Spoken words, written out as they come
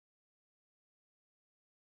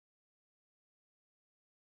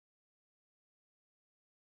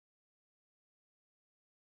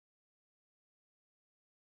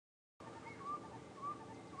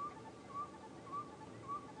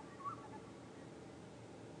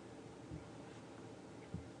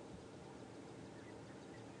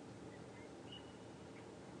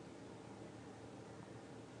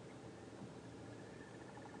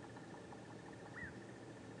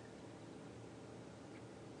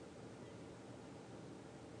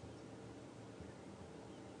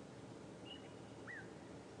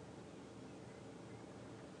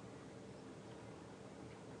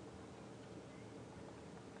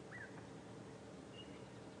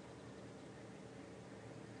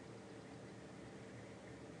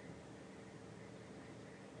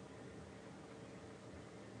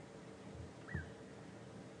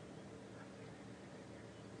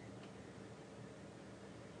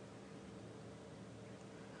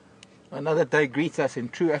Another day greets us in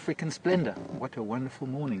true African splendor. What a wonderful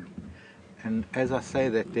morning. And as I say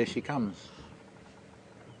that, there she comes.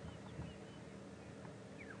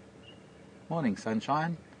 Morning,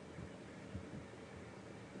 sunshine.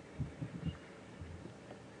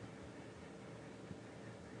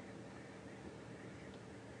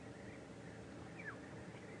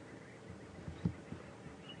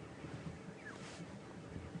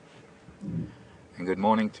 And good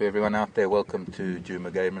morning to everyone out there. Welcome to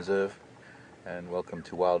Djuma Game Reserve and welcome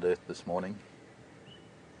to Wild Earth this morning.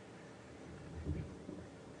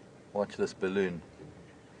 Watch this balloon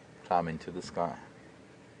climb into the sky.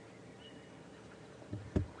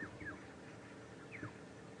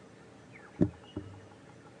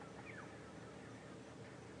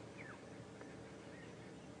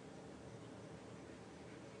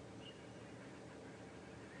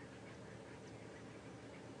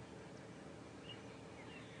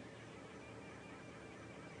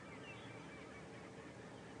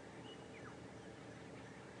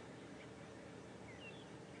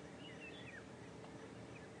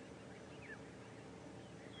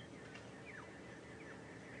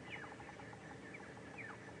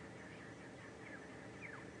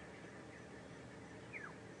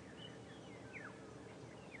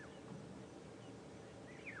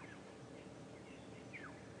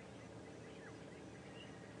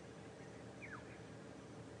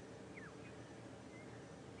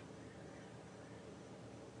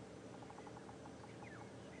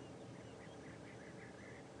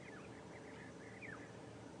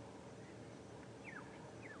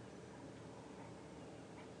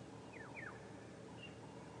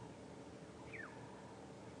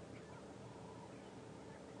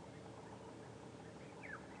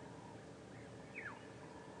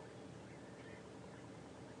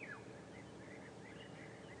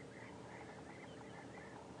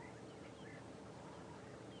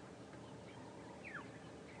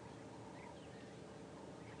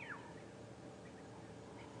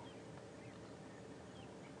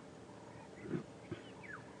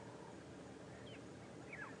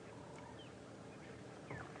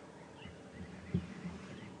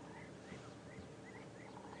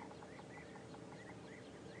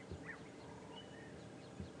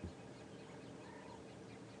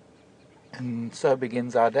 And so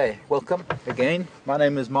begins our day. Welcome again. My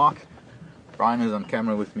name is Mark. Brian is on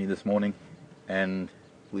camera with me this morning, and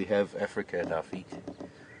we have Africa at our feet.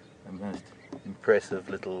 A most impressive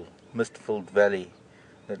little mist-filled valley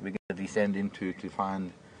that we're going to descend into to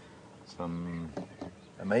find some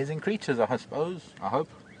amazing creatures, I suppose, I hope.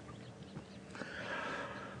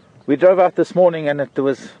 We drove out this morning and it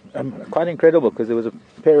was quite incredible because there was a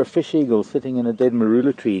pair of fish eagles sitting in a dead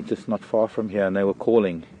marula tree just not far from here, and they were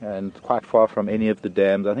calling, and quite far from any of the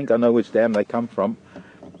dams. I think I know which dam they come from,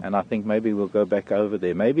 and I think maybe we'll go back over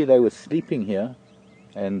there. Maybe they were sleeping here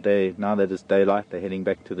and now that it's daylight they're heading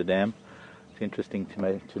back to the dam. It's interesting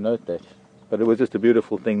to note that. But it was just a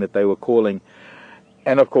beautiful thing that they were calling.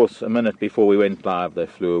 And of course, a minute before we went live, they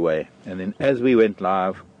flew away. And then as we went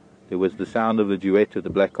live, there was the sound of the duet of the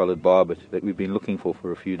black-collared barbet that we've been looking for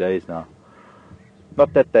a few days now.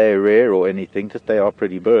 Not that they're rare or anything, just they are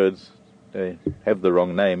pretty birds. They have the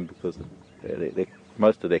wrong name because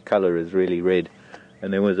most of their colour is really red.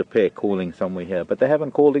 And there was a pair calling somewhere here. But they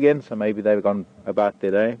haven't called again, so maybe they've gone about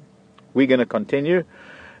their day. We're going to continue.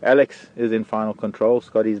 Alex is in final control,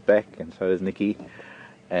 Scotty's back, and so is Nikki.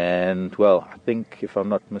 And, well, I think, if I'm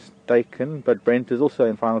not mistaken, but Brent is also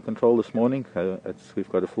in final control this morning. So we've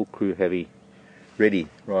got a full crew ready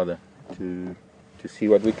to see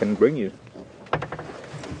what we can bring you.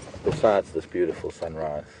 Besides this beautiful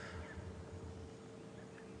sunrise.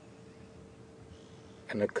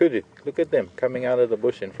 And look at them coming out of the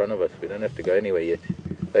bush in front of us. We don't have to go anywhere yet.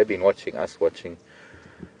 They've been watching us watching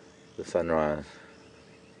the sunrise.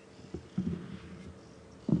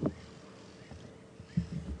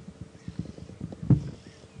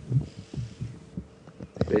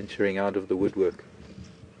 Venturing out of the woodwork.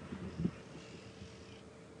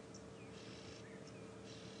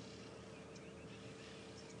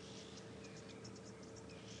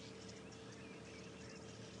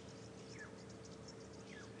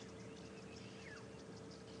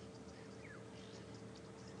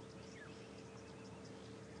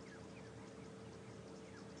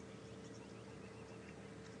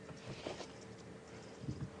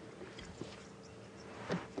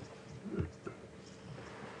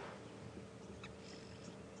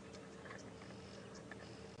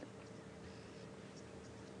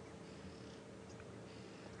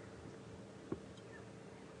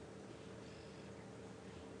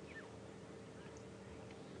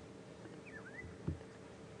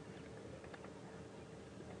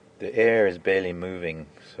 The air is barely moving,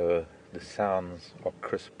 so the sounds are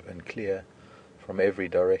crisp and clear from every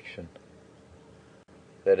direction.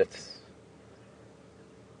 That it's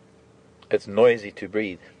noisy to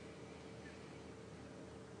breathe.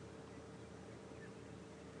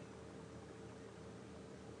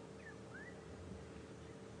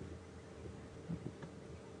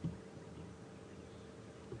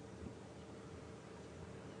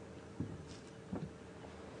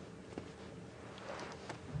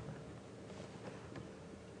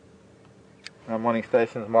 Our morning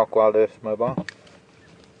stations mark WildEarth mobile.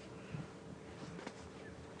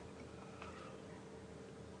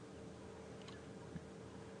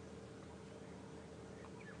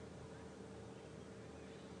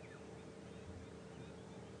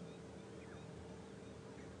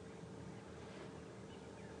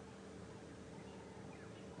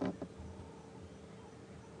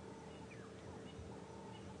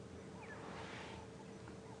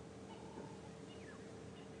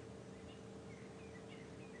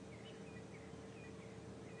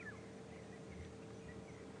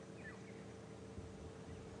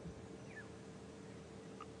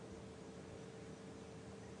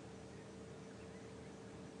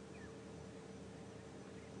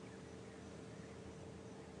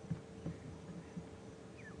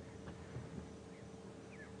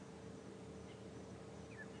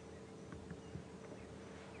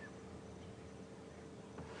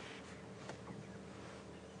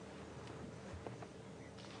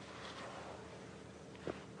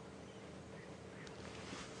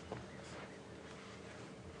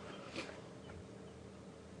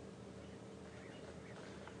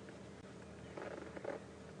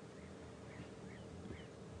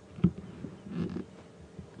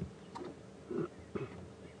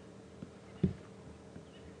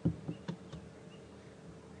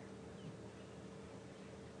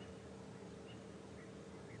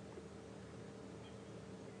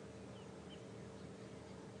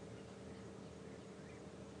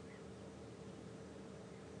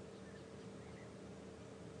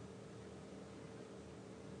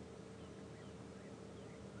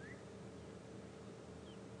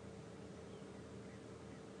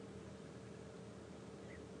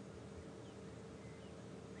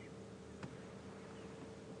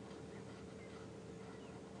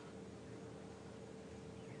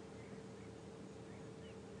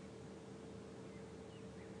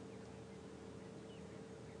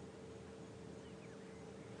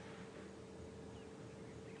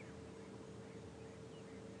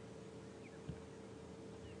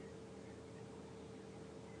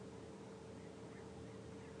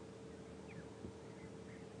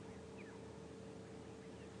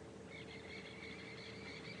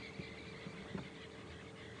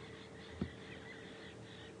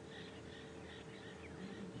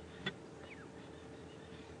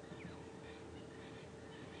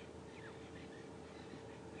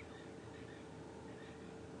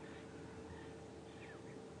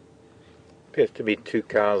 Appears to be 2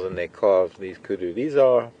 cows and their calves, these kudu. These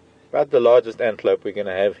are about the largest antelope we're going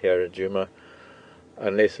to have here at Djuma,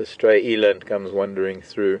 unless a stray eland comes wandering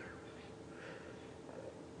through.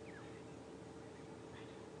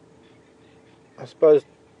 I suppose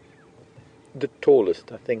the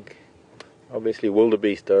tallest, I think. Obviously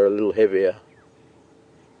wildebeest are a little heavier.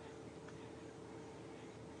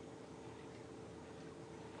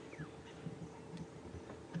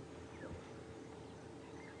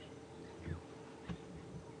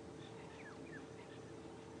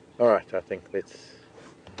 Alright, I think let's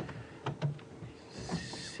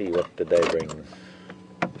see what the day brings.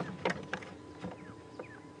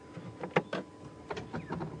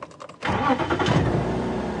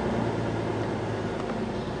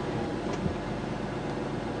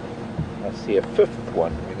 I see a 5th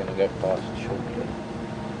one we're going to go past shortly.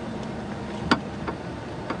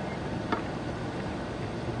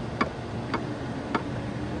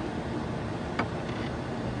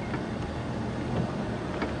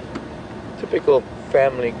 Typical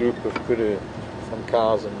family group of kudu, some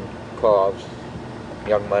cows and calves,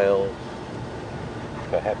 young males,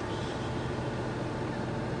 perhaps.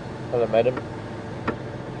 Hello madam,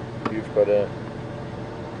 you've got a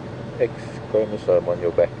X chromosome on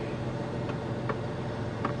your back.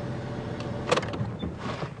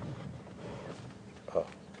 Oh.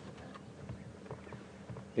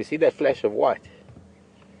 You see that flash of white?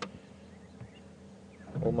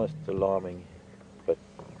 Almost alarming, but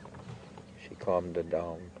she calmed her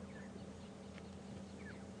down.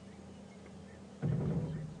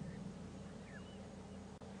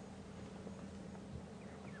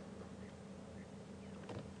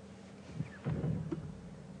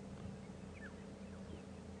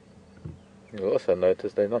 You also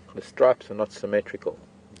notice the stripes are not symmetrical,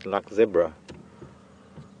 like zebra.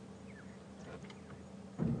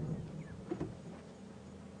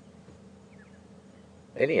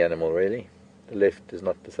 Any animal really. The left is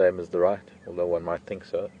not the same as the right, although one might think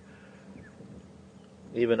so.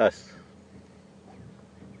 Even us.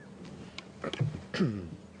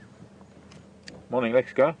 Morning,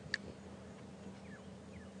 let's go.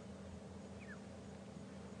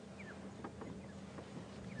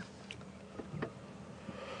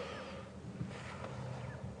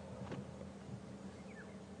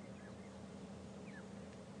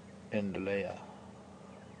 End layer.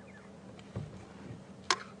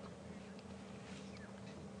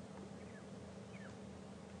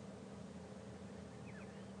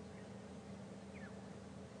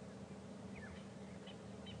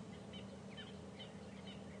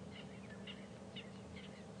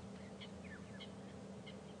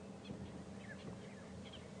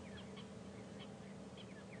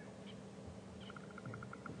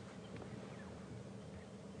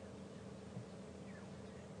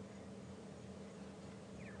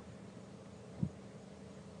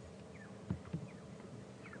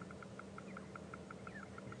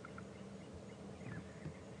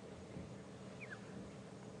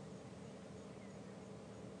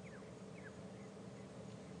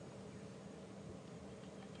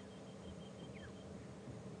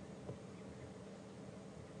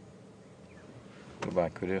 Goodbye,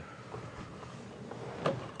 Kudu.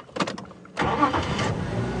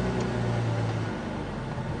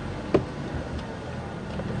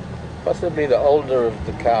 Possibly the older of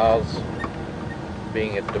the cows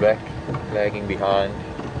being at the back, lagging behind.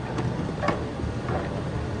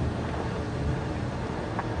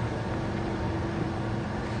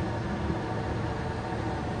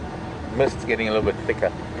 Mist's getting a little bit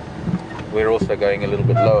thicker. We're also going a little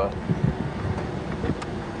bit lower.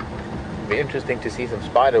 It'll be interesting to see some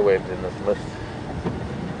spider webs in this mist.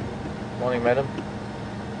 Morning, madam.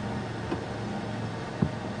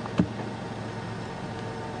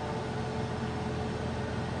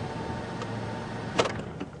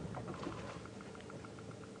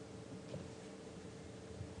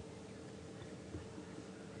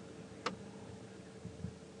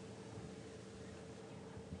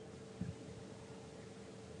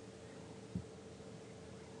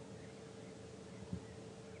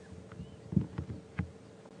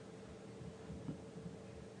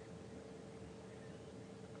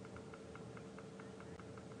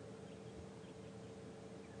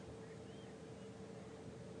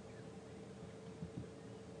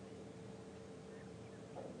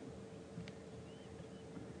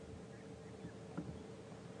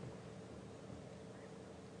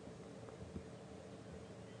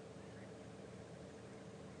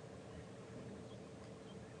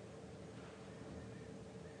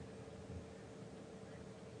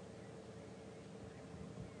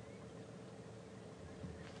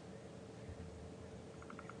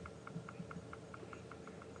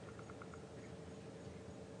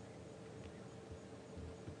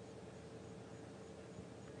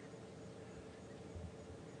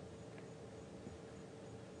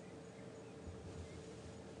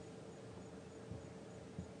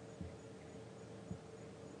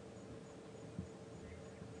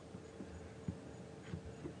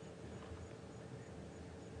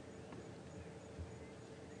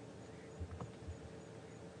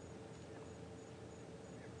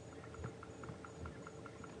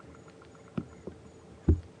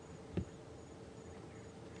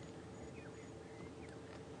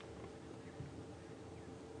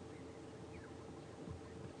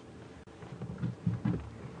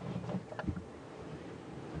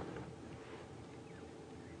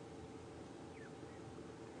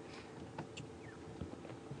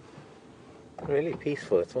 Really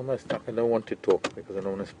peaceful. It's almost like I don't want to talk because I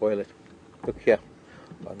don't want to spoil it. Look here,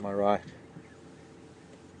 on my right.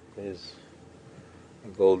 There's a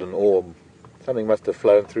golden orb. Something must have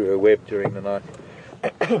flown through her web during the night.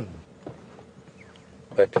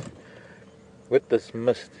 But with this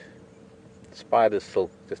mist, spider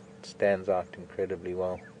silk just stands out incredibly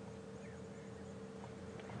well.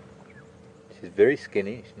 She's very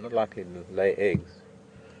skinny. She's not likely to lay eggs.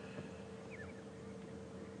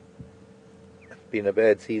 Been a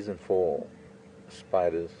bad season for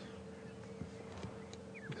spiders.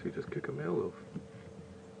 So you just kick a male off?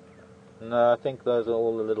 No, I think those are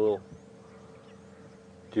all the little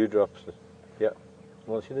dewdrops. Yeah.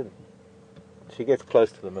 Well, she didn't. She gets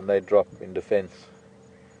close to them and they drop in defense.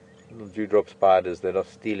 Little dewdrop spiders that are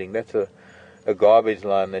stealing. That's a garbage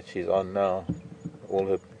line that she's on now. All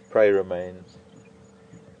her prey remains.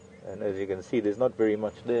 And as you can see, there's not very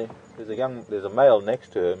much there. There's a male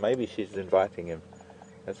next to her. Maybe she's inviting him.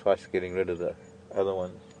 That's why she's getting rid of the other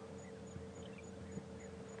ones.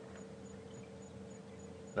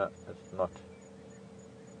 No, it's not.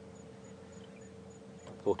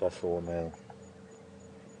 I thought I saw a male.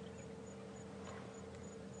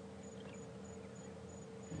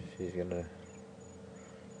 She's gonna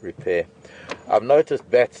repair. I've noticed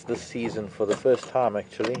bats this season for the first time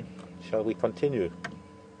actually. Shall we continue?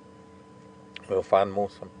 We'll find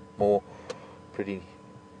some more pretty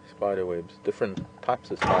spider webs, different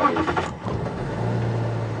types of spiders.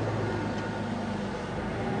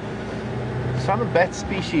 Some bat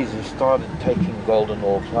species have started taking golden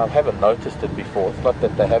orbs. I haven't noticed it before. It's not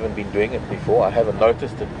that they haven't been doing it before. I haven't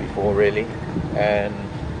noticed it before really. And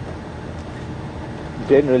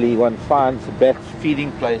generally one finds bats'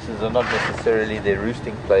 feeding places are not necessarily their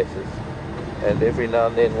roosting places. And every now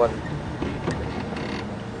and then one...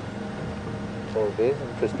 Oh, there's an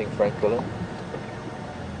interesting francolin.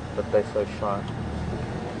 But they're so shy.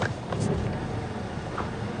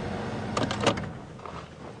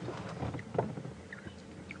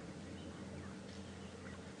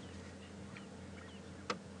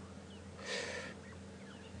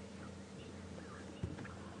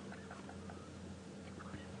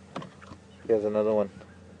 Here's another one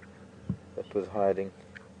that was hiding.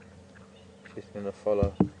 She's going to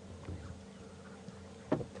follow.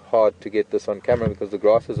 It's hard to get this on camera because the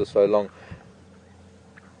grasses are so long.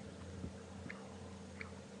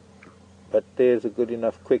 But there's a good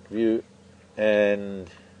enough quick view, and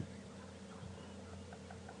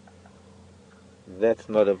that's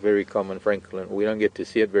not a very common francolin. We don't get to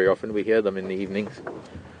see it very often. We hear them in the evenings.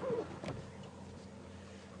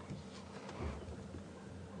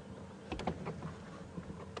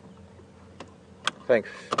 Thanks,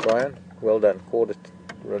 Brian. Well done. Caught it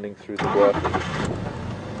running through the grasses.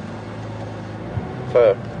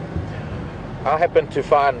 So, I happen to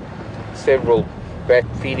find several bat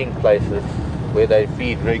feeding places where they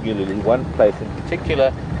feed regularly. One place in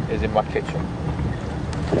particular is in my kitchen.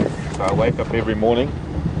 So I wake up every morning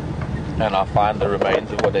and I find the remains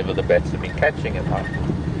of whatever the bats have been catching at night.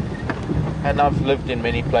 And I've lived in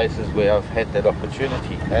many places where I've had that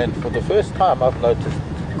opportunity. And for the first time I've noticed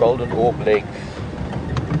golden orb legs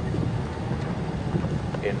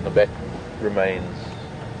in the bat remains.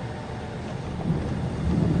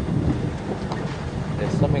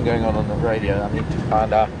 There's something going on the radio I need to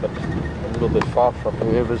find out, but a little bit far from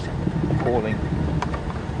whoever's calling.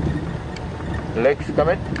 Legs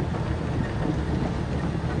coming.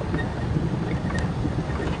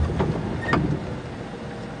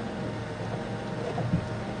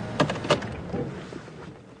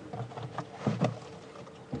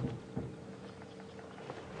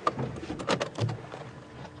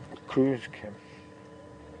 Cruise cam.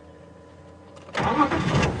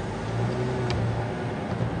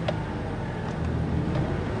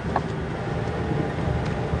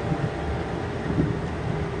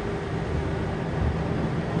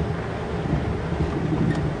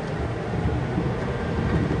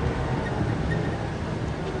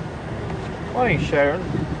 Morning, Sharon.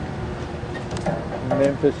 In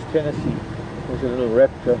Memphis, Tennessee. There's a little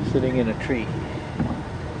raptor sitting in a tree.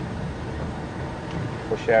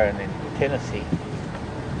 For Sharon in Tennessee.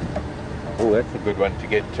 Oh, that's a good one to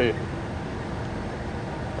get to.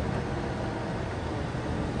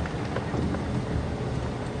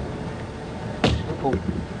 Oh.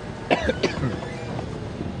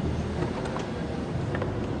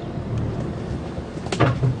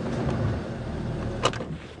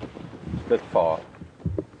 Bit far,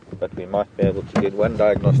 but we might be able to get one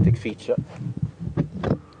diagnostic feature.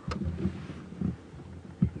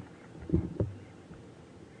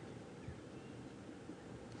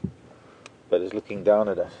 But it's looking down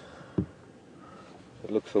at us.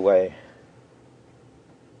 It looks away.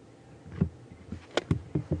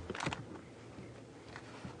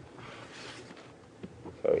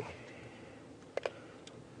 Sorry.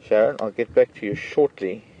 Sharon, I'll get back to you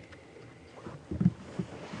shortly.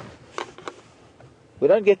 We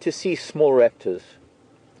don't get to see small raptors,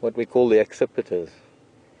 what we call the accipiters.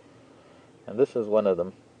 And this is one of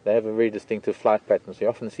them. They have a very distinctive flight pattern, so you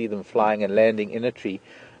often see them flying and landing in a tree,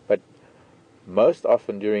 but most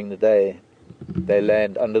often during the day they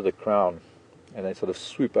land under the crown and they sort of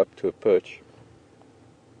swoop up to a perch.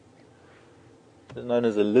 It's known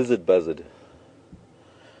as a lizard buzzard.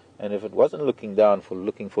 And if it wasn't looking down for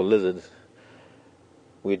looking for lizards,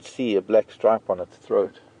 we'd see a black stripe on its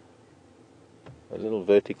throat. A little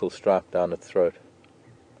vertical stripe down its throat.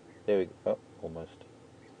 There we go. Oh, almost.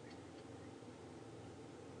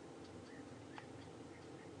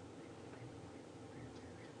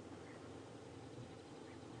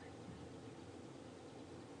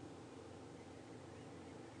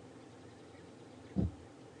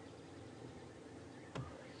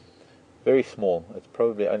 Very small. It's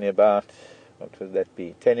probably only about, what would that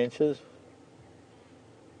be, 10 inches?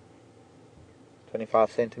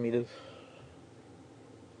 25 centimeters?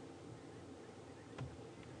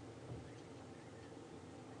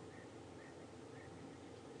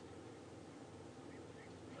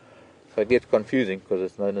 So it gets confusing because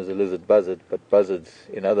it's known as a lizard buzzard, but buzzards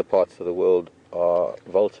in other parts of the world are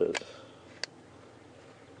vultures.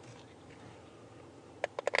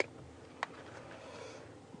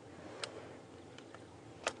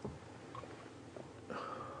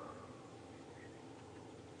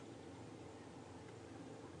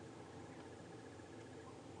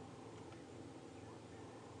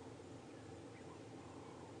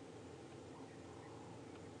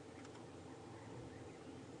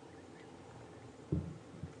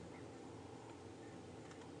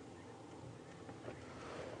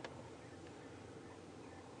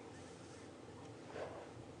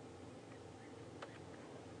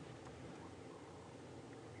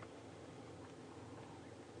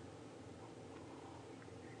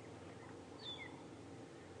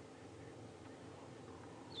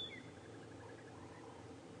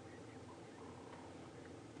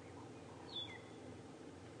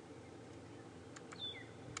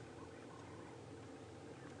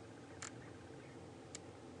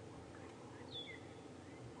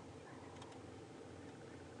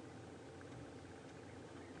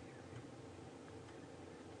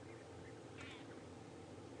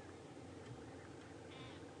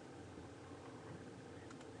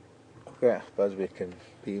 Yeah, I suppose we can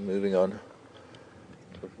be moving on.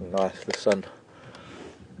 It's looking nice, the sun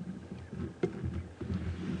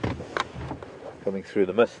coming through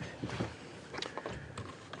the mist.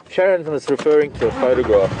 Sharon was referring to a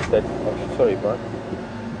photograph that, oh, sorry Brian,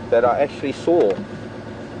 that I actually saw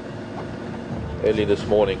early this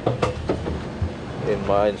morning in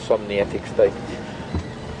my insomniatic state.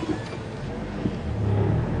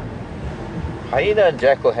 Hyena and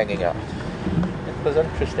jackal hanging out. It was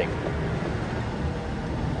interesting.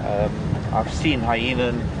 I've seen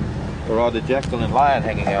hyena, or rather jackal and lion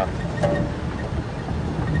hanging out.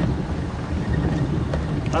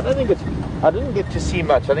 I didn't get to see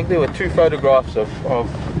much. I think there were 2 photographs of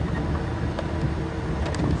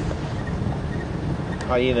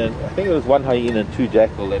hyena. I think it was 1 hyena and 2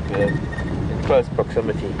 jackal that were in close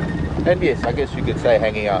proximity. And yes, I guess you could say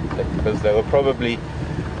hanging out, because they were probably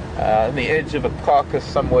on the edge of a carcass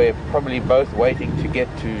somewhere, probably both waiting to get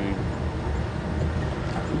to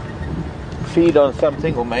feed on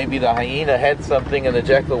something, or maybe the hyena had something and the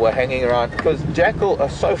jackal were hanging around, because jackal are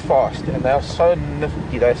so fast and they're so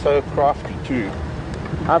nifty, they're so crafty too.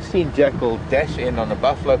 I've seen jackal dash in on a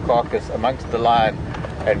buffalo carcass amongst the lion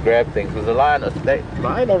and grab things, because the lion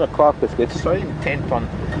on a carcass gets so intent on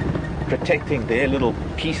protecting their little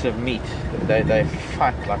piece of meat that they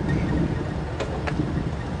fight like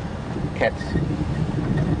cats.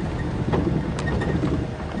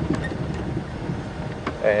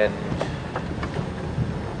 And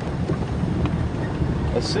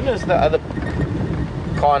as soon as the other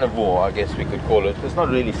carnivore, I guess we could call it, it's not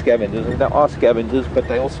really scavengers, there are scavengers, but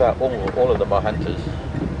they also are, all of them are hunters.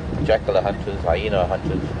 Jackal are hunters, hyena are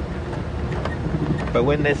hunters. But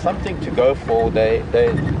when there's something to go for, they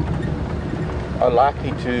are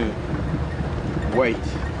likely to wait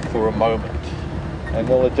for a moment. And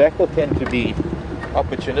while the jackal tend to be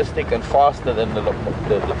opportunistic and faster than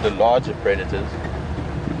the larger predators,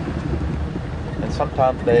 and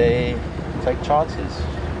sometimes they take chances.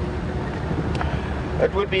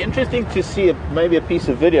 It would be interesting to see maybe a piece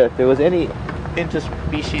of video if there was any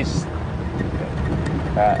interspecies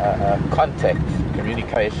contact,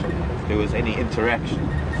 communication, if there was any interaction.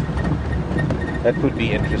 That would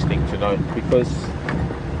be interesting to know, because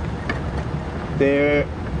there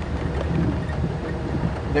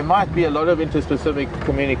might be a lot of interspecific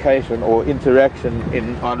communication or interaction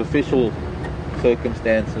in artificial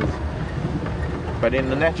circumstances, but in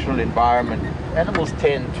the natural environment, animals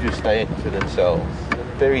tend to stay to themselves.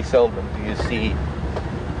 Very seldom do you see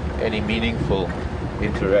any meaningful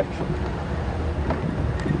interaction.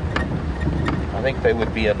 I think they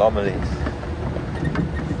would be anomalies.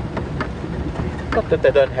 Not that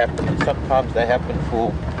they don't happen, sometimes they happen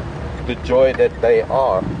for the joy that they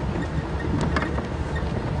are.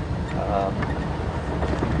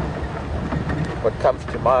 What comes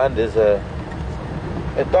to mind is a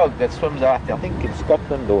dog that swims out, I think in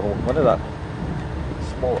Scotland or one of the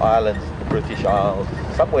small islands, the British Isles,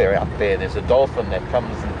 somewhere out there. There's a dolphin that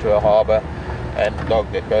comes into a harbour, and a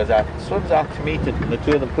dog that goes out, swims out to meet it, and the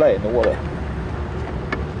two of them play in the water.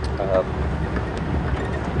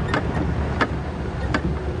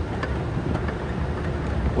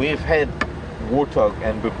 We've had warthog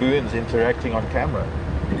and baboons interacting on camera.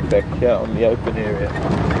 In fact, here on the open area.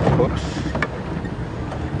 Oops.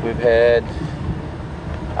 We've had,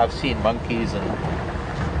 I've seen monkeys and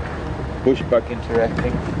bushbuck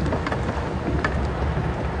interacting.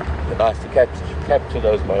 It's nice to capture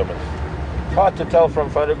those moments. It's hard to tell from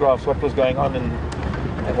photographs what was going on and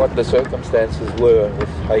what the circumstances were with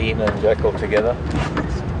hyena and jackal together.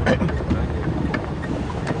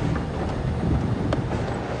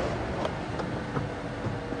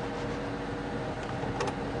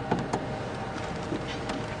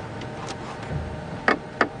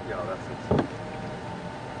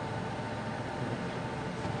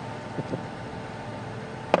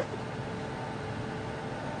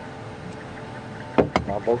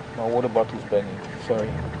 My water bottle's banging, sorry.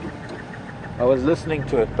 I was listening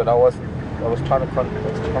to it, but I was trying to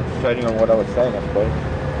concentrating on what I was saying, I suppose.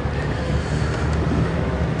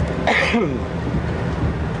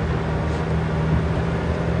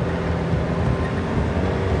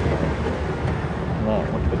 No,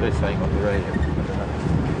 what were they saying on the radio? I don't know.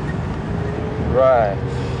 Right.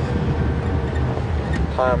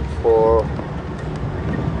 Time for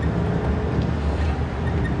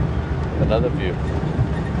another view.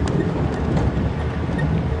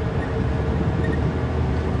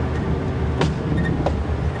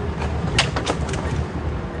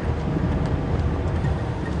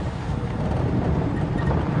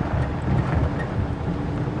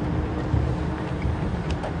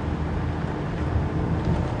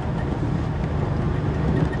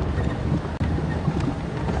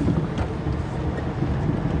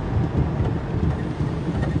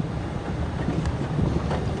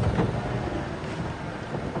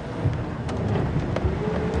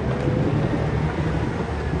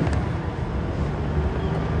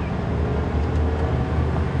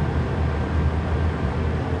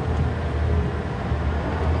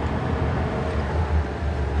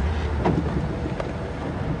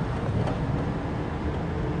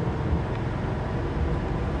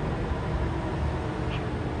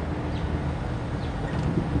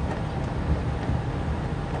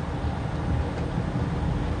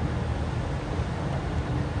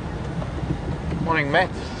 Morning, Matt.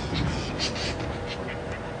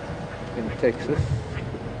 In Texas.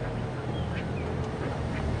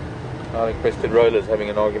 Crested rollers having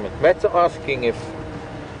an argument. Matt's asking if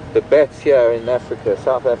the bats here in Africa,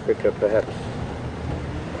 South Africa perhaps,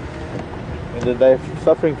 whether they're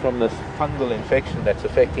suffering from this fungal infection that's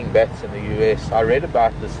affecting bats in the US. I read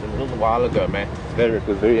about this a little while ago, Matt. It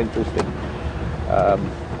was very interesting.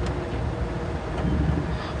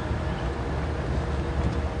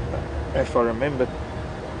 If I remember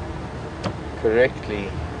correctly,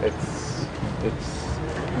 it's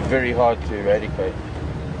very hard to eradicate.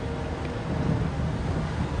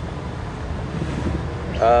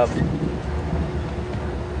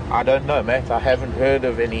 I don't know, Matt. I haven't heard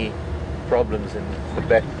of any problems in the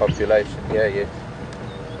bat population here yet.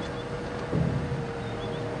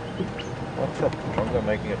 What's that drongo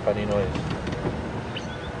making a funny noise?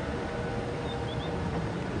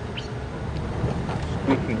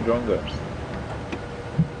 Squeaking drongo.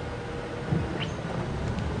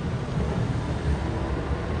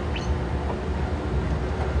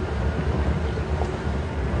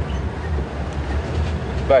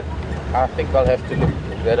 But I think I'll have to look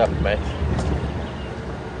that up, mate.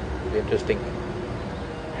 It'll be interesting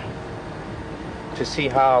to see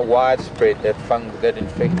how widespread that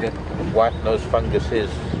infected white nose fungus is.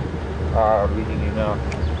 I'm reading you now.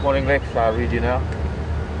 Morning, Lex. I'll read you now.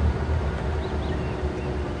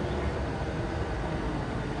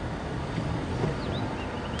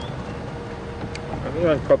 If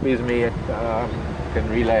anyone copies me, it can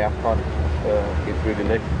relay. I can't get through the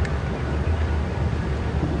Lex.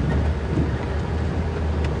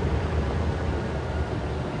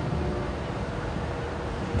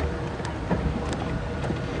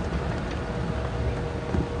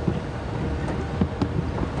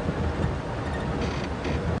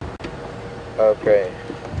 Okay.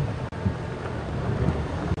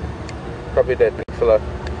 Copy that. Thanks a lot.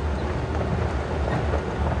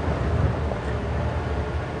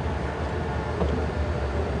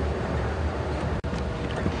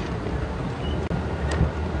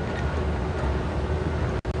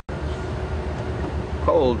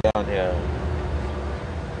 Cold down here.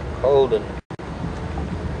 Cold and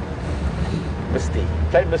misty.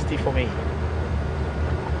 Play misty for me.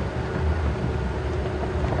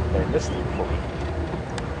 Misty for me.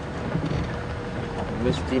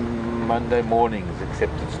 Misty Monday mornings,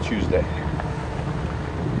 except it's Tuesday.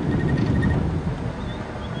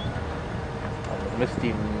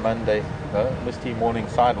 Misty Monday, no, misty morning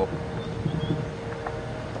sidle.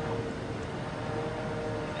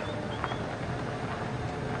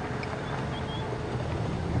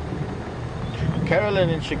 Carolyn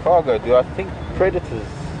in Chicago, do I think predators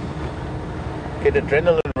get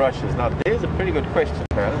adrenaline rushes? Now, there's a pretty good question,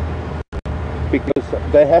 Carolyn. Because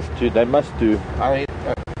they have to, they must do. I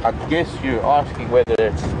guess you're asking whether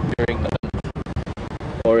it's during the hunt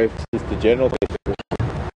or if it's just the general question.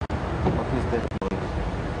 What is that noise?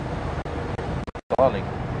 Darling.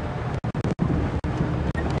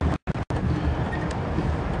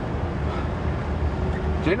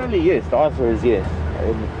 Generally, yes. The answer is yes.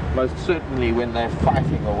 Most certainly when they're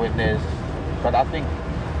fighting or when there's. But I think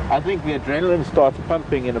the adrenaline starts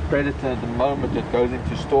pumping in a predator the moment it goes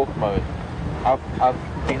into stalk mode. I've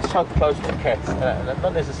been so close to cats,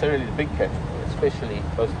 not necessarily the big cats, especially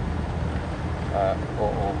close,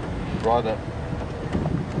 or rather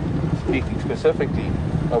speaking specifically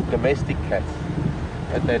of domestic cats.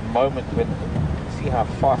 At that moment when see how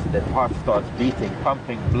fast that heart starts beating,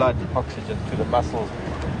 pumping blood, oxygen to the muscles.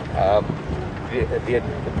 It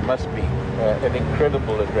must be an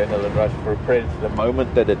incredible adrenaline rush for a predator the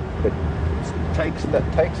moment that it takes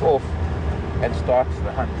off and starts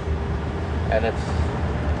the hunt. And it's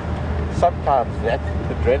sometimes that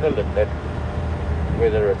adrenaline, that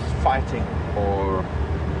whether it's fighting or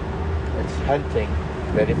it's hunting,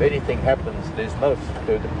 that if anything happens, the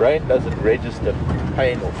brain doesn't register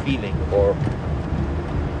pain or feeling, or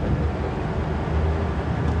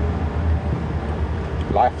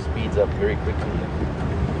life speeds up very quickly.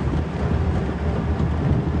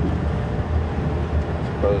 I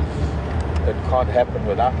suppose it can't happen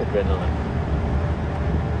without adrenaline.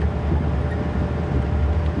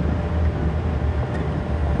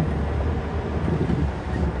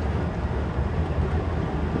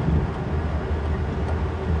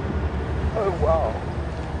 Oh wow!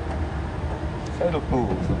 Solar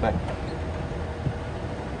pools are back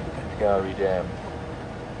at Gowrie Dam.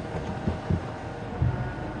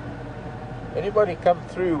 Anybody come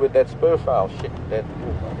through with that spur fowl shit? That,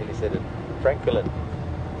 I nearly said it. Franklin.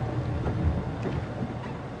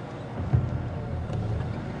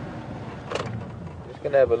 I'm just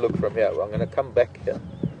going to have a look from here. I'm going to come back here.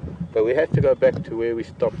 But we have to go back to where we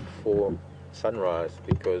stopped for sunrise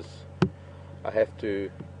because I have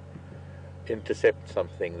to intercept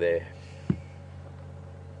something there.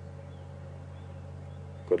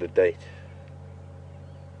 Got a date.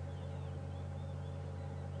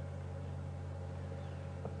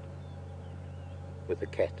 With a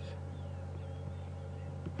cat.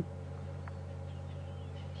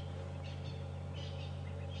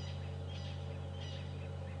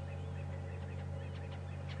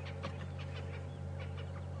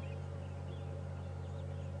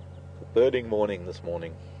 It's a birding morning this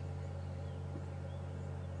morning.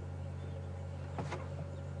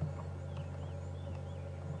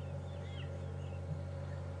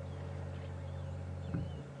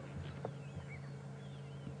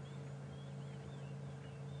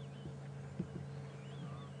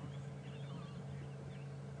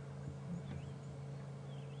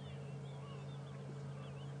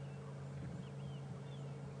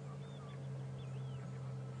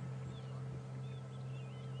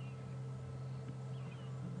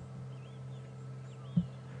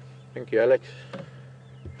 Thank you, Alex.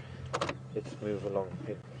 Let's move along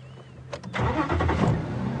here.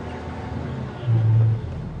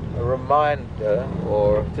 A reminder,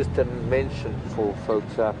 or just a mention for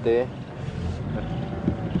folks out there.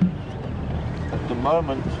 At the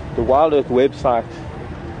moment, the Wild Earth website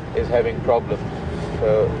is having problems.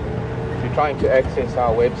 So if you're trying to access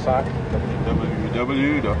our website,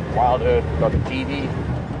 www.wildearth.tv,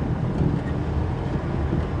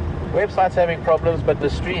 website's having problems, but the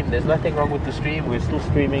stream, there's nothing wrong with the stream. We're still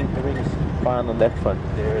streaming. Everything's fine on that front.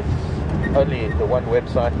 There is only the one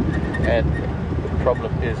website, and the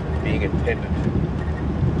problem is being attended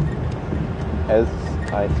as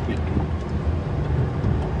I speak.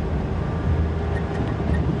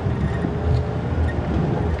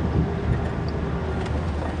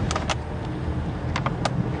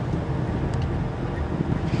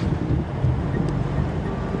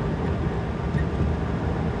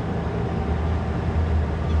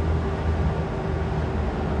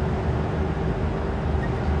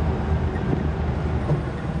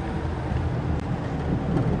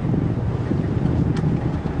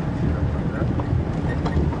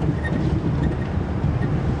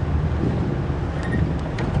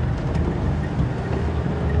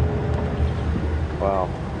 Wow.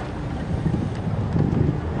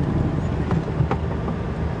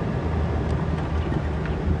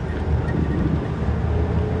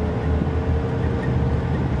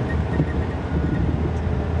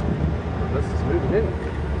 The list is moving in.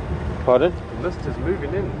 Pardon? The list is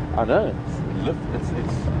moving in. I know.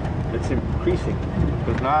 It's increasing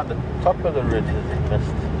because now the top of the ridge is in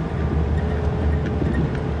mist.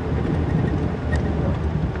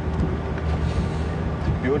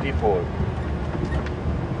 Beautiful.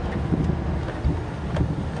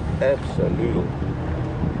 Absolute.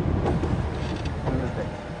 What is that?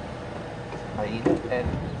 Hyena and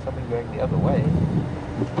something going the other way.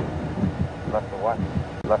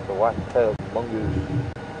 Like a white-tailed mongoose.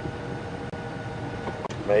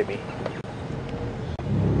 Maybe.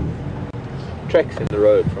 Tracks in the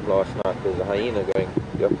road from last night. There's a hyena going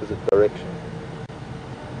the opposite direction.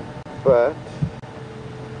 But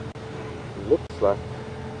it looks like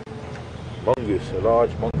mongoose, a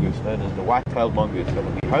large mongoose known as the white-tailed mongoose. So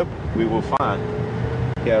we hope we will find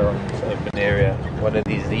here on this open area one of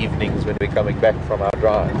these evenings when we're coming back from our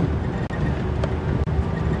drive.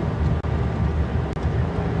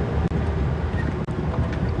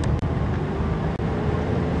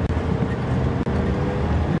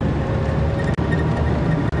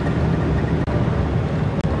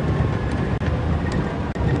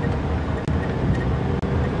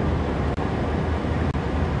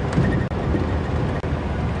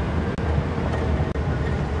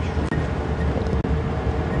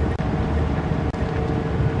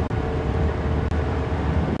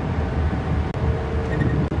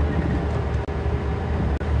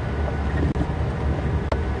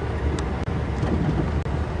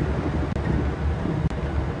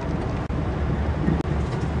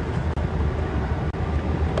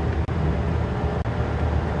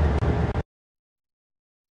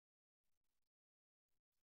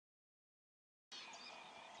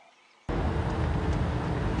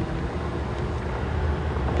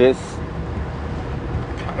 There's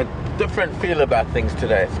a different feel about things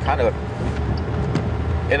today. It's kind of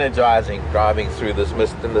energizing driving through this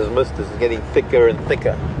mist, and this mist is getting thicker and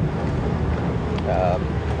thicker.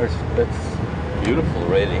 It's beautiful,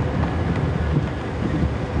 really.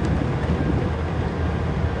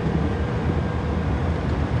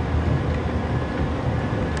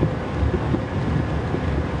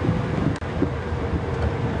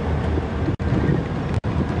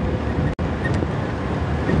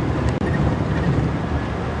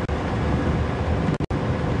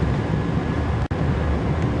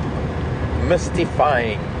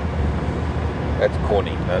 Mystifying. That's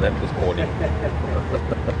corny. No, that was corny.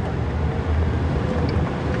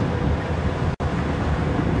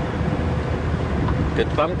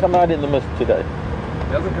 Did sun come out in the mist today? It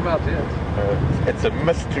hasn't come out yet. It's a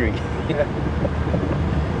mystery.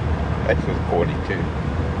 That was corny too.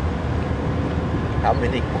 How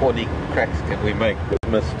many corny cracks can we make with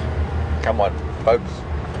mist? Come on, folks.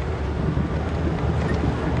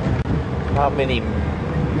 How many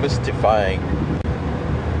mystifying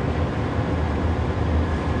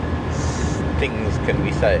things can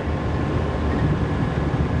we say?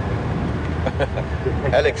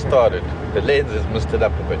 Alex started. The lens is misted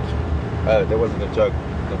up a bit. Oh, that wasn't a joke.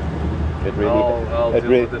 It really. I'll deal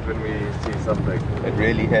with it when we see something. It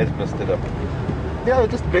really has misted up. Yeah,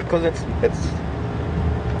 just because it's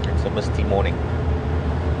a misty morning.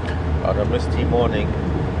 On a misty morning,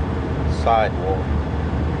 sidewalk.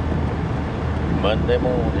 Monday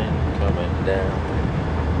morning coming down.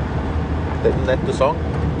 Isn't that the song? I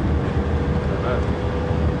don't know.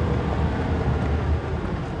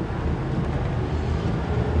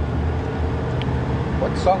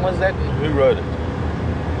 What song was that and who wrote it?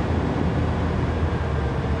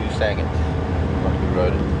 Who sang it? Not who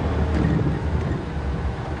wrote it.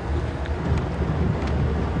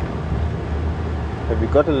 Have you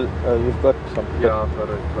got you've got some... Yeah, I've got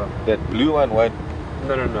it. That blue one won't...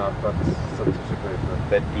 No, I've got some tissue paper.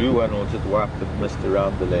 That blue one will just wipe the mist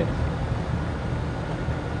around the lens.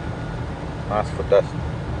 Nice for dust.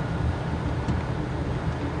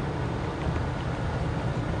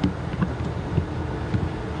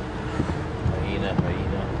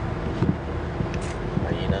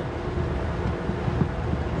 Hyena.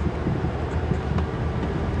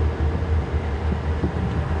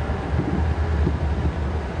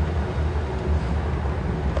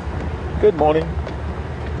 Good morning.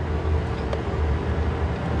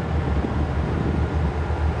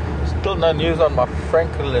 Still no news on my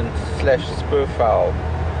francolin / spurfowl.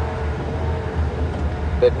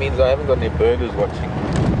 That means I haven't got any birders watching.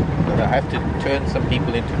 But I have to turn some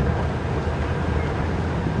people into it.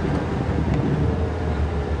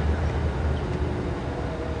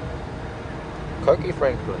 Coqui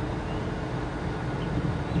francolin.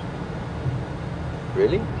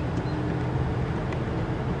 Really?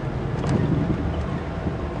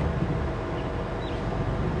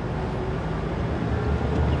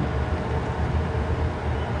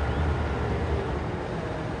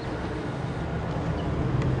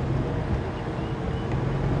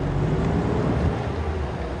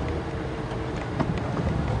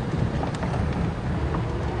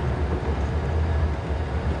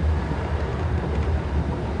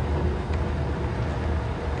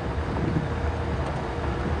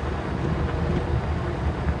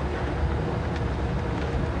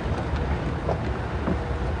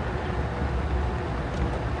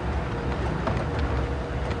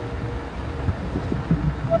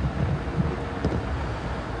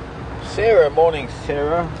 Sarah, morning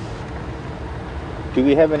Sarah. Do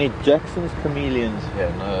we have any Jackson's chameleons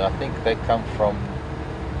here? No, I think they come from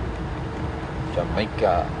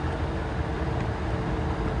Jamaica.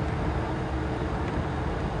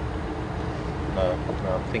 No,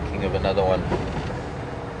 I'm thinking of another one.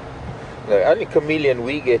 The only chameleon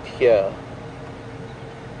we get here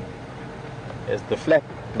is the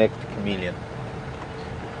flat-necked chameleon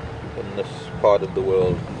in this part of the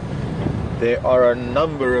world. There are a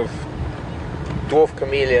number of dwarf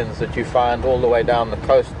chameleons that you find all the way down the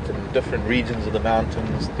coast in different regions of the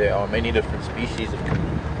mountains. There are many different species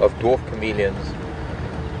of dwarf chameleons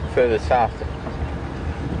further south.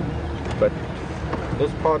 But in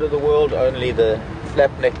this part of the world, only the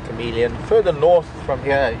flat-necked chameleon. Further north from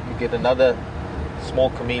here, you get another small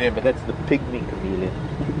chameleon, but that's the pygmy chameleon.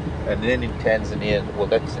 And then in Tanzania, well,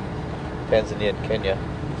 that's in Tanzania and Kenya.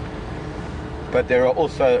 But there are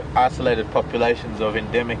also isolated populations of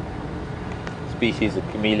endemic species of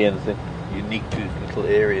chameleons that are unique to little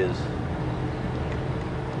areas.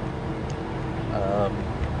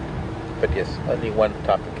 But yes, only one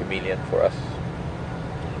type of chameleon for us.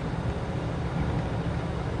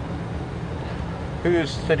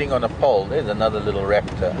 Who's sitting on a pole? There's another little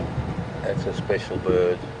raptor. That's a special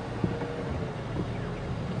bird.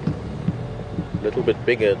 A little bit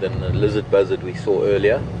bigger than the lizard buzzard we saw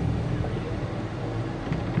earlier.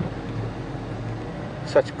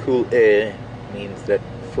 Such cool air means that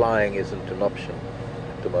flying isn't an option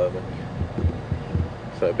at the moment.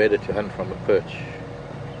 So better to hunt from a perch.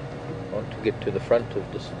 I want to get to the front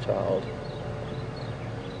of this child.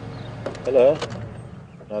 Hello.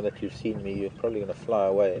 Now that you've seen me, you're probably going to fly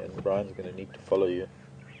away and Brian's going to need to follow you.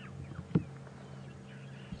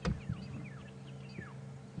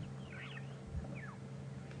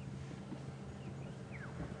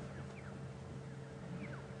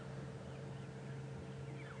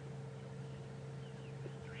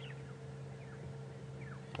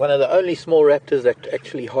 One of the only small raptors that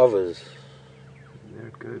actually hovers. There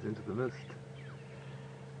it goes into the mist.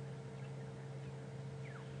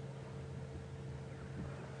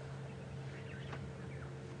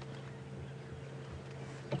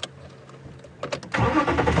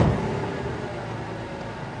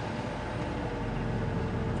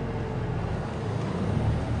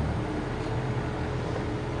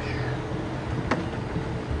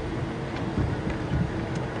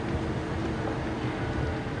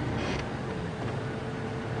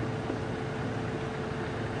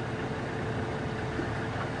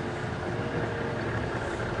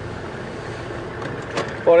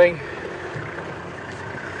 Morning.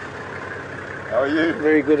 How are you?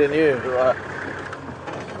 Very good, and you? Right.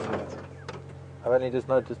 I've only just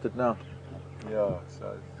noticed it now. Yeah,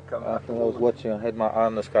 so it's coming I up. think I was watching, I had my eye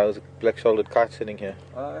on this guy. There was a black-shouldered kite sitting here.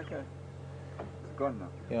 Oh, okay. It's gone now.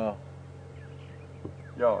 Yeah.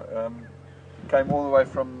 Yeah, came all the way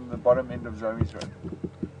from the bottom end of Zoe's Road.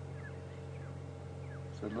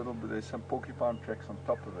 So a little bit, there's some porcupine tracks on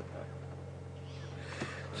top of it though.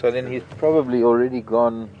 So then he's probably already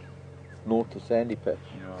gone north of Sandy Patch.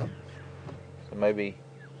 Yeah. So maybe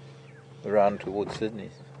around towards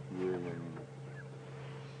Sydney's. Yeah.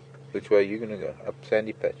 Which way are you going to go? Up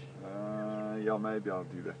Sandy Patch? Yeah, maybe I'll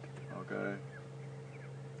do that.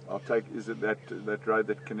 I'll take, is it that road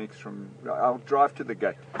that connects from, I'll drive to the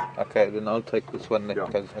gate. Okay, then I'll take this one that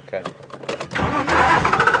goes, okay.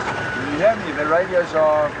 Can you hear me? The radios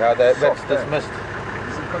are Yeah, that's soft, dismissed.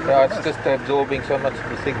 Is it because Yeah, of the it's mist? just absorbing so much of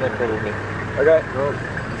the signal probably. Okay, well,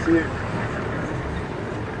 see you.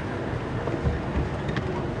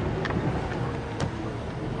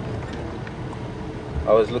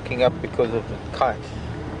 I was looking up because of the kite.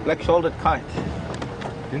 Black-shouldered kite.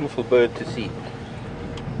 Beautiful bird to see.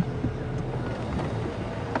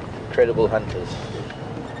 Incredible hunters.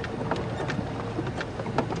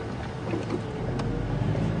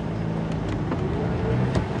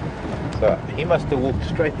 So he must have walked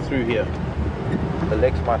straight through here. The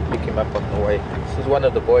legs might pick him up on the way. This is one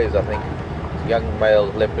of the boys, I think. It's young male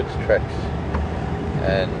leopard's tracks.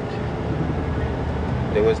 And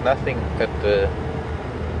there was nothing at the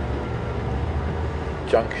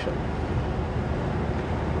junction.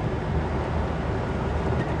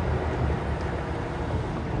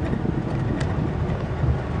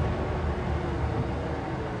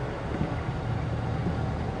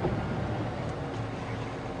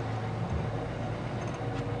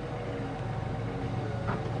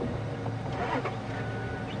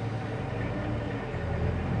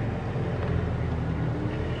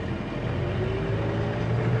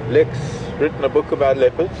 Lex written a book about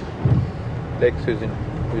leopards. Lex who's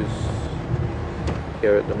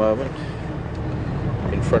here at the moment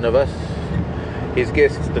in front of us. his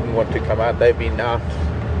guests didn't want to come out. They've been out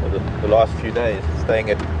for the last few days, staying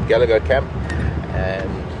at Gallagher Camp, and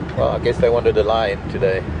well, I guess they wanted a lie-in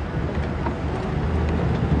today.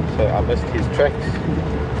 So I missed his tracks.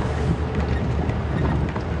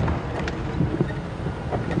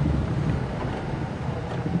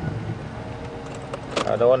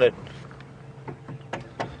 I don't want it.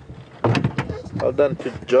 Well done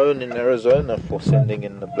to Joan in Arizona for sending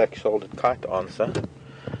in the black-shouldered kite answer.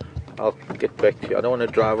 I'll get back to you. I don't want to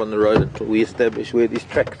drive on the road until we establish where these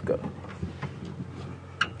tracks go.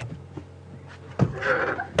 Do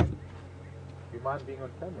you mind being on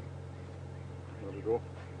camera? Not at all.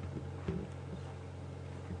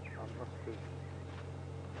 I'm not sure.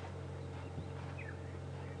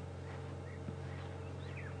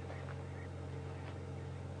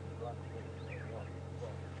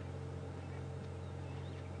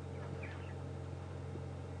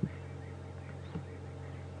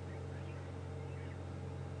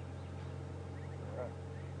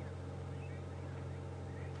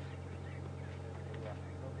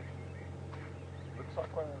 Looks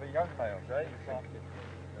like one of the young males, eh? Yeah.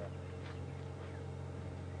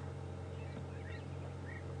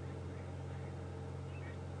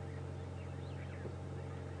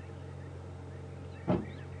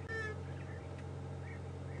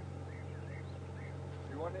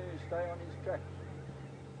 You want to stay on his track?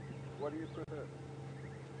 What do you prefer?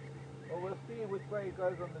 Well, we'll see which way he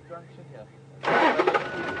goes on the junction here.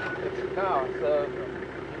 It's now, so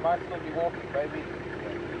he might still be walking. Maybe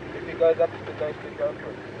if he goes up to the gate, he'll go for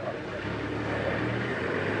it.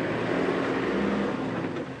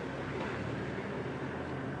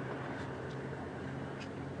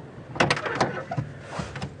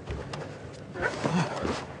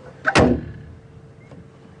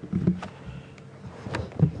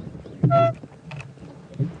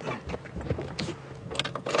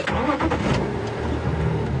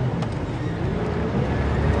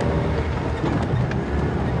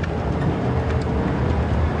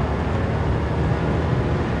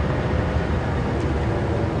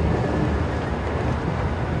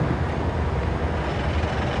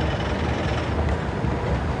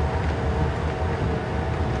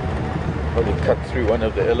 Probably cut through one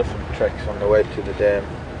of the elephant tracks on the way to the dam,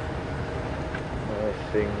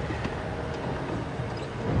 I think.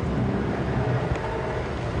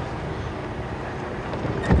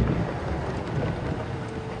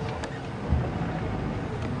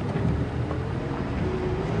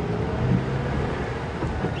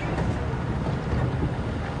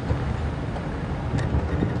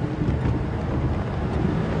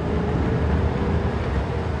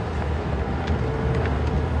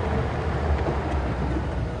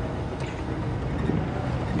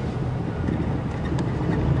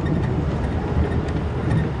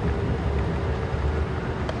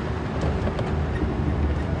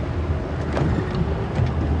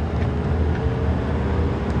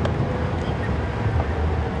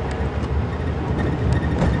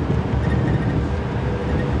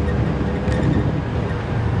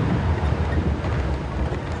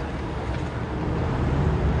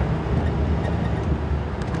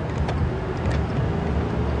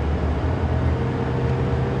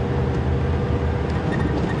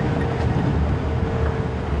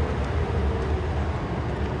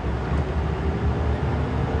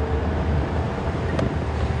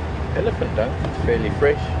 Elephant dung, it's fairly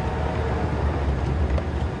fresh.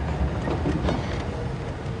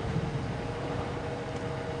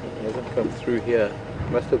 He hasn't come through here.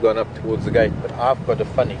 Must have gone up towards the gate, but I've got a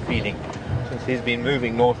funny feeling since he's been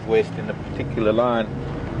moving northwest in a particular line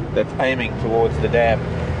that's aiming towards the dam.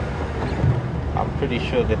 I'm pretty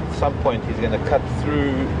sure that at some point he's going to cut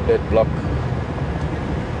through that block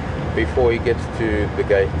before he gets to the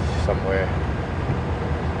gate somewhere.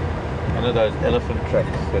 One of those elephant tracks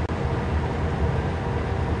that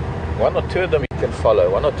one or two of them you can follow.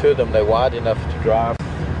 One or two of them, they're wide enough to drive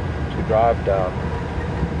down.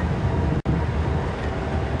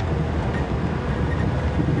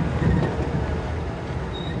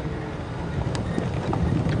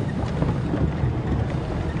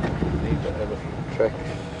 These are elephant tracks.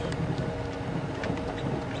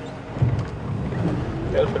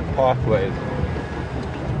 Elephant pathways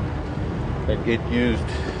that get used.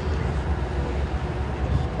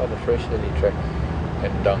 It's quite a fresh lily track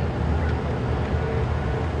and dung.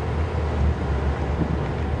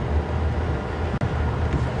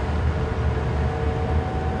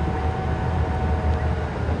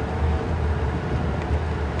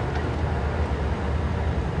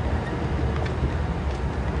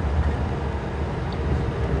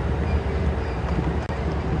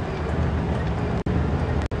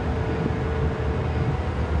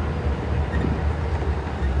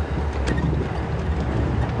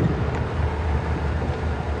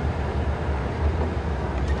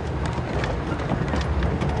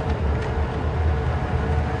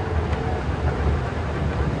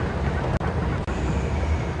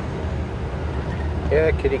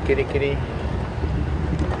 Yeah, kitty, kitty, kitty.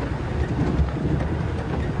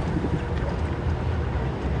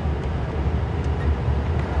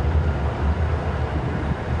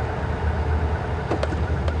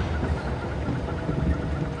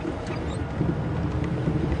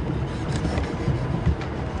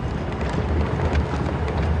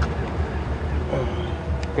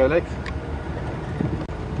 Go, Lex.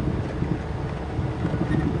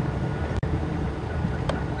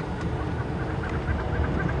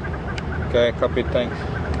 Okay, copy, thanks.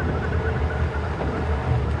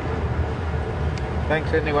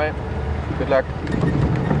 Thanks anyway. Good luck.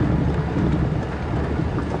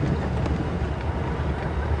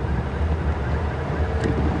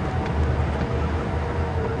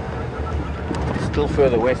 Still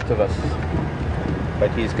further west of us,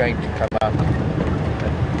 but he's going to come out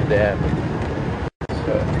there.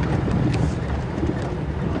 So it's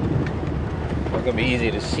not going to be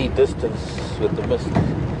easy to see distance with the mist.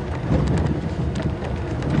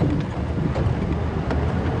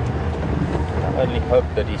 I only hope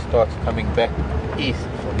that he starts coming back east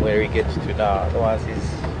from where he gets to now, otherwise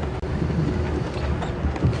he's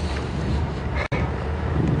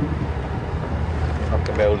not going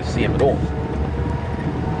to be able to see him at all.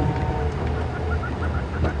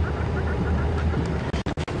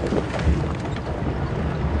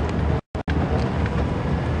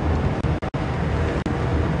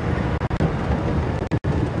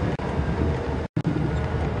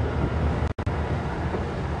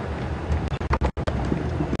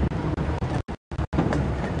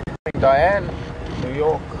 Diane, New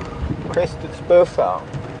York, crested spurfowl.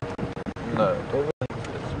 No, it wasn't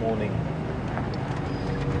this morning.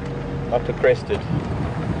 Not the crested.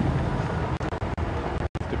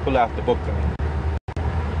 To pull out the book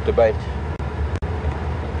and debate.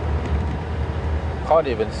 Can't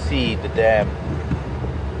even see the dam.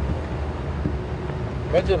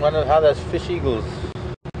 Imagine wondering how those fish eagles,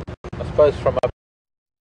 I suppose from up.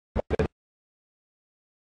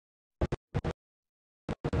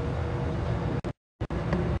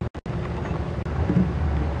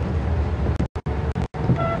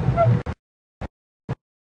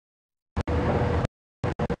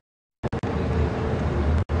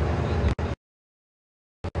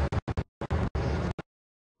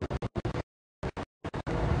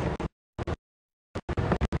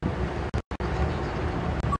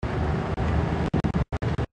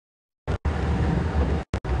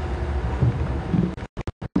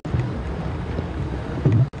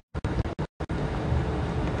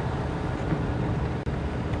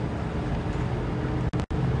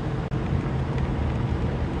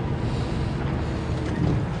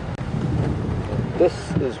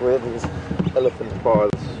 This is where these elephant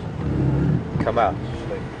paths come out.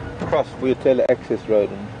 They cross Wilderness access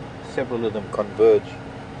road and several of them converge.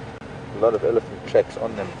 A lot of elephant tracks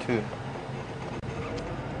on them too.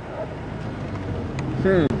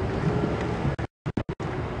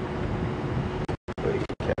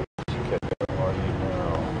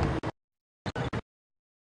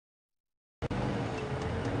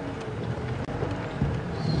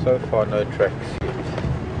 So far no tracks yet.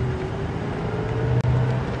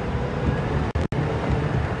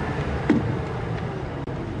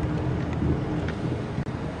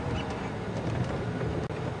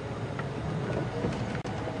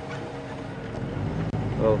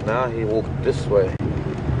 Well, now he walked this way.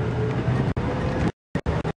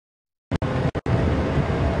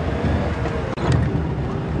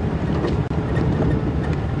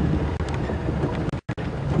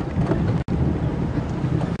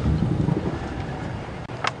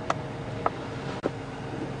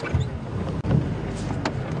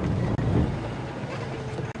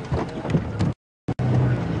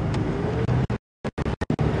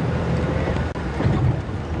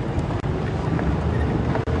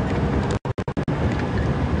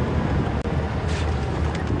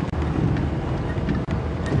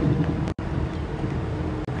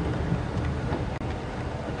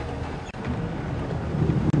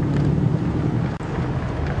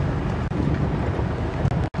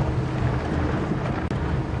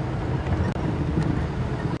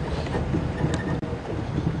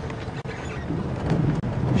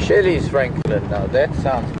 Shelley's Franklin, now that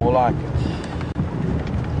sounds more like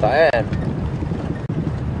it. Diane.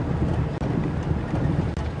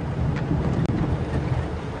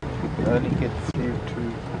 You can only get through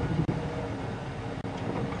to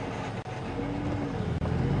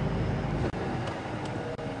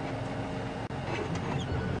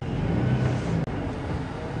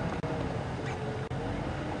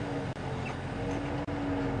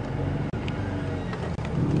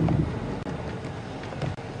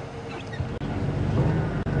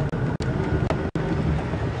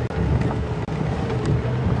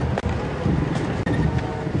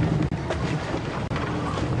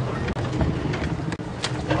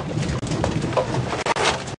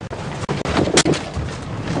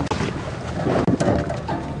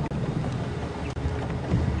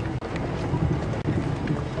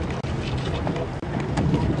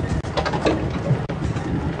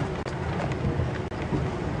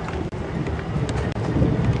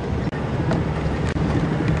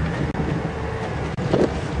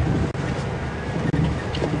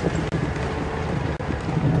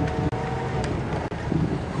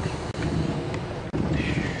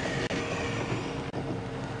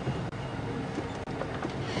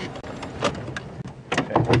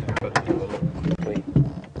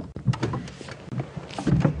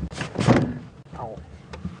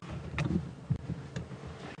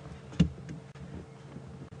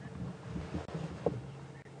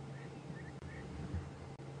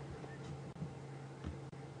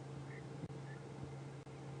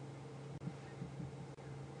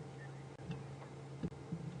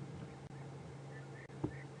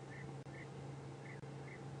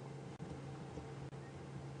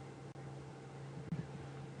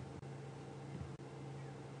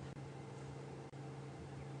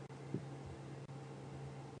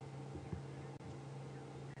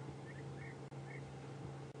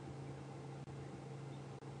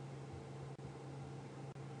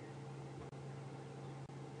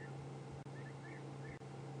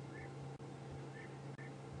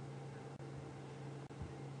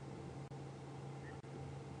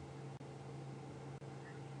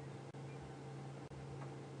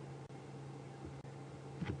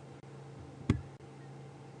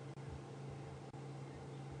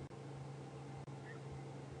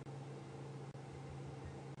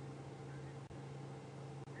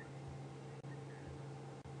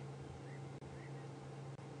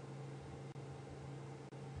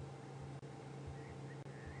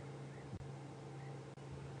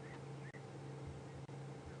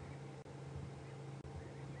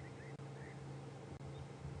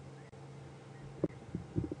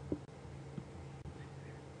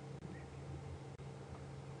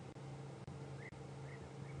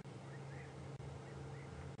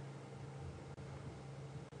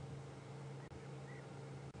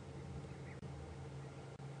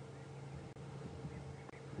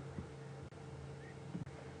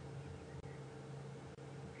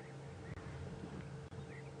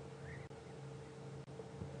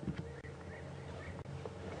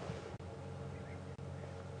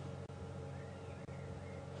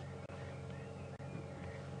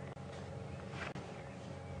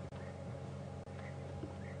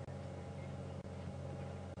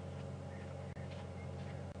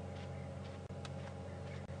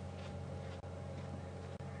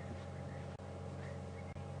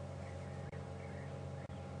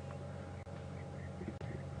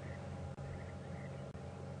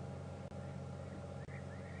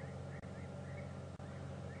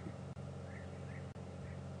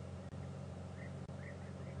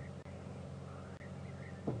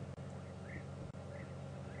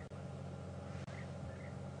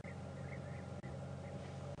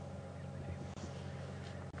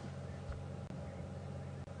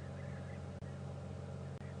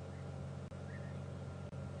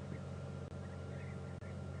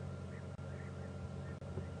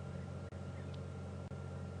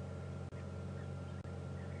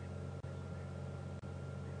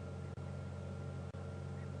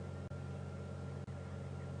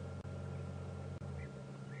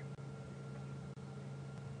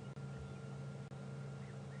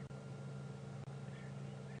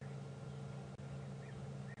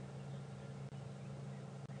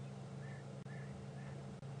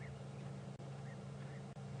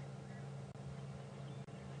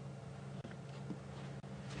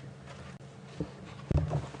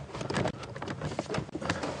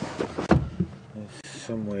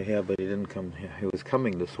somewhere here, but he didn't come here. He was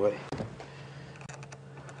coming this way.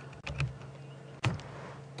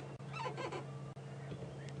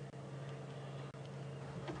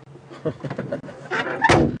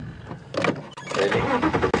 Really?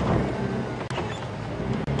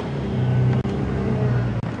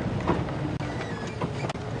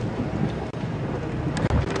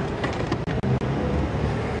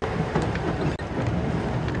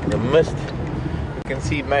 The mist, you can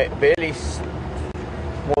see barely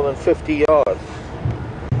more than 50 yards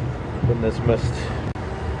in this mist.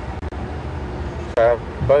 So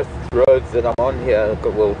both roads that I'm on here,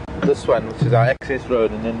 well, this one, which is our access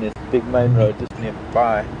road, and then this big main road just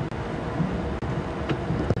nearby.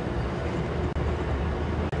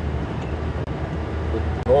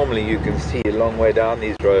 But normally you can see a long way down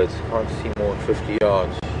these roads. You can't see more than 50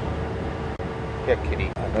 yards. Yeah,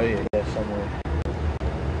 kitty, I know you're here somewhere.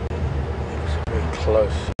 It's very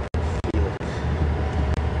close. Feel it.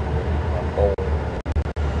 Oh.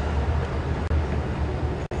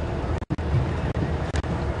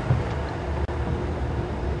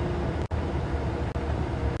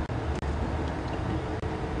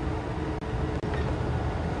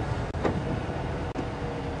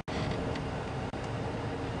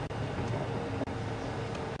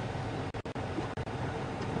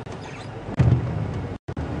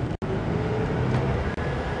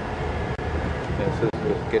 So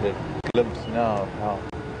we'll get a glimpse now of how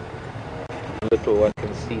little one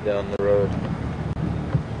can see down the road.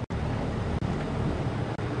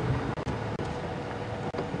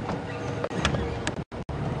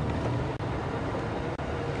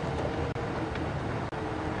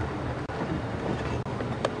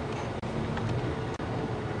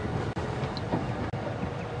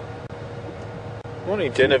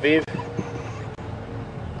 Morning, Genevieve.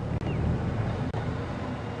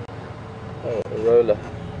 Oh, a roller.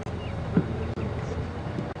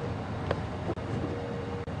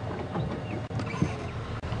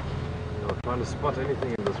 Trying to spot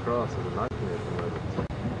anything in this grass is a nightmare at the moment.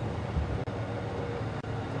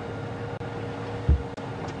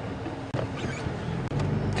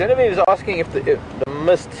 Genevieve is asking if the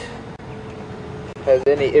mist has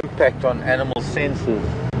any impact on animal senses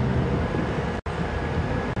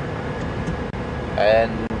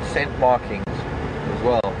and scent markings as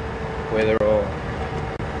well, whether or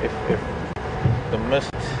if the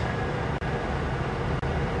mist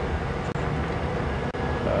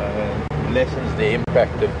lessens the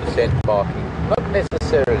impact of the scent marking. Not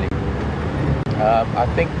necessarily. I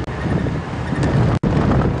think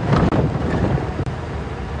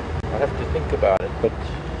I have to think about it, but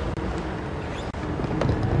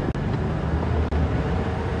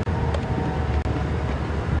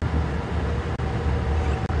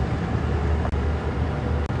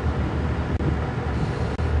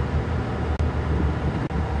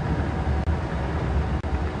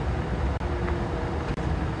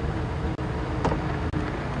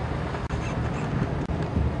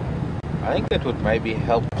I think that would maybe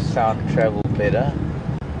help sound travel better.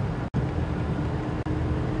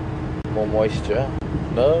 More moisture,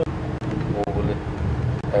 no? Or will it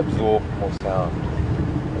absorb more sound?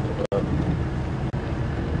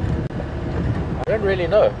 I don't really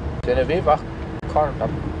know. Genevieve, I can't.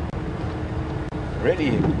 I'm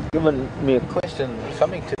really given me a question,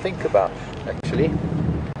 something to think about, actually.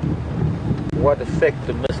 What effect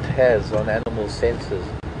the mist has on animal senses.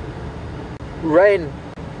 Rain.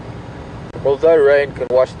 Although rain can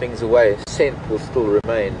wash things away, scent will still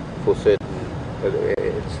remain for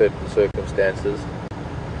in certain circumstances.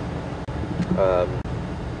 I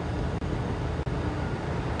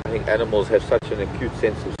think animals have such an acute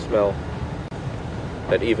sense of smell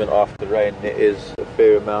that even after rain there is a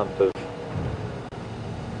fair amount of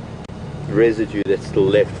residue that's still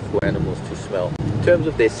left for animals to smell. In terms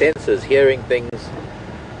of their senses, hearing things,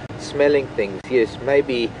 smelling things, yes,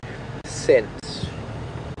 maybe scents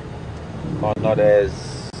are not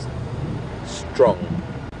as strong,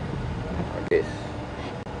 I guess.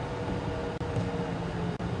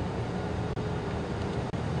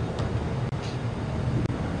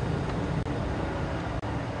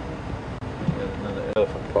 There's another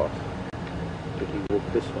elephant path. Did he walk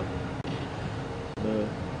this one? No.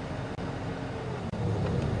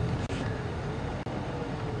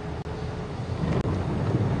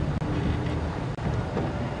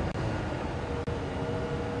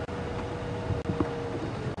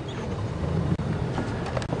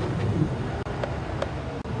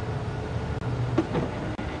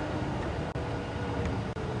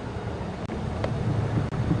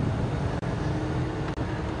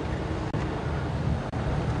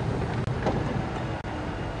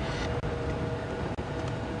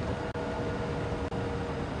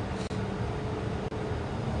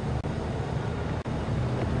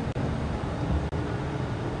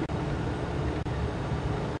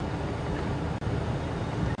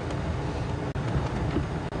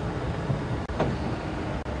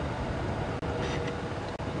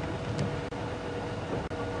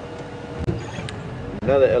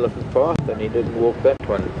 another elephant path, and he didn't walk that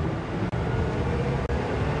one.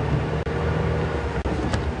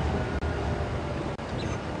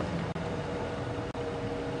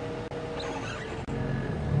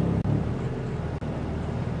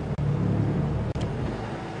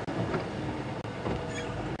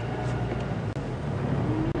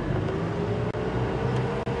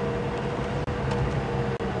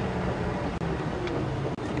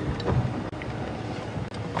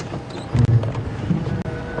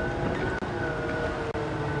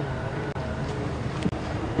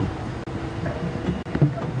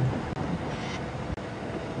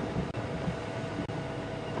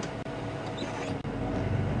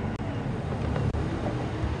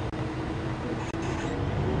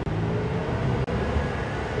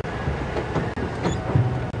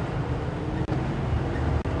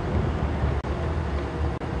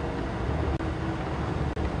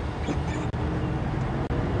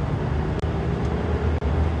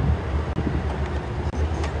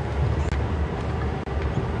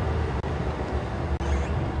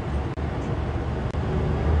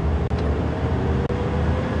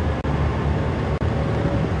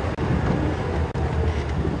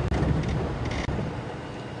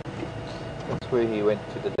 Where he went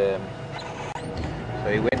to the dam. So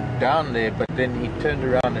he went down there, but then he turned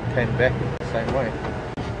around and came back the same way.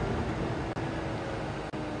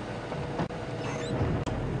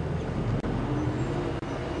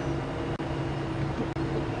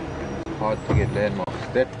 It's hard to get landmarks.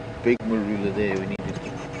 That big marula there,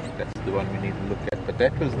 that's the one we need to look at. But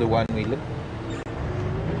that was the one we looked.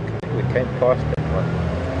 We came past that one.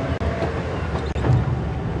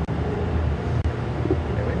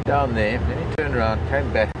 Down there, then he turned around,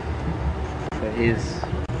 came back. So he's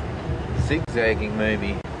zigzagging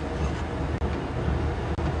maybe.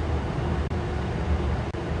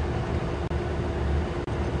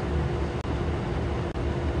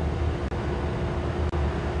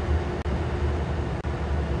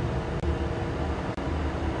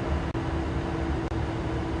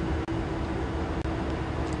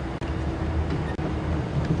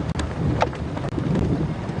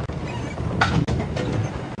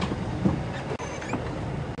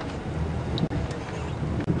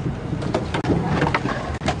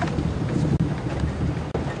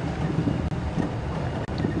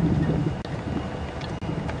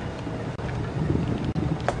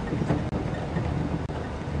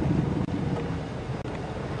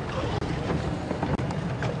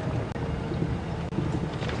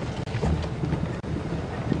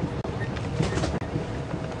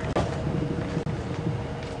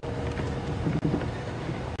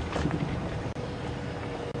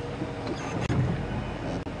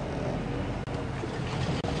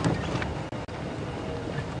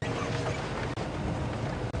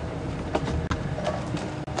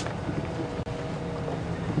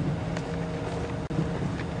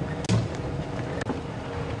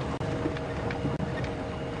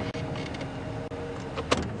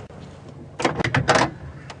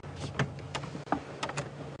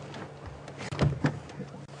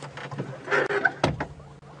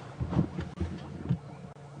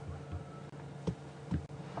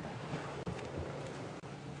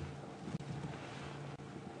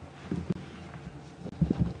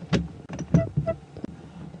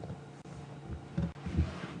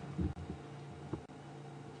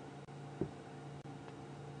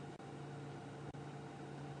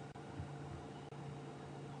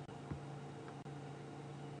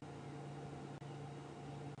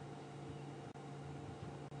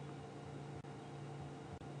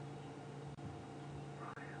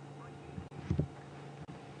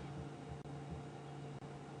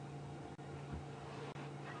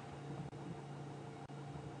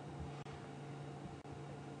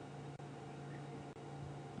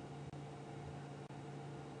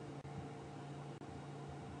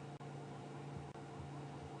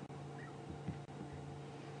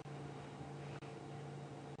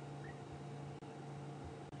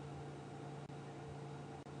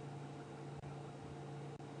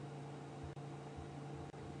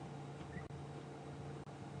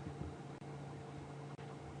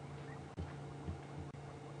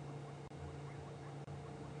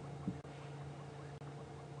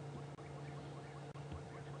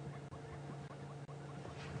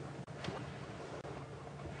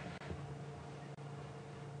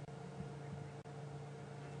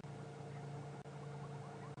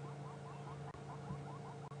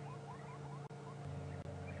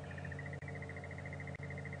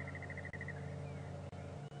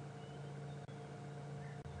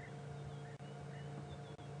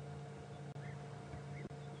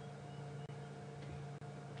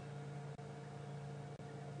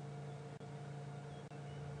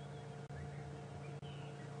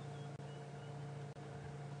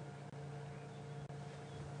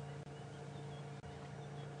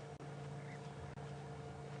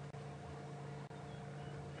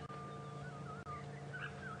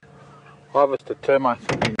 harvester termites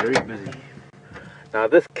have been very busy. Now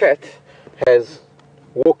this cat has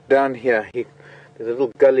walked down here. There's a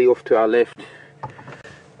little gully off to our left,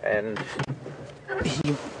 and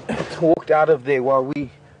he walked out of there while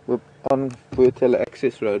we were on Boertella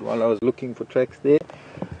access road. While I was looking for tracks there,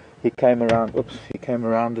 he came around. He came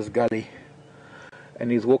around this gully, and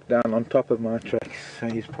he's walked down on top of my tracks. So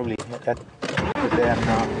he's probably at there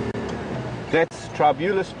now. That's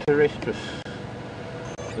Tribulus terrestris,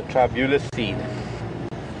 the Tribulus seed.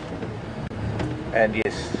 And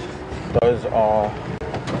yes, those are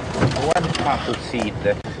one type of seed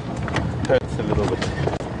that hurts a little bit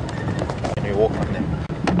when you walk on them.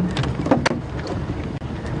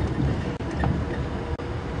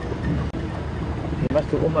 He must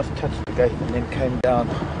have almost touched the gate and then came down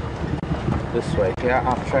this way. Here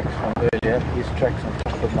our tracks from earlier, his tracks on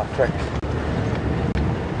top of my tracks.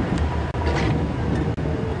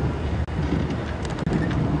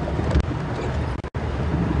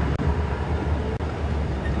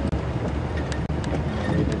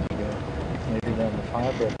 Where did he go? Maybe down the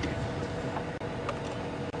fire break.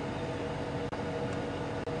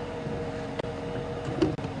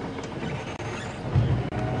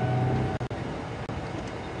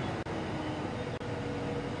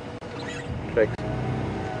 Tracks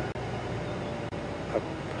up.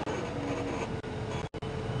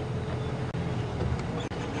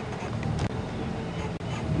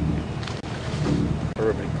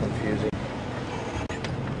 Horribly confusing.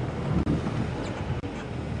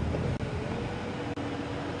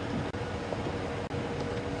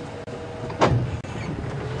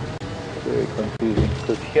 Very confusing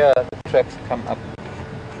because here the tracks come up,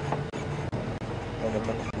 and a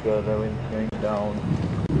minute ago they went going down.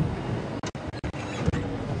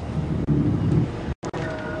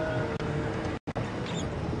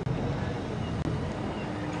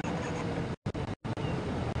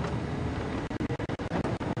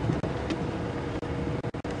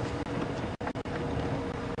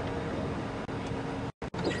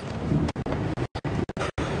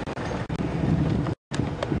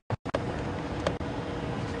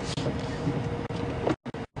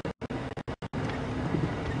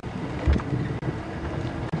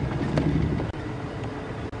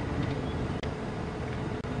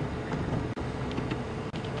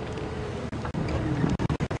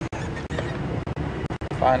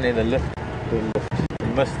 Finally the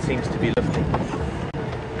mist seems to be lifting.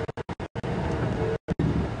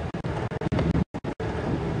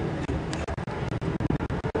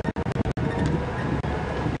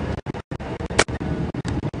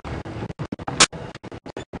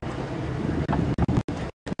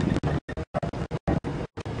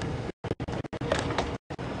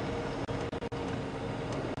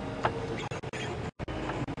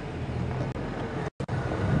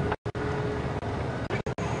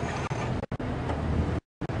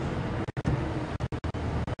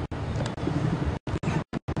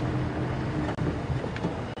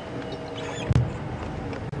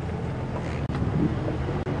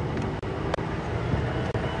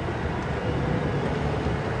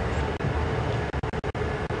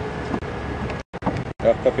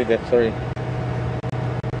 Oh, copy that, sorry.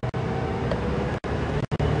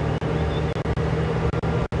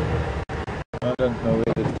 I don't know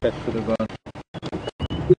where this cat should have gone.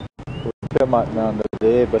 Termite mound over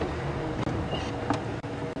there, but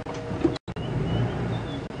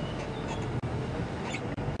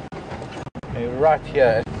right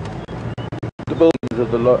here at the buildings of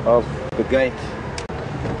the gate.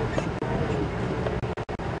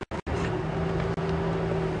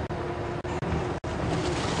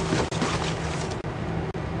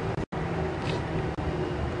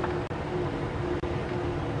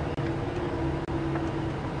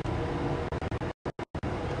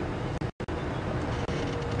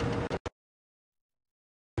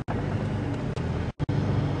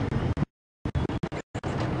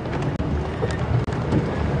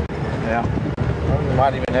 Yeah, we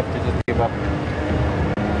might even have to just give up.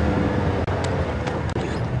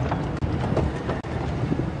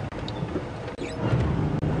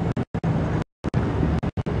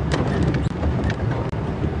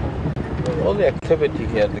 With all the activity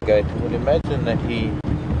here at the gate, I would imagine that he...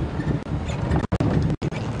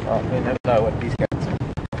 I never know what these guys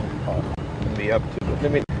can be up to. But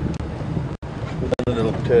let me do another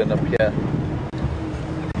little turn up here.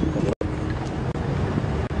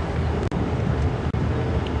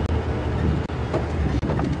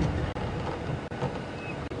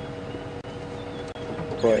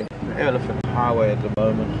 Boy, Elephant Highway at the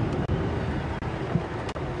moment.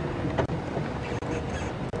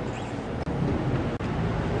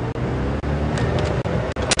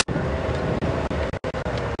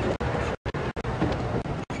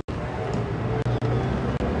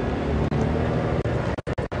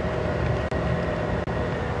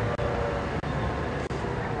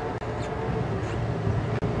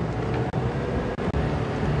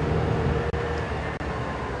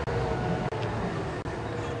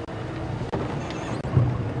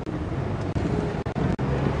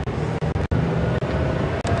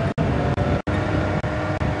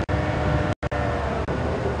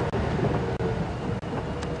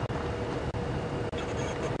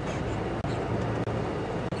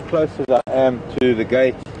 close as I am to the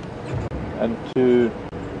gate and to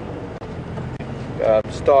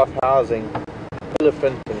staff housing,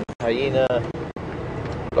 elephant and hyena,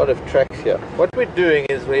 a lot of tracks here. What we're doing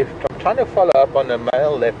is I'm trying to follow up on a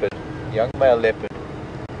male leopard, young male leopard,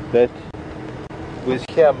 that was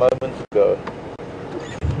here moments ago.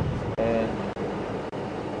 And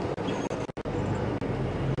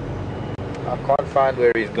I can't find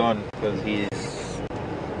where he's gone because he's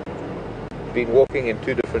been walking in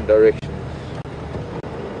two different directions.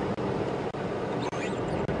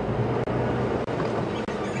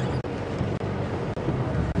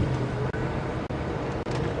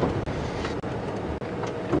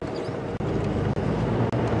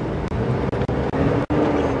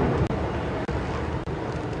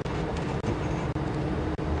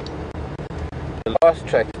 The last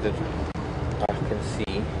tracks that I can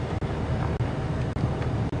see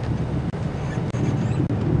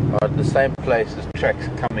are at the same place as tracks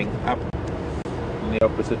coming up in the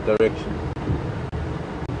opposite direction.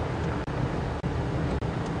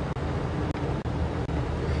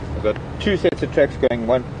 I've got two sets of tracks going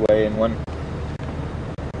one way and one.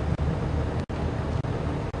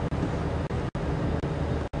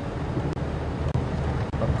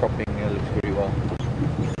 Not copying here looks very well.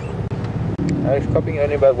 He's copying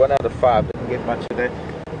only about 1 out of 5, didn't get much of that.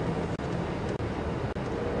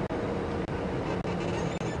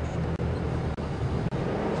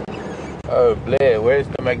 Oh, Blair, where's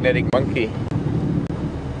the magnetic monkey?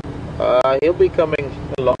 He'll be coming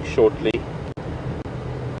along shortly.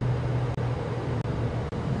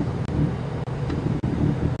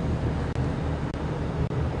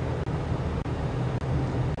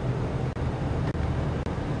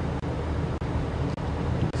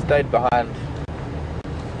 Stayed behind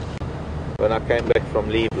when I came back from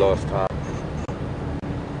leave last time.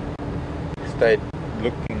 Stayed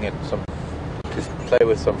looking at just play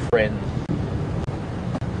with some friends.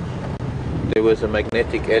 There was a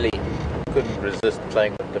magnetic Ellie. Couldn't resist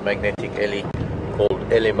playing with the magnetic Ellie called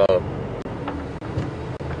Elimo.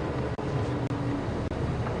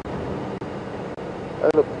 Oh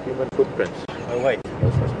look, human footprints. Oh wait,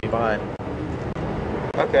 those must be mine.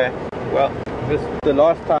 Okay, well, this is the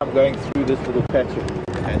last time going through this little patch,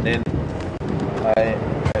 and then I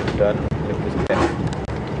am done with this patch.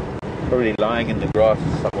 Probably lying in the grass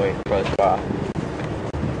somewhere close by.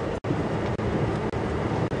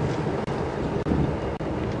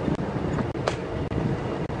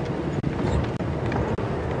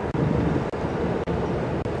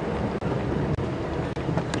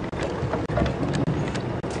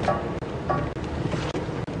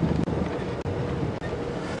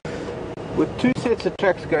 With two sets of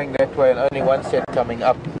tracks going that way and only one set coming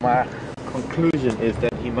up, my conclusion is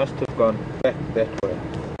that he must have gone back that way.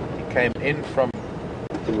 He came in from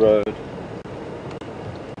the road,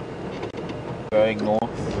 going north,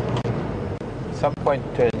 at some point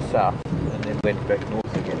turned south and then went back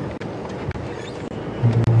north again.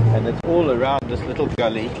 And it's all around this little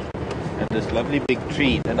gully and this lovely big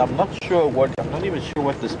tree, and I'm not even sure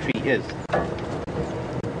what this tree is.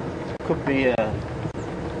 It could be a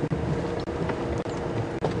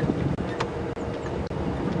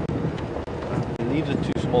leaves are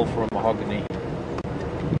too small for a mahogany.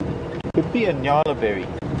 Could be a nyala berry.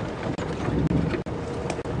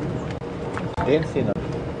 Dense enough.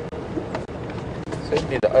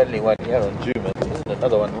 Certainly the only one here on Djuma. There isn't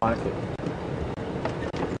another one like it.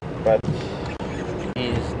 But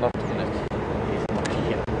he's not in it. He's not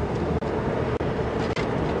here.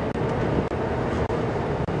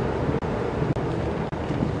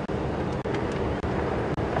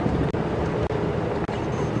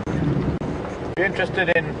 If you're interested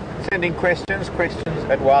in sending questions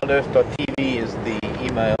at WildEarthTV is the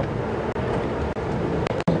email.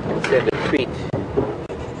 Send a tweet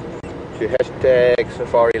to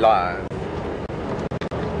 #SafariLive.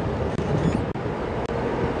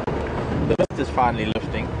 The lift is finally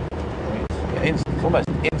lifting. It's almost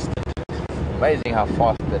instant. It's amazing how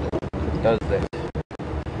fast that it does that.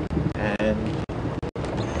 And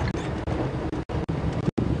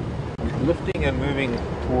lifting and moving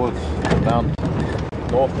towards the mountain,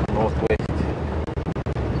 north and northwest.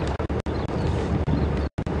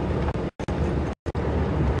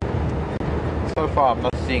 So far I'm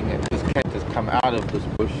not seeing it. This cat has come out of this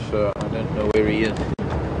bush, so I don't know where he is.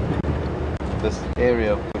 This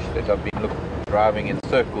area of bush that I've been driving in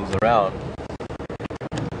circles around.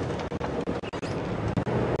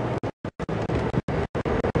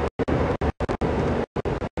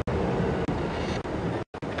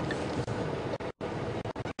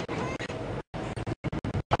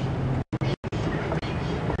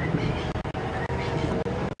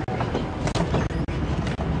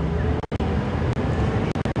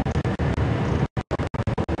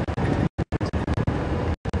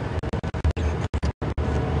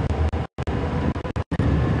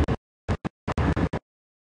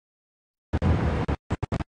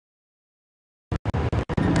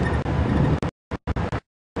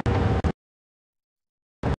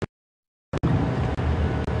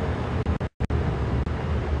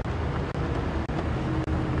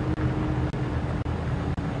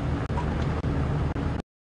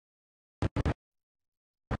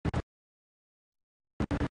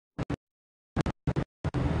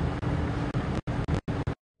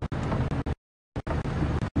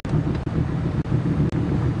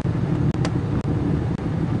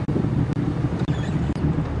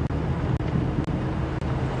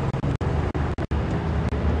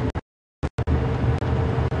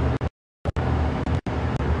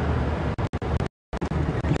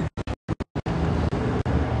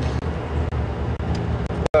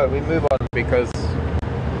 go. We move on because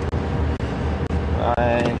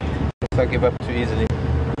I guess I give up too easily.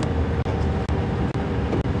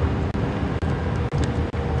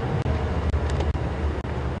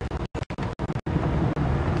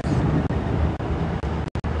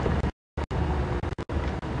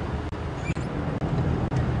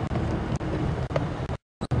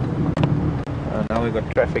 Now we've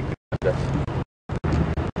got traffic behind us.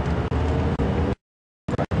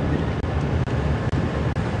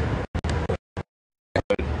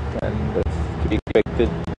 And that's to be expected.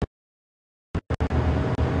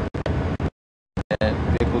 And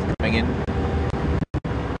vehicles coming in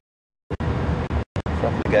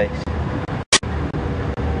from the gates.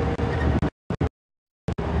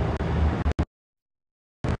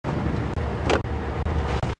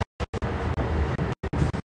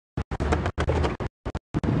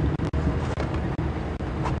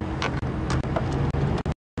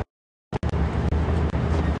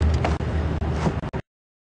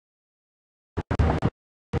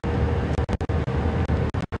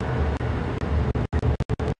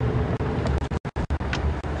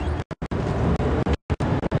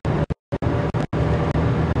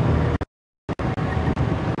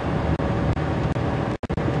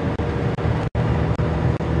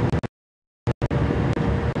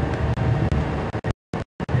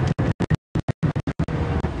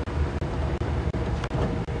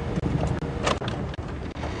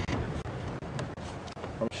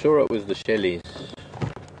 I'm sure it was the Shelleys.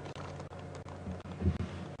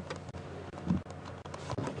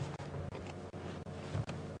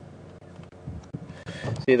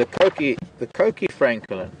 See, the Koki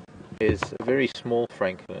francolin is a very small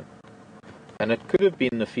francolin, and it could have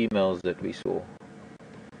been the females that we saw.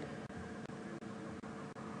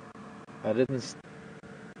 I didn't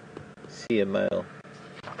see a male,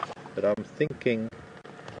 but I'm thinking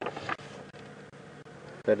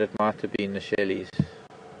that it might have been the Shelleys.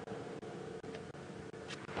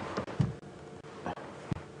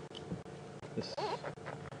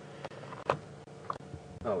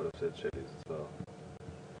 I would have said Shelleys as well.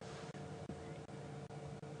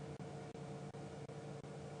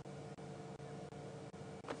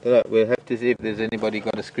 We'll have to see if there's anybody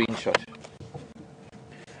got a screenshot.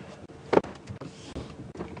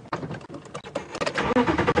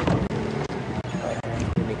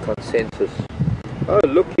 Any consensus? Oh,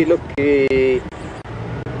 looky.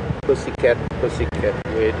 Pussycat,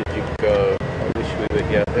 where did you go? I wish we were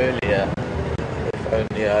here earlier. If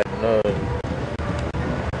only I'd known.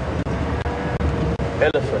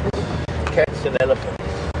 Elephants. Cats and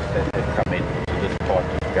elephants that have come into this part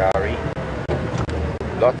of Gari.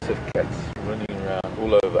 Lots of cats running around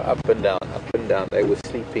all over, up and down. They were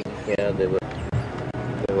sleeping here. They were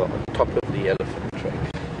on top of the elephant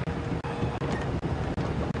tracks.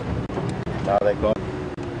 Now they're gone.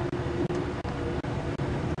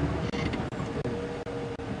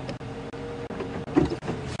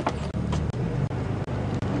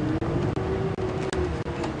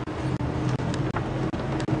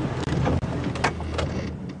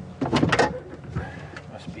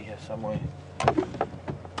 Must be here somewhere.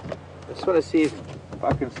 I just want to see if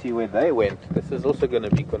I can see where they went. This is also going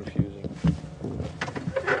to be confusing.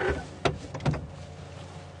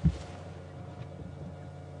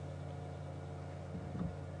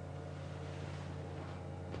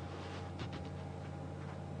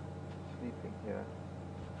 Sleeping here.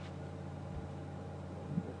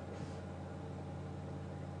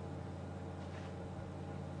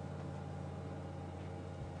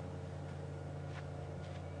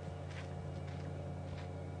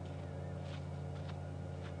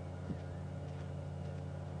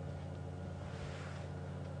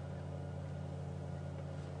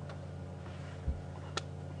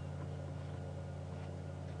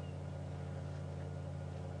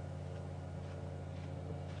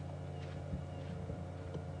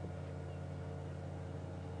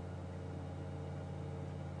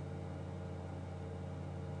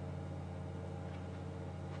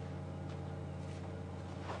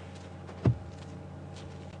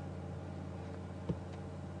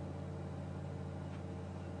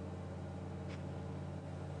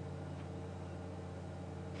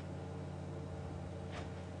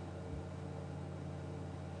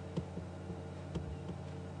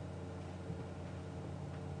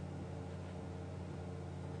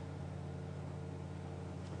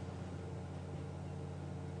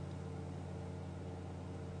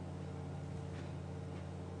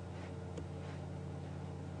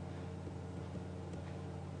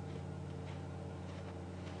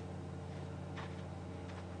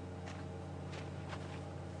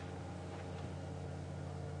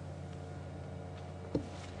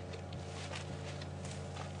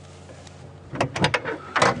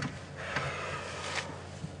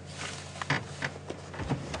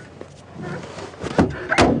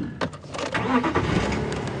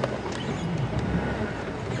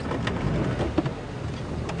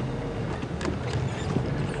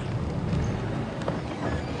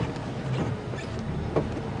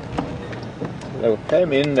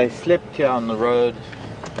 Came in, they slept here on the road,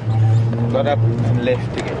 got up and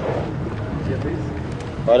left again.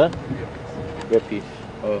 Pardon? Yuppies.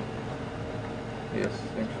 Oh. Yes,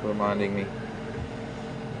 thanks for reminding me.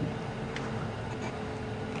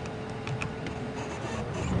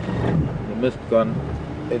 The mist gone,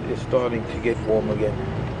 it is starting to get warm again.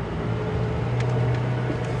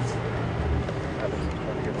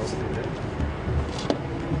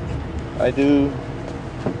 I do.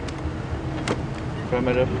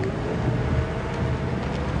 Primitive.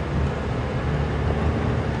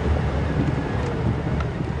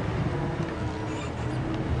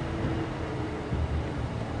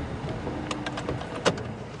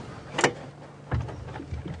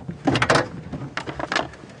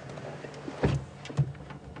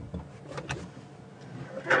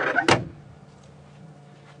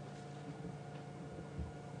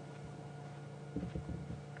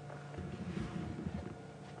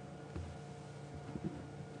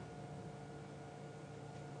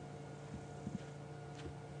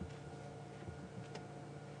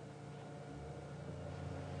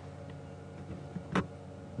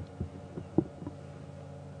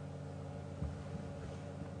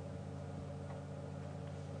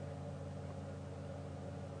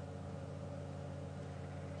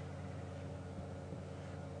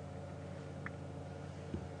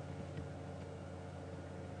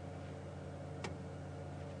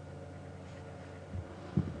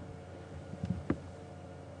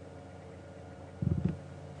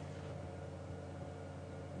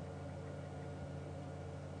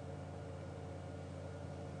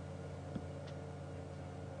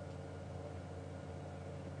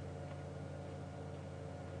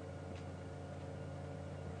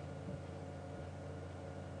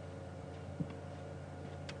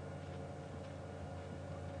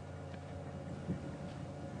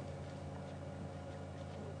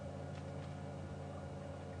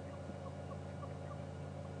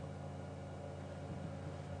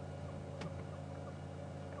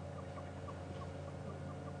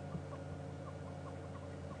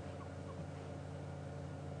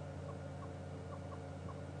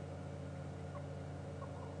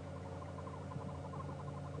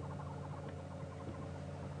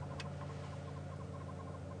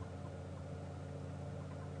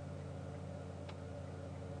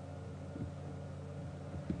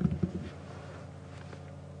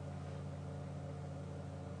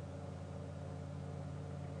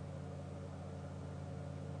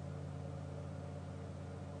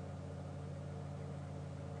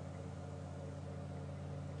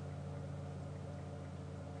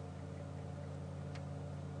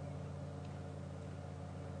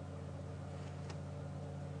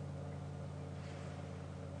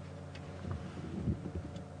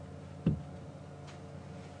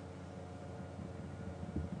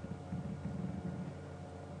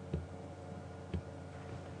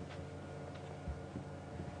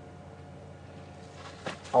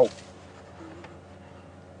 Oh.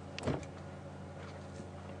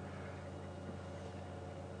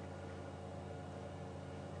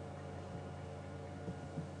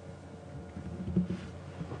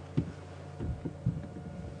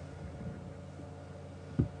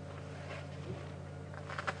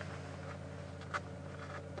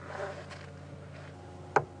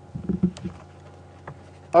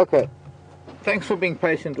 Okay, thanks for being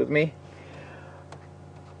patient with me,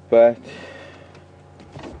 but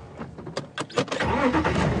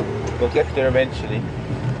we'll get there eventually,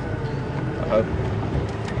 I hope.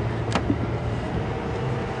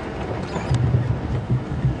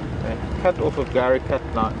 I cut off of Gary cut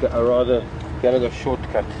now, or rather Gallagher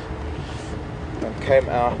shortcut, and came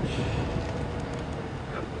out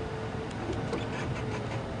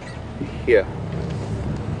here.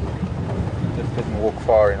 Just didn't walk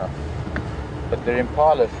far enough. But the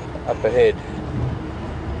Impala's up ahead.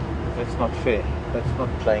 That's not fair. That's not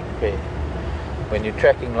playing fair. When you're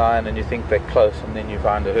tracking line and you think they're close and then you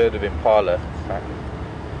find a herd of Impala, it's like,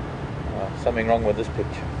 something wrong with this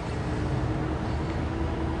picture.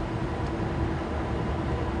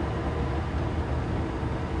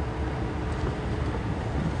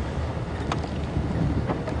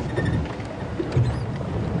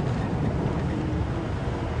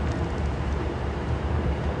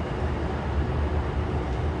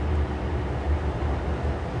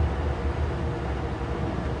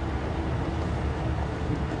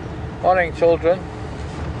 Morning, children.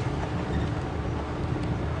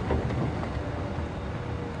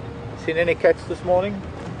 Seen any cats this morning?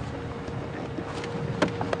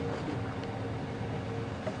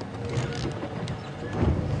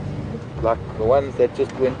 Like the ones that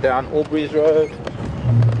just went down Aubrey's Road.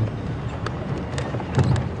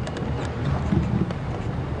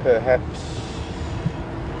 perhaps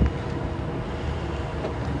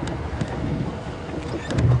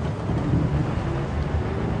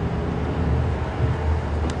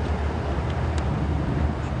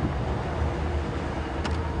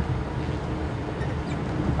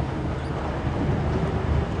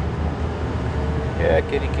yeah,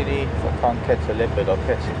 kitty kitty. If I can't catch a leopard, I'll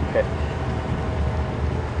catch a cat.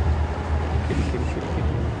 Kitty kitty kitty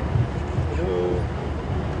kitty. Hello.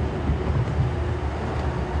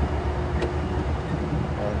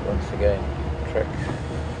 And once again, track.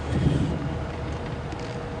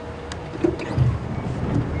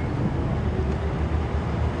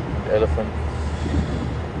 Elephant.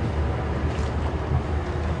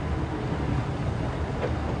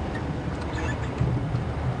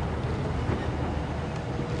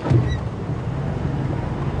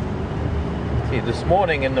 See, this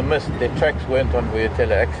morning in the mist, their tracks weren't on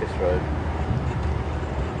WildEarthTV access road.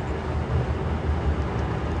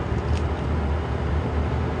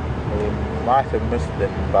 We might have missed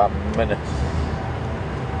them by minutes.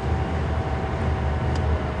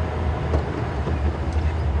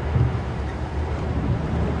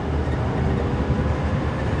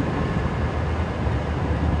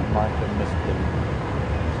 Might have missed them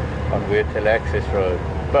on WildEarthTV access road,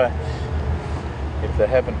 but if they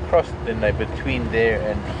haven't crossed, then they're between there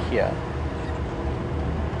and here,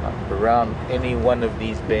 like around any one of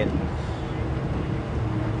these bends.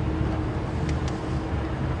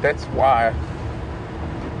 That's why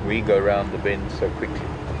we go around the bend so quickly,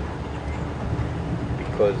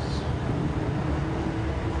 because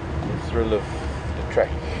the thrill of the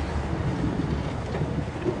track.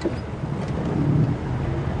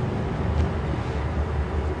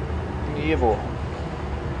 Evil.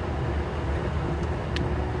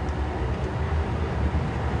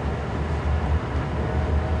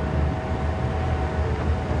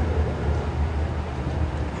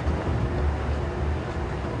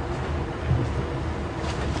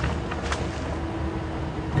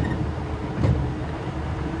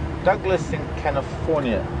 Douglas in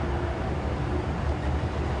California.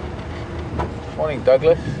 Morning,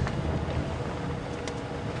 Douglas.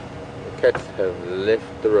 The cats have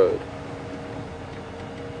left the road.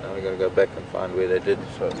 Now we're going to go back and find where they did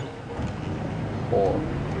so.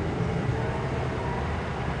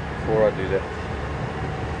 Before I do that.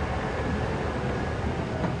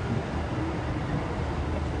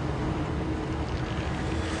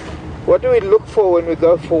 What do we look for when we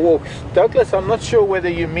go for walks? Douglas, I'm not sure whether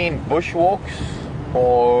you mean bush walks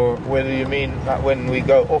or whether you mean when we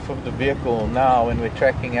go off of the vehicle now when we're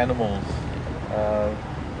tracking animals.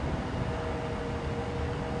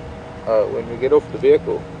 When we get off the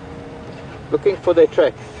vehicle, looking for their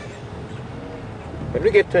tracks. When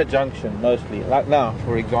we get to a junction, mostly, like now,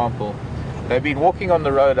 for example, they've been walking on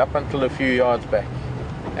the road up until a few yards back,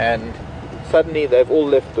 and suddenly they've all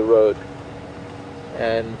left the road.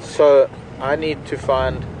 And so I need to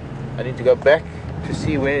go back to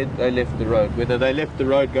see where they left the road, whether they left the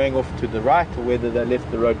road going off to the right or whether they left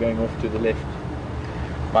the road going off to the left.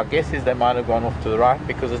 My guess is they might have gone off to the right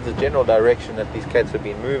because it's the general direction that these cats have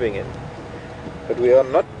been moving in. But we are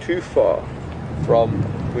not too far from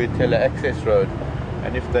WildEarthTV access road,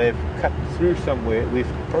 and if they've cut through somewhere,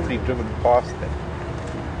 we've probably driven past them.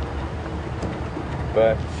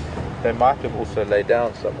 But they might have also laid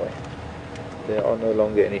down somewhere. There are no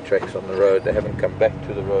longer any tracks on the road. They haven't come back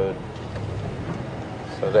to the road,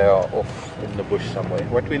 so they are off in the bush somewhere.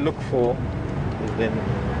 What we look for is then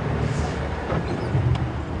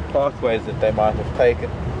pathways that they might have taken,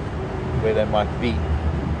 where they might be.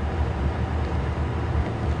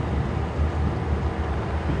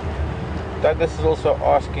 Douglas is also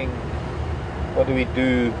asking, what do we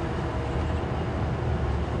do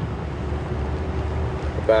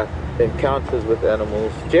about encounters with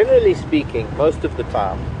animals? Generally speaking, most of the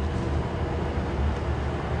time,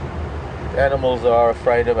 animals are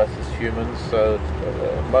afraid of us as humans, so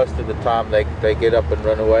most of the time they get up and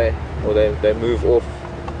run away, or they move off.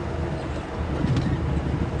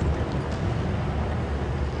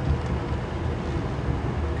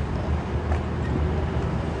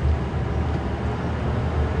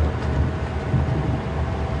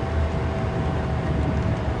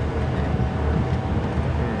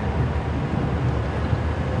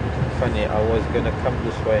 Funny, I was going to come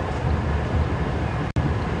this way.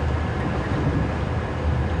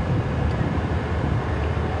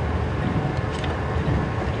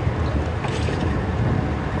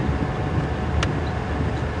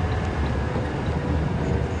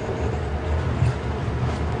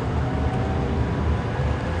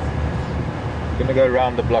 I'm going to go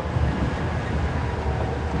around the block.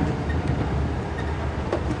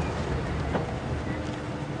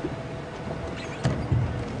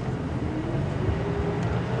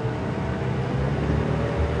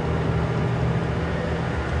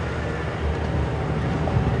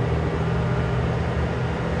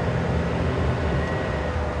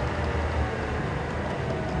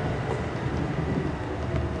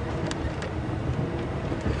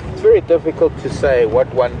 very difficult to say what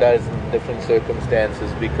one does in different circumstances,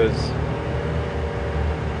 because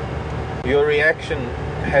your reaction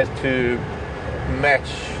has to match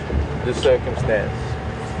the circumstance.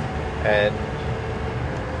 And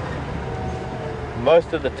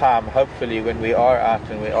most of the time, hopefully, when we are out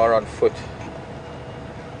and we are on foot,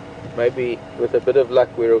 maybe with a bit of luck,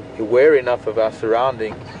 we're aware enough of our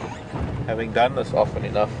surroundings, having done this often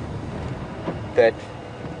enough, that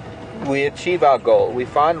we achieve our goal. We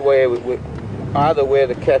find either where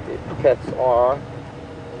the cats are.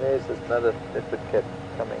 And there's another leopard cat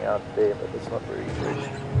coming out there, but it's not very fresh.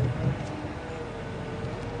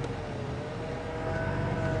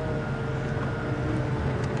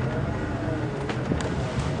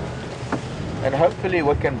 And hopefully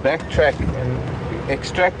we can backtrack and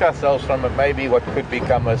extract ourselves from it, maybe what could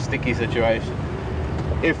become a sticky situation.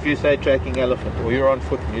 If you say tracking elephant, or you're on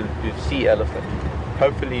foot and you see elephant,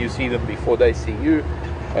 hopefully you see them before they see you,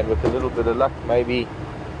 and with a little bit of luck, maybe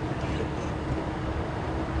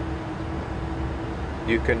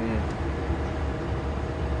you can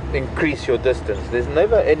increase your distance. There's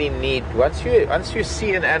never any need, once you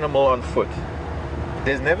see an animal on foot,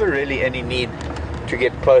 there's never really any need to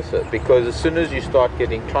get closer, because as soon as you start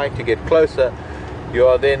trying to get closer, you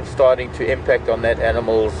are then starting to impact on that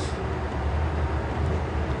animal's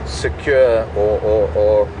secure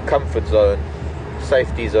or comfort zone,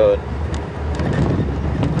 safety zone.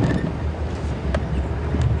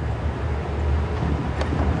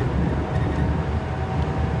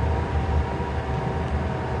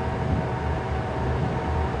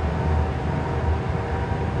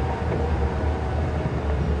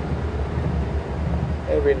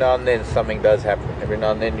 Every now and then something does happen. Every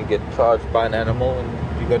now and then you get charged by an animal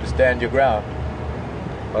and you got to stand your ground.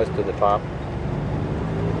 Most of the time.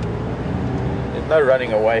 There's no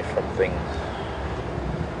running away from things,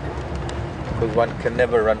 because one can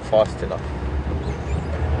never run fast enough.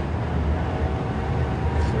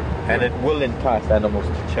 And it will entice animals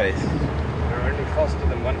to chase. We're only faster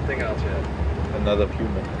than one thing out here. Another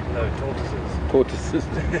human. No, tortoises. Tortoises.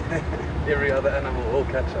 Every other animal will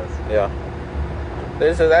catch us. Yeah.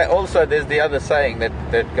 There's the other saying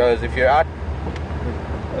that goes, if you're out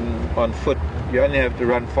on foot, you only have to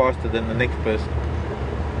run faster than the next person,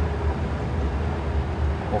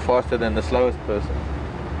 or faster than the slowest person.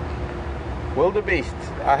 Wildebeest,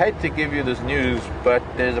 I hate to give you this news, but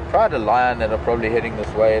there's a pride of lion that are probably heading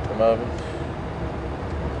this way at the moment.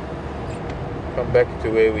 Come back to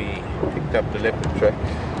where we picked up the leopard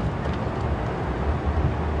tracks.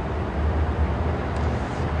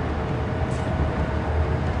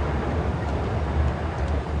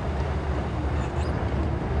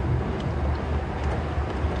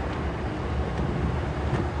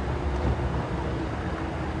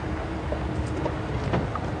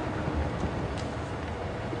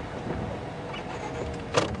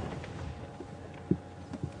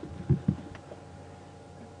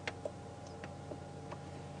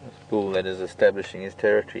 Bull that is establishing his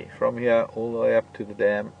territory. From here all the way up to the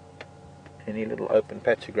dam, any little open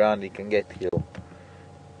patch of ground he can get, he'll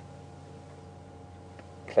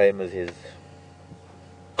claim as his.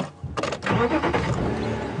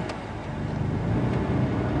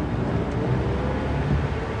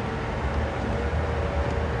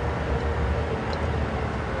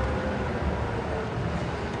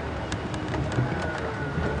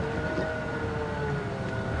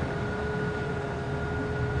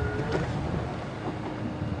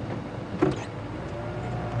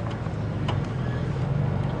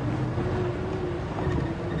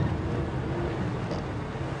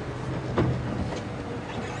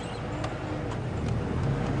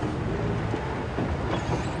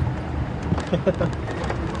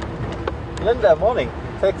 Linda, morning.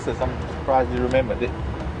 Texas, I'm surprised you remembered it.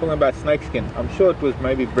 Talking about snakeskin. I'm sure it was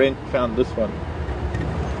maybe Brent found this one.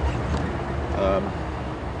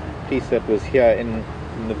 Piece that was here in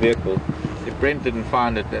the vehicle. If Brent didn't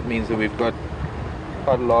find it, that means that we've got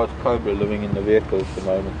quite a large cobra living in the vehicle at the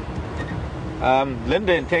moment.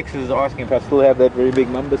 Linda in Texas is asking if I still have that very big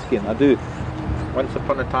mamba skin. I do. Once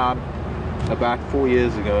upon a time, about 4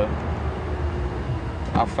 years ago,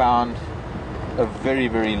 I found a very,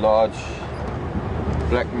 very large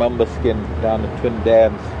black mamba skin down the Twin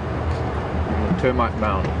Dams in the termite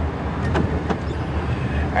mound.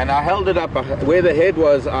 And I held it up, where the head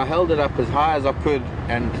was, I held it up as high as I could,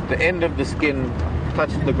 and the end of the skin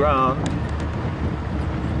touched the ground,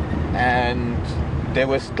 and there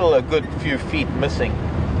was still a good few feet missing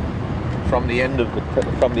from the end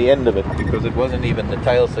of it, because it wasn't even the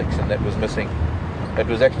tail section that was missing. It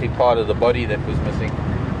was actually part of the body that was missing.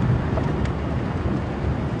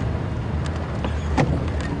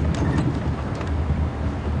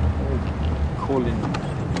 call in.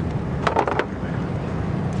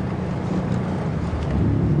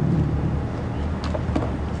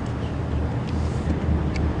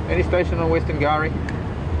 Any station on Western Gowrie?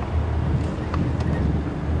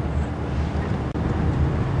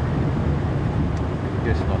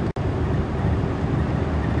 Guess not.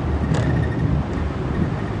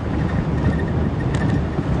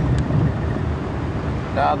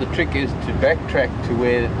 Now the trick is to backtrack to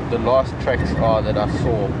where the last tracks are that I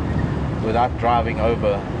saw without driving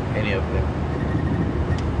over any of them.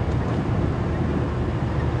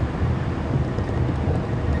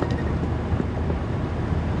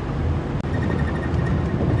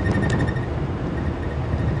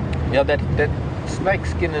 Yeah, that snake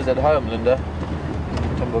skin is at home, Linda.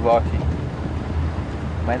 Tombavati.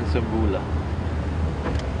 Mansambula.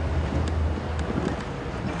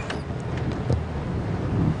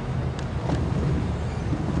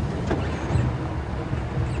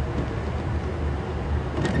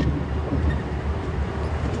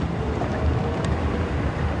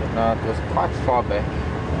 No, it was quite far back.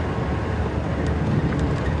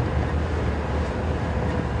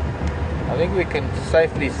 I think we can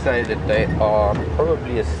safely say that they are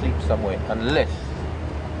probably asleep somewhere, unless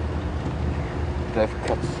they've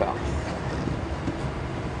cut southeast.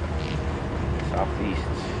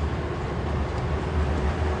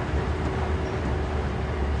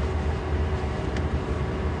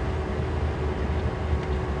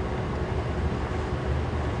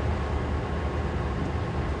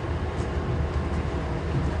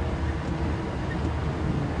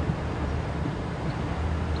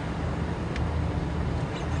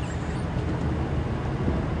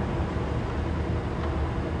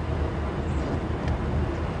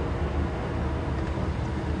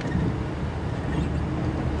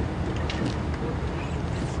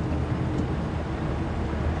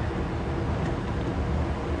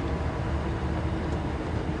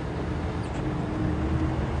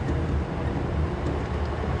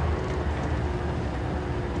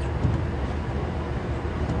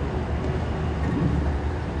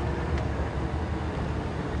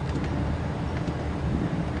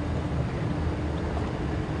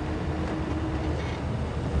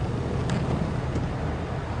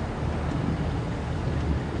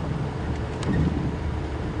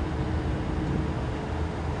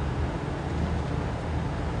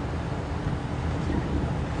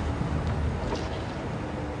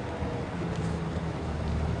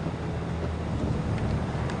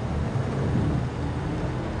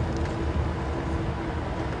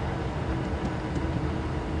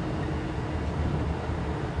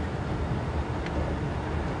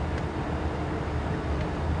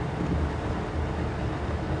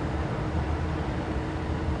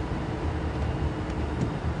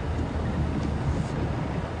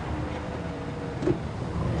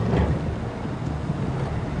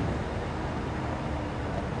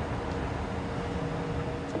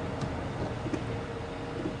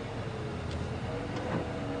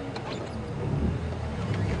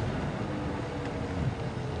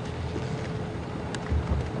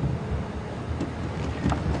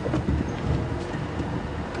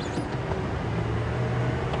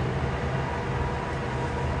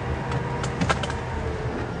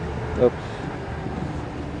 Oops.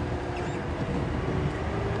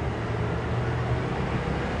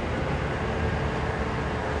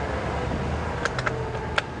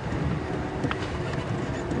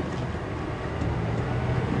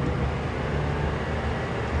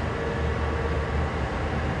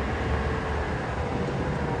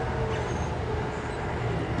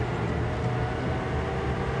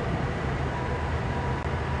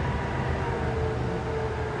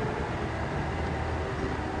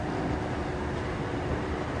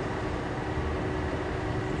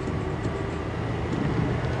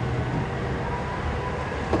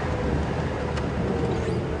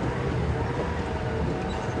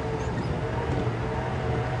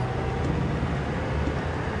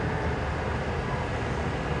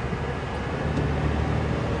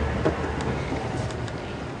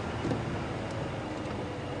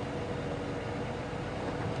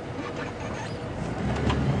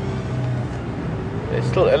 There's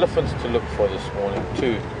still elephants to look for this morning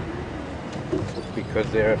too, because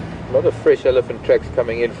there are a lot of fresh elephant tracks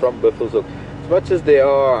coming in from Buffelshoek. As much as there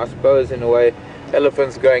are, I suppose, in a way,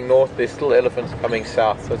 elephants going north, there's still elephants coming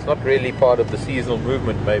south. So it's not really part of the seasonal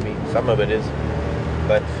movement, maybe. Some of it is,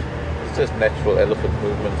 but it's just natural elephant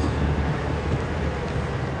movements.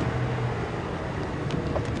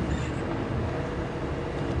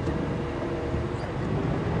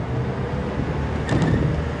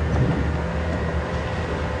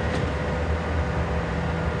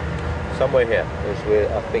 Somewhere here is where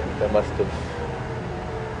I think they must have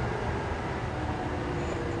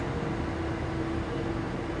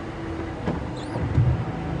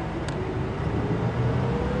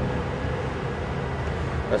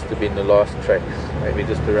Must have been the last tracks, maybe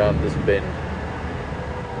just around this bend.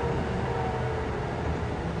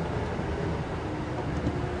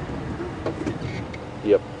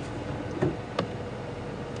 Yep.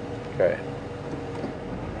 Okay.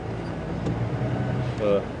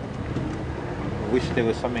 So, I wish there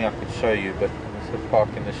was something I could show you, but let's just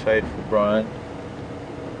park in the shade for Brian.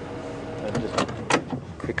 And just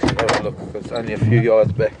quickly have a look, because it's only a few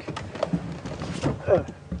yards back.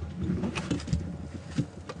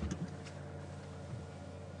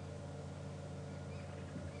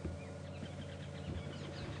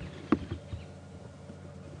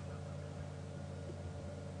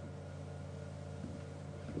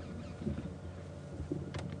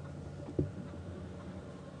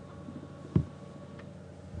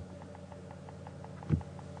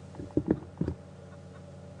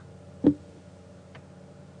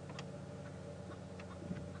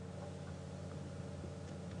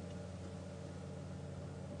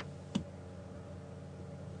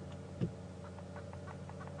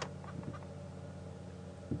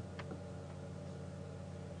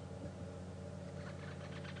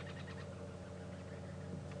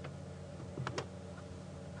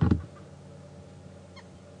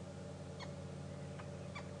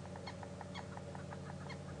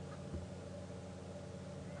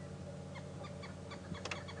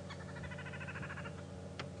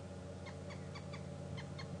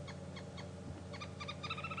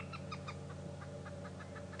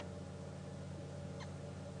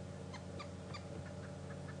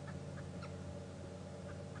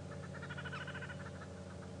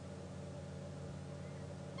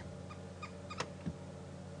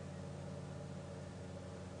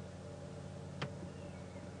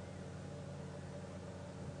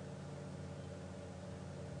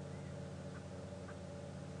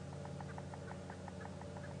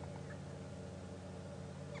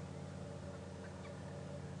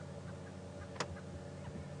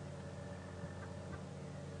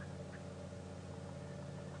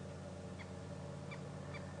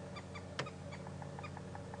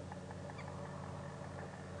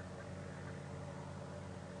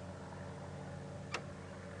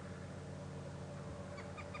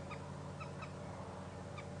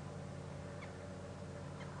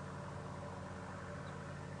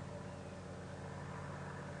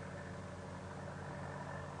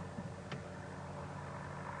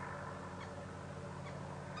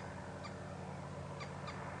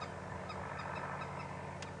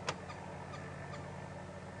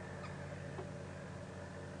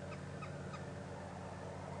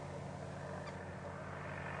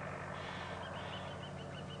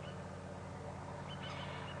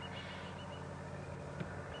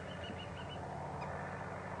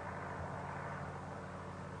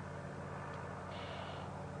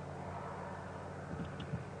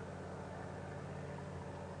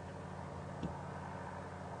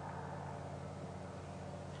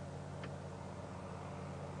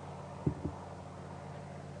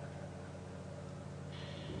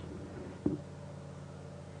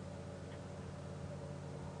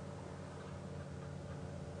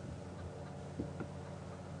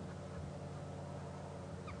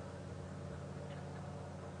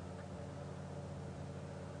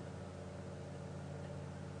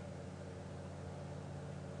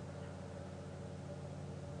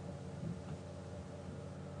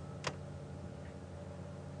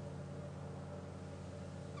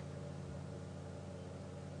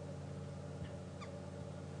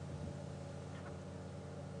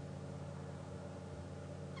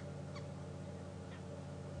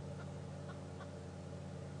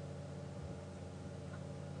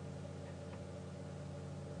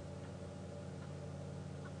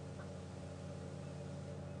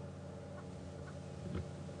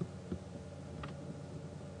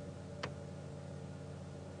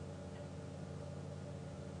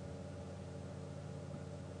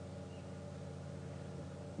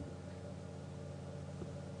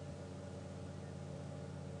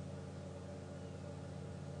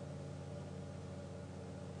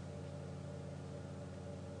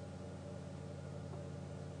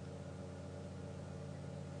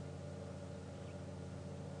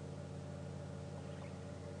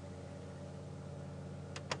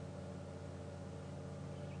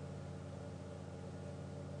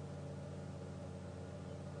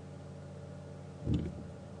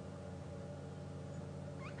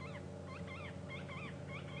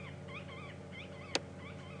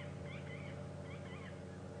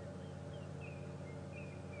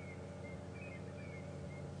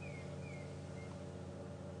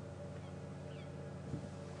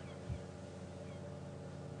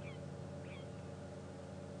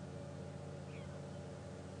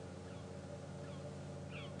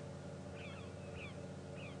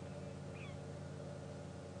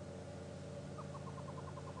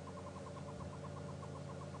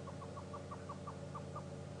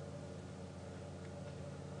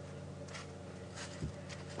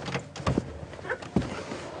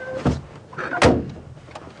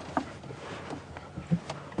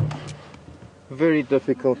 very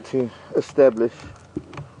difficult to establish,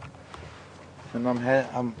 and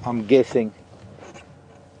I'm guessing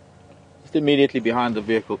just immediately behind the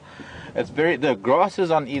vehicle. The grasses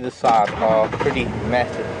on either side are pretty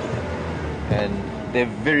massive, and there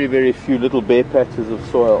are very, very few little bare patches of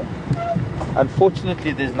soil.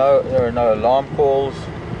 Unfortunately, there are no alarm calls.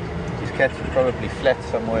 These cats are probably flat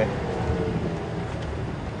somewhere,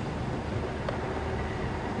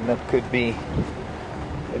 and that could be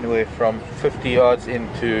anywhere from 50 yards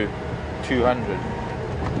into 200.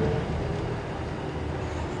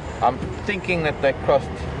 I'm thinking that they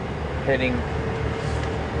crossed heading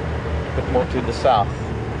a bit more to the south.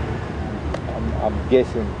 I'm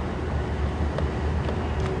guessing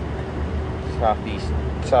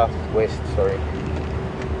southwest, sorry.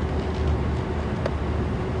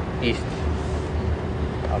 East.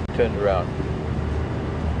 I've turned around.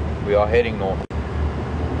 We are heading north.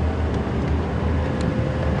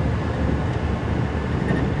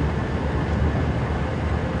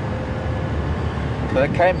 So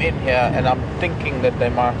they came in here, and I'm thinking that they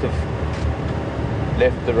might have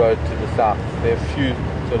left the road to the south. There are a few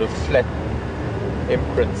sort of flat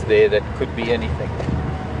imprints there that could be anything.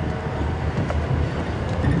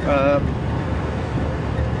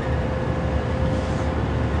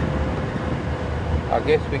 I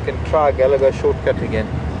guess we can try Gallagher shortcut again.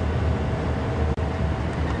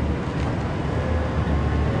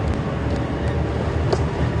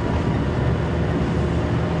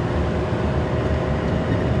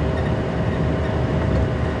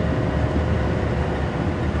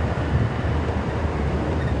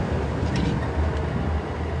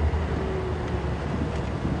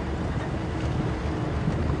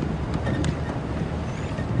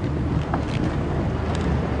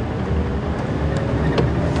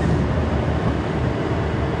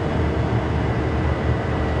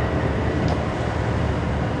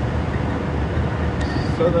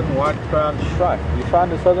 Southern white crown shrike. You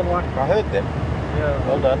found a southern white? I heard them. Yeah.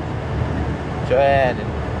 Well done. Joanne in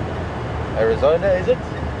Arizona, is it?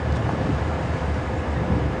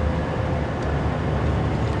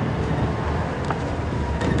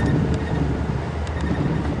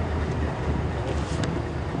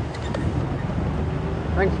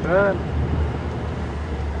 Thanks, man.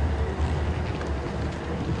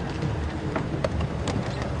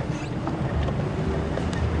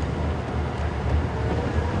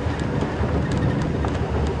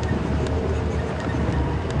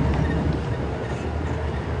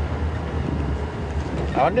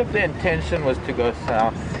 I wonder if the intention was to go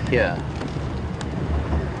south here,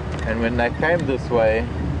 and when they came this way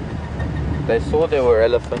they saw there were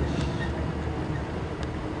elephants,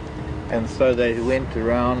 and so they went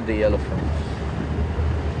around the elephants.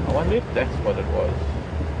 I wonder if that's what it was.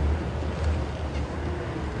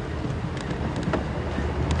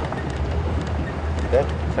 That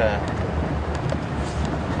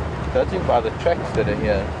judging by the tracks that are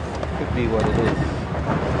here, could be what it is.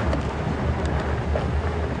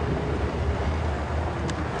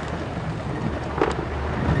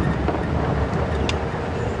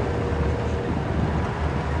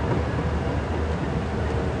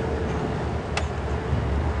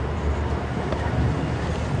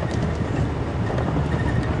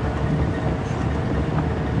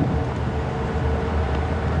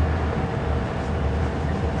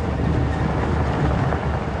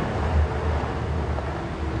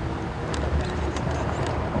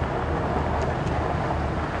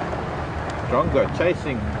 Drongo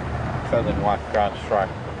chasing southern white crown shrike.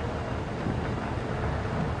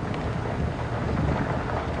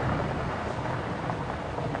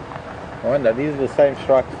 I wonder, these are the same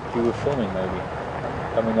shrikes that you were filming maybe,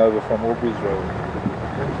 coming over from Aubrey's Road.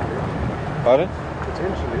 Pardon?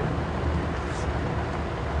 Potentially.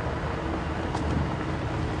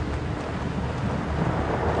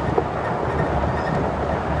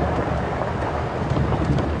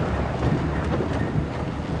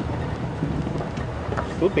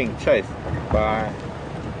 Still being chased by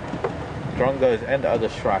drongos and other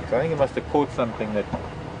shrikes. I think it must have caught something that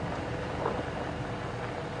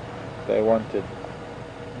they wanted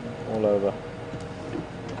all over.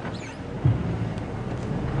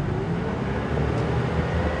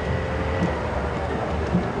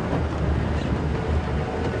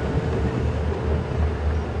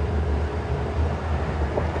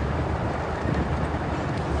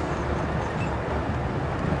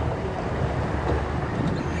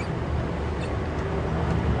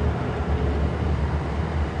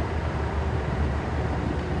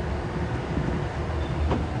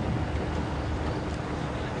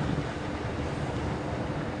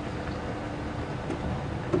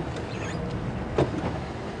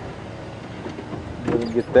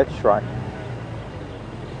 Get that shrike.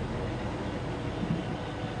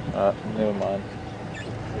 Never mind.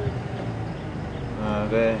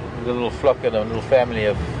 There's a little flock and a little family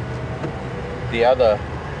of the other,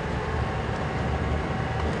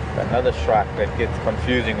 another shrike that gets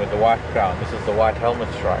confusing with the white crown. This is the white helmet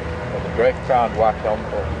shrike, or the great crowned white helmet.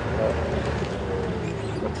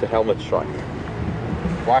 What's a helmet shrike?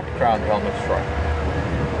 White crowned helmet shrike.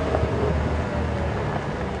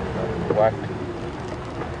 White.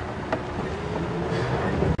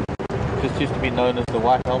 Just used to be known as the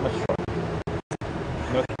white helmet shrike.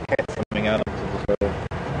 Look, cats coming out onto this road.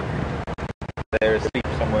 They're asleep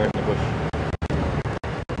somewhere in the bush.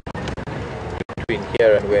 Between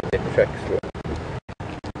here and where the tracks were.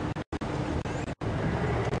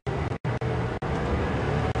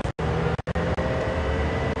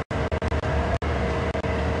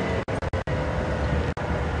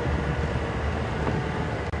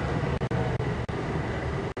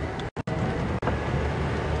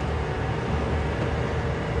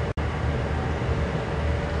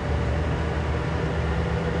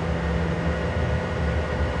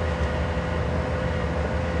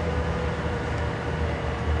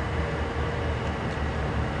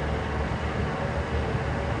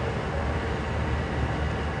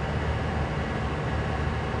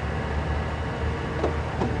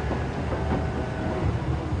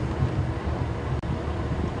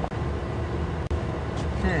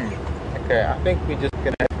 Okay, I think we're just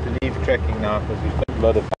going to have to leave tracking now because we've spent a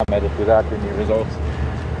lot of time at it without any results.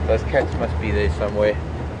 Those cats must be there somewhere.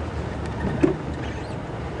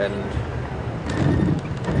 And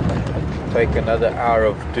take another hour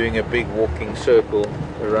of doing a big walking circle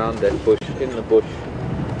around that bush, in the bush.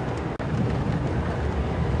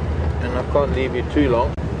 And I can't leave you too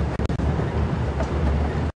long.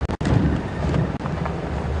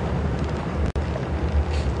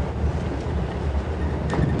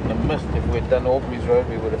 If we'd done Aubrey's Road,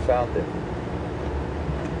 we would have found it.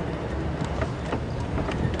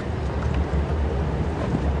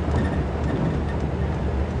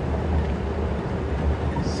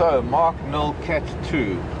 So, Mark Null Cat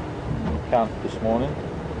 2. We'll count this morning.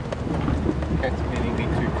 Cat's meaning me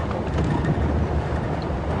too.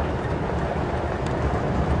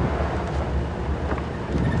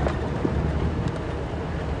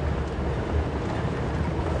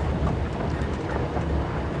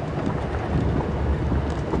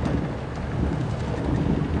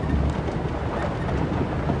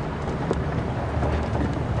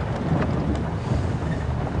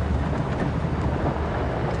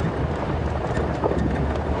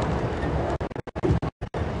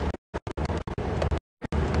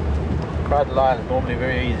 Pride line is normally a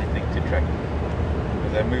very easy thing to track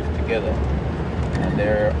because they move together and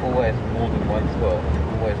they're always more than one swirl.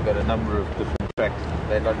 They've always got a number of different tracks.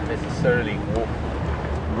 They don't necessarily walk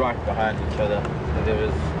right behind each other, so there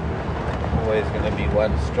is always going to be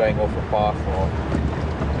one straying off a path or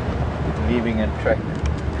leaving a track.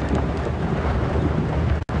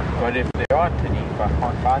 But if there aren't any, if I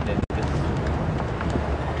can't find any, just...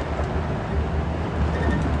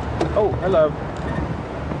 Oh, hello.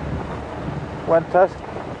 One tusk,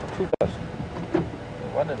 two tusks.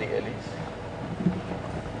 One of the ellies.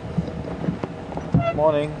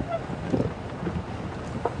 Morning.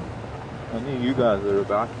 I knew you guys were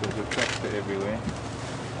about. There's a tractor everywhere,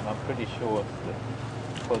 and I'm pretty sure that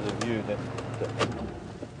because of you that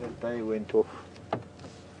they went off.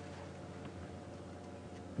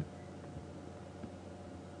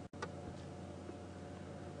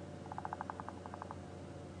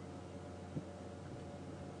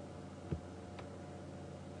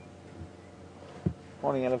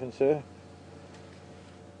 Morning, elephant sir.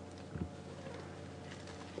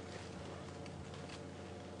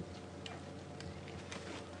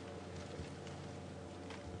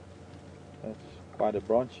 That's quite a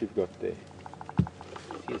branch you've got there.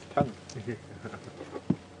 See his tongue.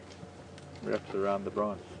 Wraps around the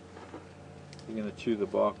branch. You're going to chew the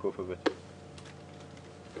bark off of it.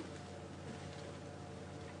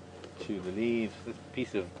 Chew the leaves. This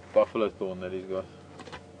piece of buffalo thorn that he's got.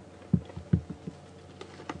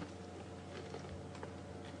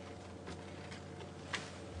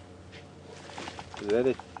 Is that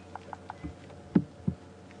it?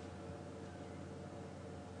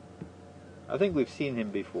 I think we've seen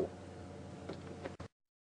him before.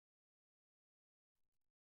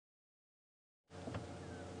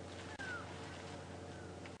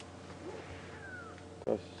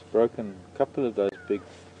 Gosh, it's broken a couple of those big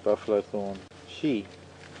buffalo thorns. She.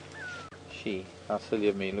 How silly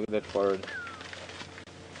of me, look at that forehead.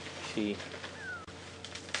 She.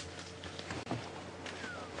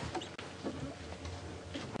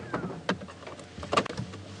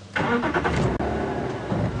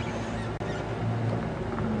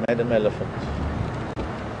 Adam elephant.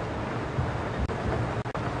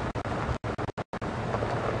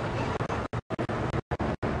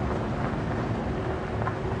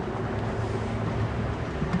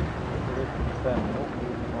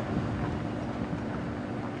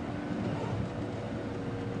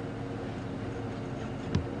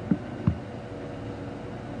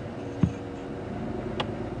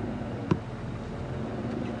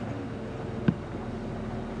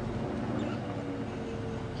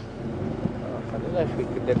 I don't know if we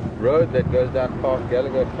could, that road that goes down past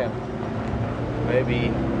Gallagher Camp, maybe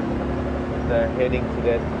they're heading to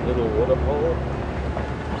that little waterhole.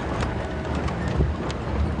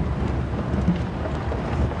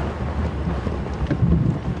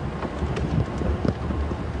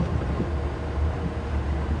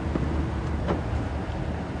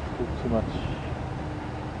 Still too much,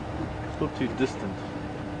 still too distant.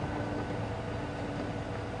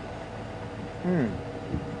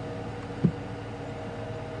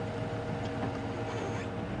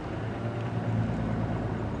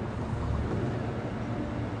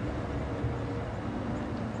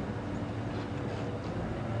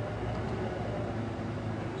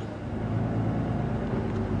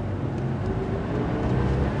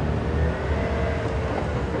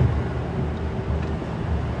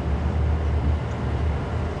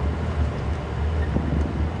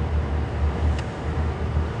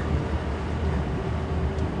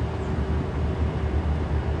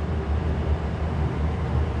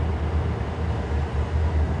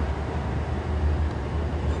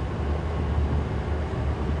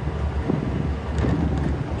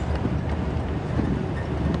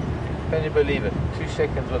 Can you believe it? 2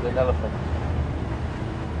 seconds with an elephant.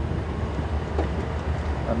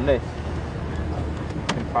 Unless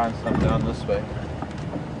you can find some down this way.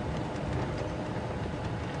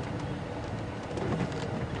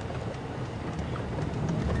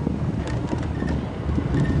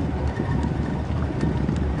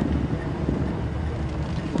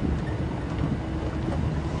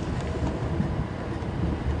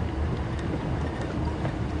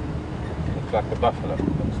 Looks like a buffalo.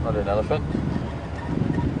 It's not an elephant.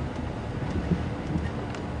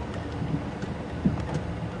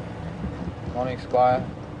 Morning, Squire.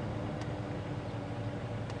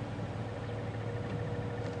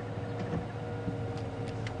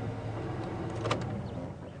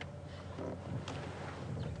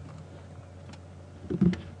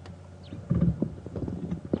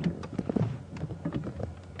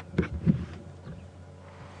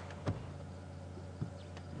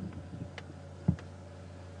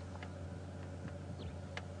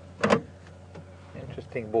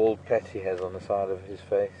 Interesting bald patch he has on the side of his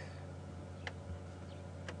face.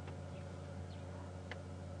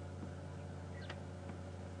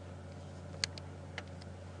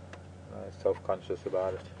 He's self-conscious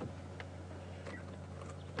about it.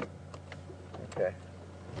 Okay.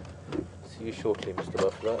 See you shortly, Mr.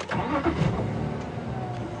 Buffalo.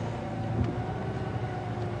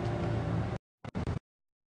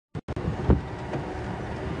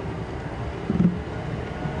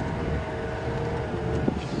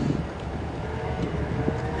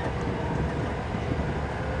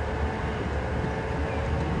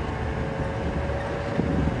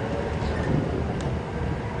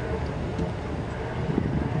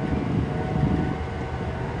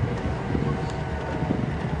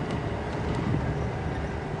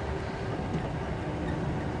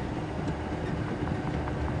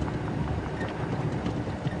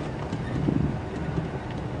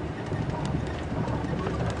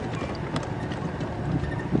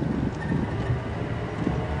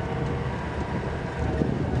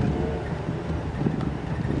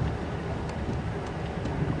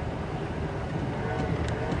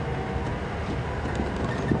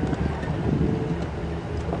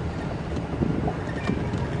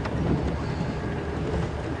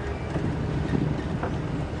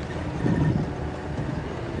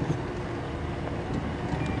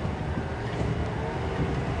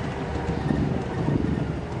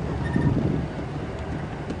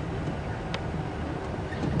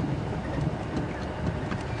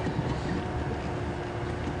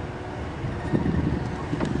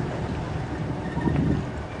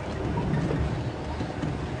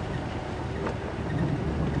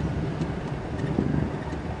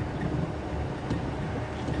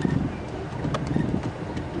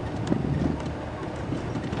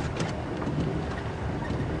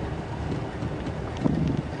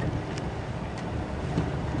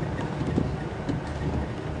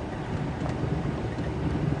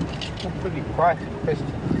 Pretty quiet in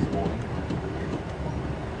questions this morning.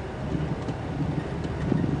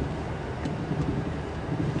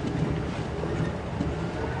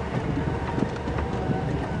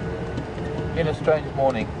 a strange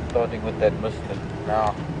morning, starting with that mist, and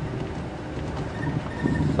now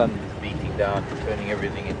sun beating down, turning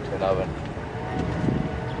everything into an oven.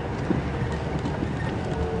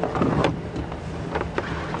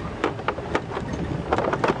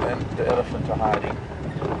 And the elephants are hiding.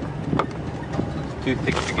 It's too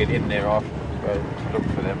thick to get in there after, to look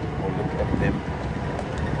for them or look at them.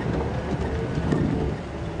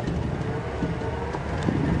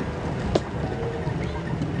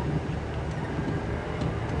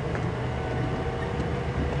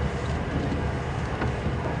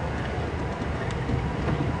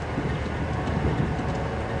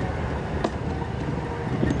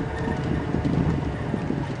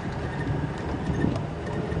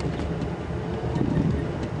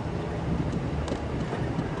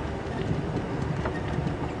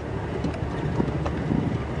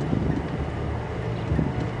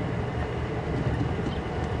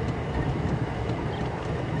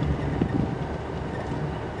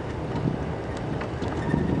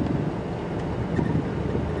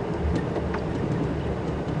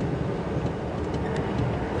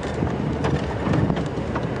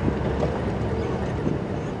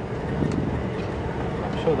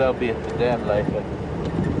 They'll be at the dam later.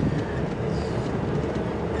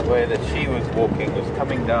 The way that she was walking was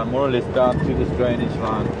coming down, more or less down to this drainage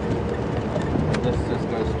line. And this just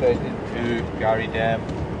goes straight into Gowrie Dam.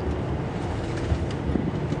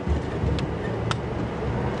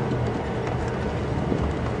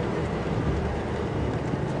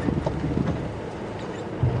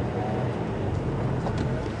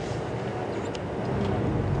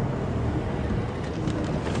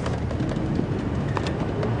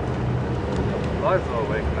 Lights are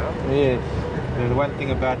awake now. Yes. The one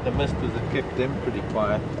thing about the mist was it kept them pretty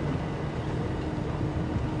quiet.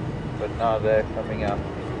 But now they're coming out.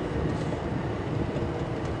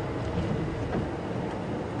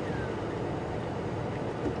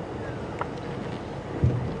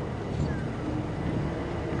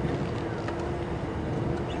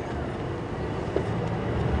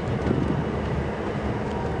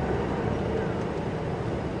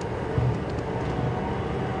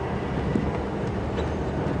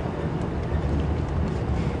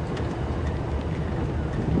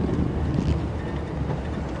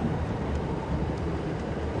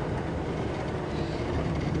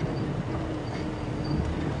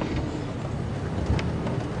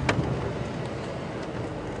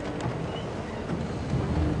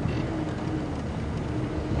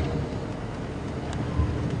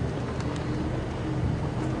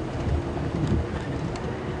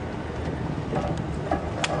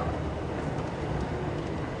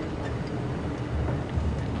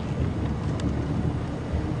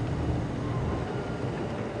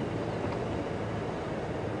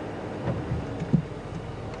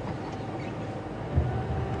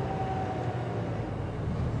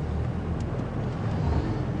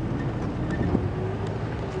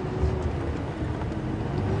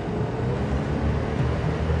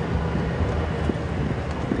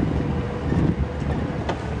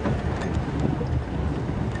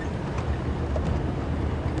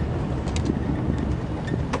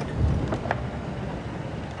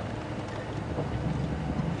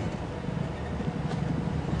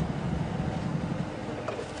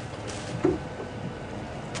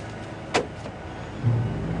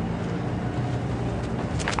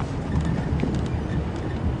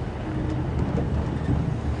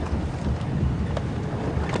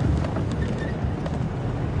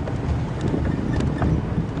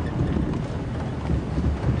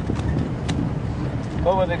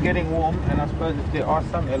 Well, they're getting warm, and I suppose if there are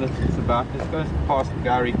some elephants about, let's go past the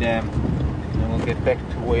Gowrie Dam, and we'll get back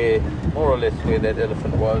to where, more or less, where that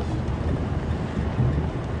elephant was.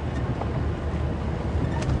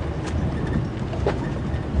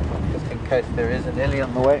 Just in case there is an ellie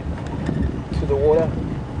on the way to the water.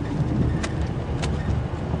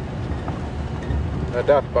 I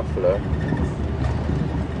doubt buffalo.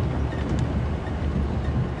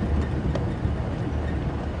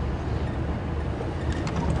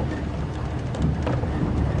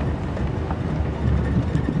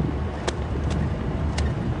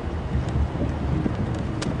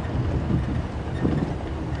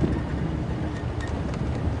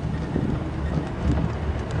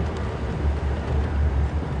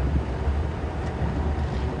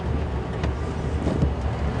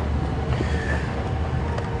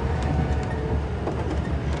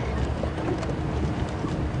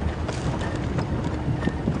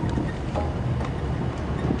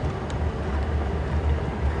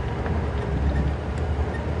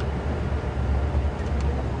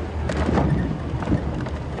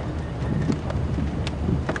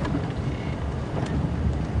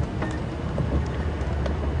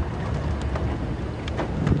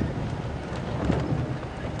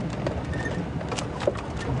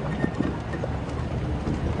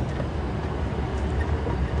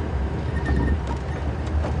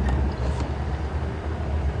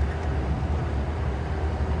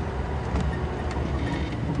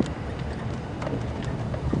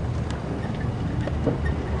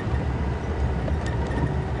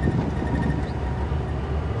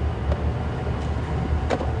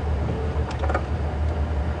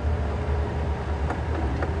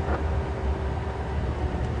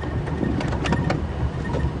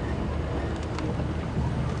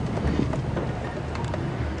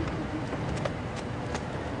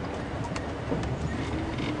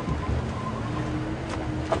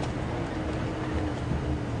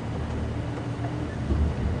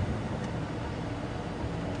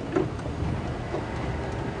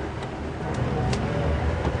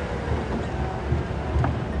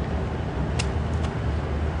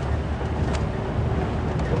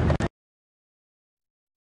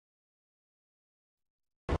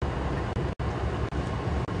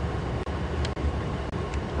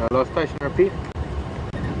 Last station, repeat.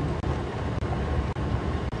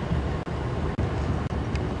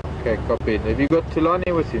 Okay, copied. Have you got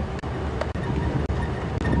Tulani with you?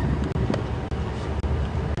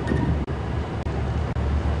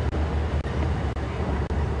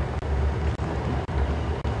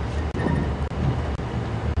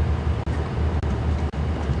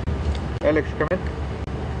 Alex, come in.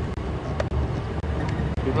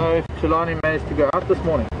 Do you know if Tulani managed to go out this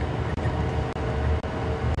morning?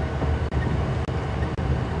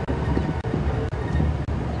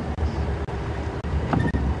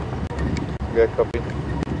 Yeah, copy. I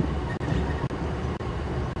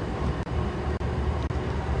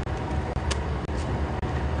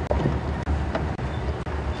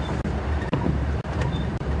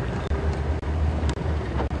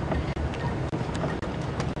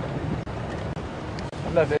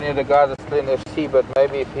don't know if any of the guys are still in FC, but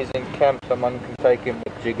maybe if he's in camp, someone can take him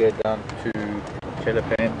with Jigger down to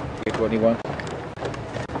Chelapan, get what he wants.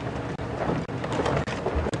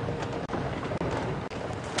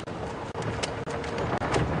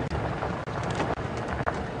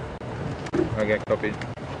 Okay, copy.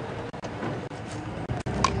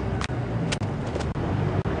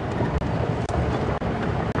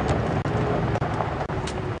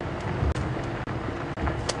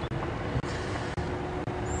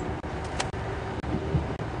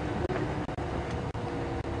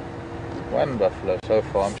 One buffalo so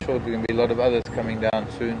far. I'm sure there's going to be a lot of others coming down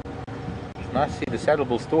soon. It's nice to see the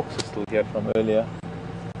saddlebull stalks are still here from earlier.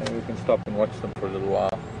 Maybe we can stop and watch them for a little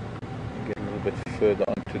while and get a little bit further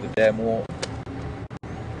onto the dam wall.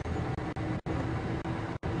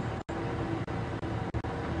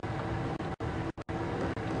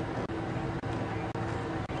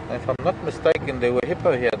 If I'm not mistaken, there were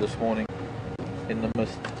hippo here this morning in the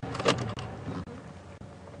mist.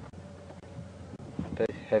 They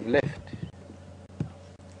have left.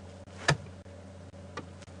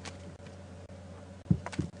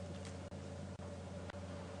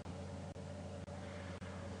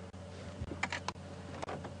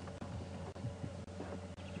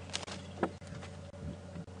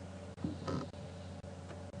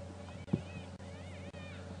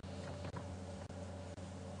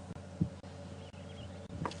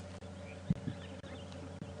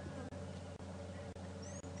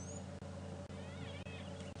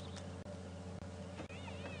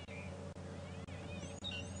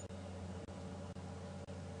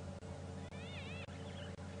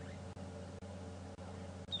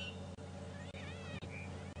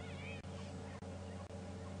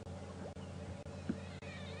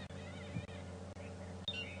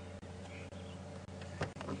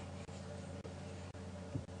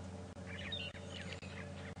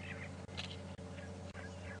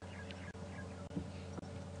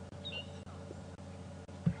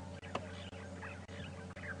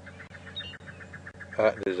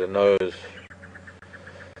 There's a nose.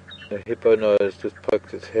 The hippo nose just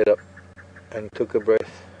poked its head up and took a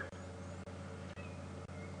breath.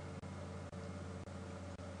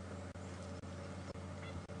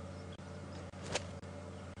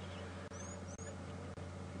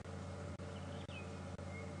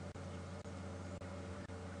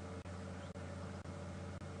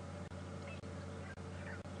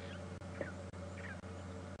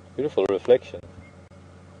 Beautiful reflection.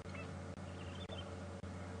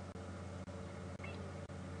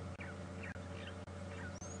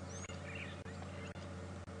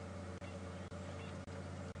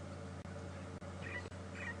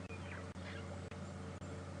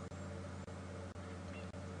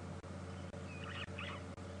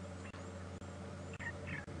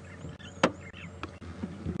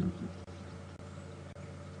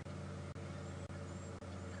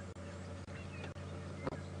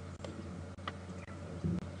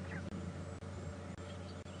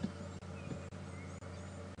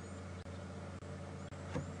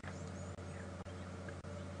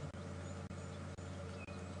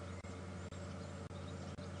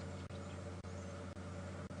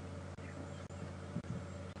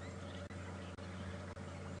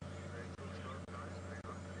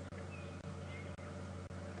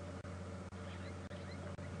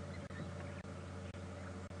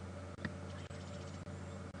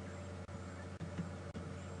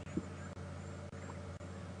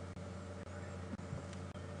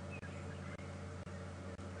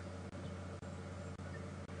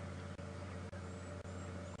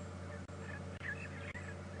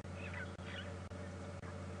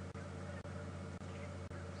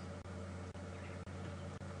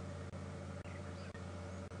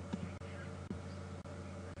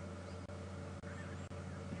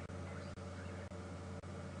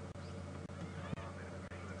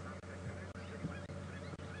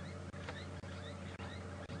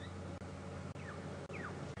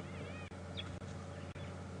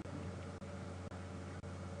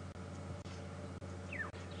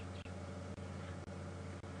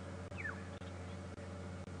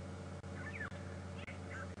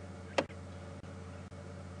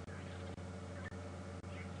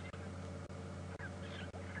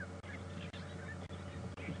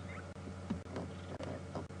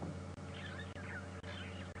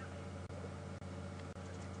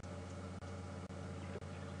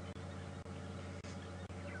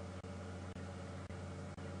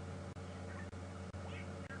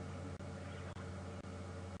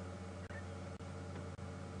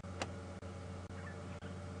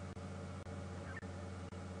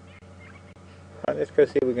 Let's go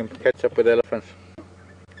see if we can catch up with elephants.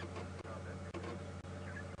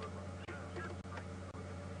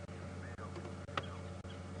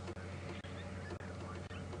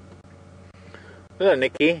 Hello,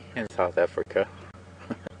 Nikki, in South Africa.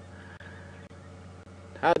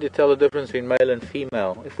 How do you tell the difference between male and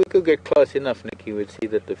female? If we could get close enough, Nikki, we'd see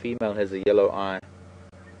that the female has a yellow eye.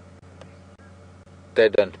 They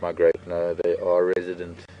don't migrate, no, they are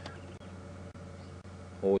resident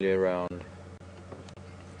all year round.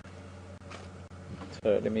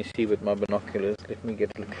 So let me see with my binoculars. Let me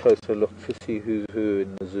get a closer look to see who's who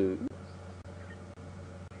in the zoo.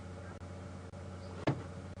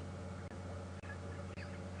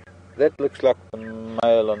 That looks like the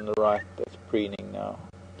male on the right that's preening now,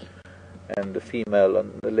 and the female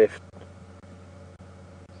on the left.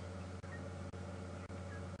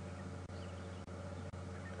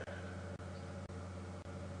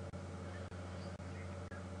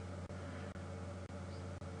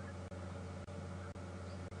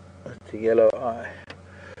 That's a yellow eye.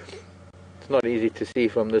 It's not easy to see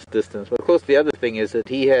from this distance, but of course the other thing is that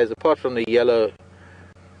he has, apart from the yellow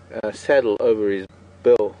saddle over his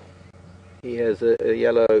bill, he has a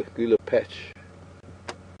yellow gular patch,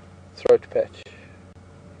 throat patch.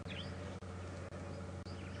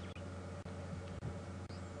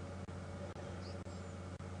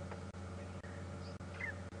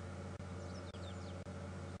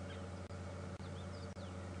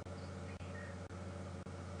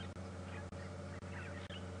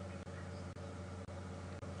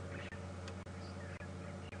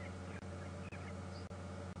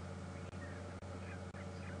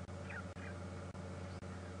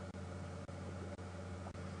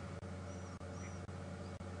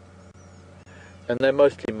 And they're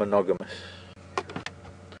mostly monogamous,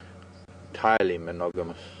 entirely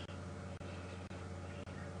monogamous.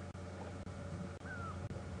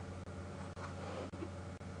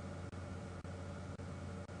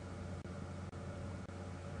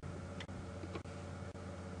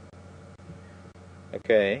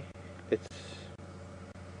 Okay, let's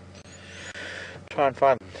try and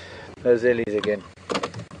find those ellies again.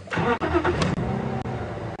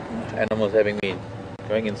 Animals having been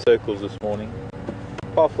going in circles this morning.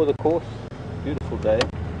 Par for the course, beautiful day.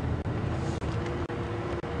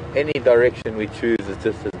 Any direction we choose is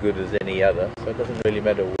just as good as any other, so it doesn't really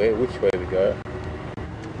matter which way we go.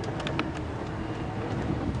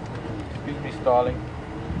 Excuse me, starling.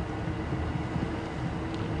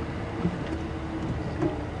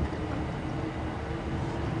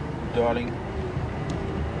 Darling.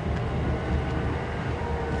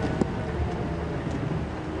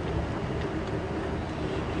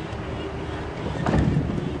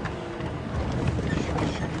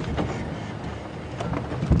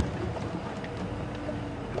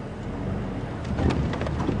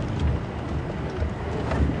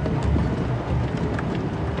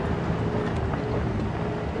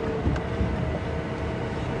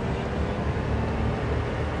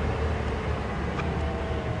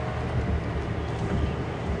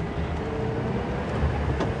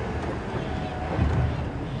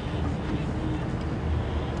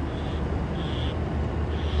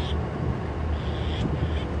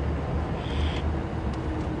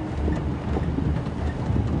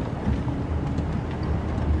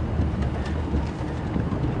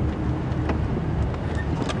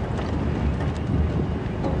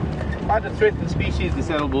 Quite a threatened species, the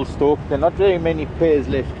saddle-bull stork. There are not very many pairs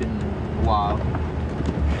left in the wild.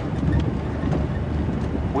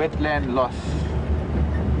 Wetland loss,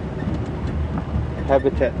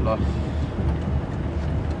 habitat loss,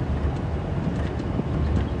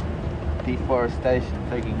 deforestation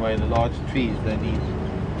taking away the large trees they need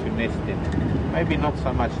to nest in. Maybe not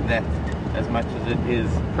so much that, as much as it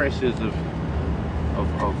is pressures of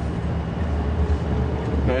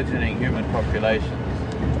burgeoning human populations.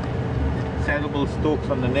 Saddle-bull storks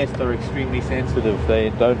on the nest are extremely sensitive. They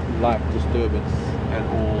don't like disturbance at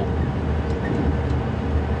all.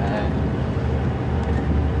 And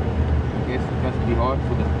I guess it must be hard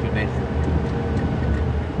for them to nest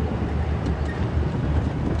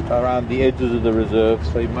around the edges of the reserve.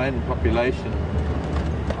 So the main population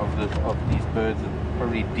of these birds are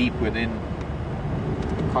probably deep within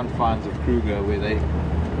the confines of Kruger, where they're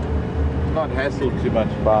not hassled too much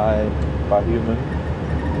by humans.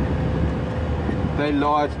 They're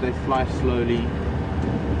large, they fly slowly,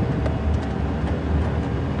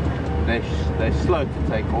 they're slow to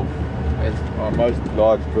take off, as are most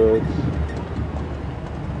large birds.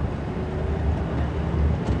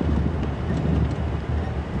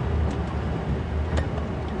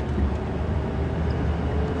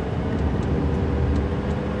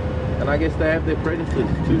 And I guess they have their predators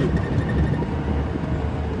too.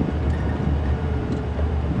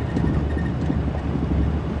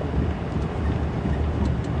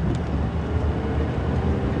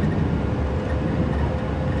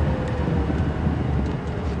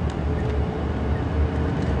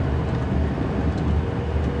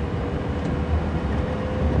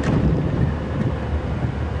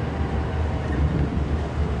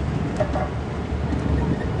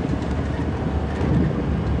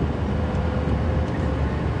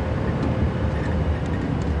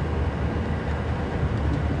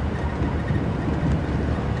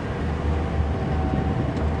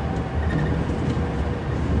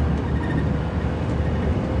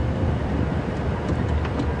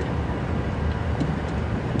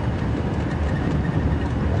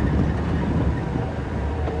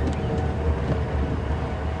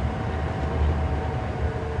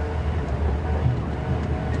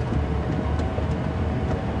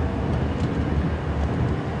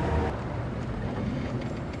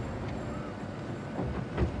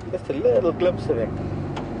 Just a little glimpse of him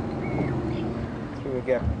through a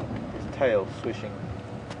gap, his tail swishing.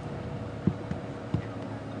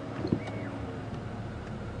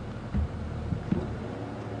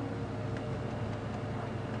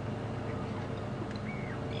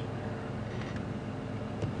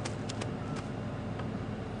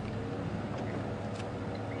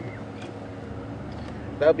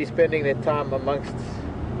 They'll be spending their time amongst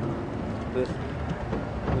the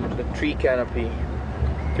tree canopy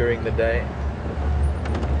during the day,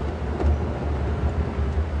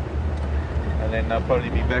 and then they'll probably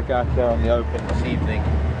be back out there on the open this evening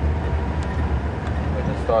when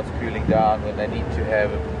it starts cooling down, when they need to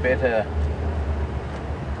have a better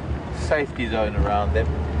safety zone around them,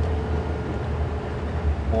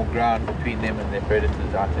 more ground between them and their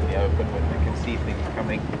predators out in the open, when they can see things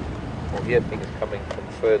coming or hear things coming from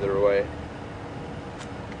further away.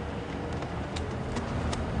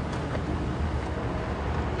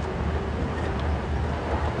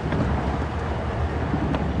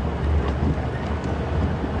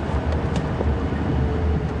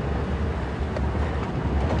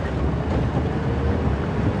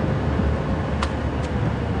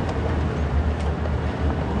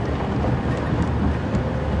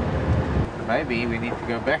 Maybe we need to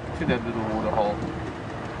go back to that little water hole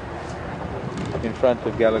in front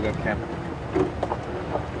of Gallagher Camp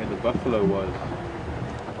where the buffalo was.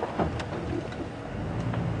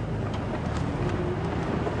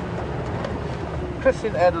 Chris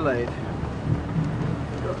in Adelaide.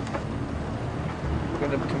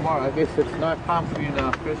 Tomorrow, I guess it's night time for you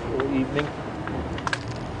now, Chris, or evening.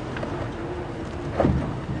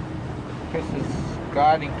 Chris is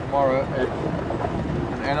guiding tomorrow at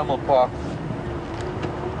an animal park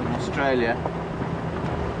in Australia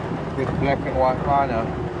with black and white rhino.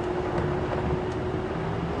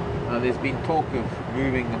 Now there's been talk of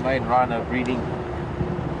moving the main rhino breeding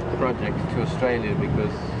project to Australia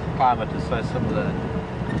because the climate is so similar and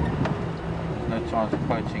there's no chance of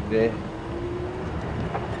poaching there.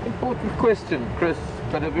 Important question, Chris,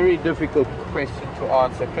 but a very difficult question to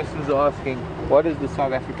answer. Chris is asking, what is the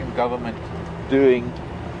South African government doing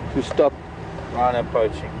to stop rhino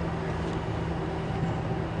poaching?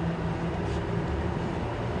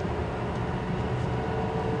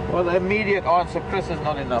 Well, the immediate answer, Chris, is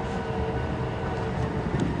not enough.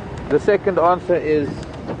 The second answer is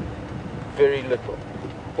very little,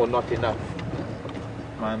 or not enough.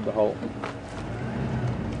 Mind the hole.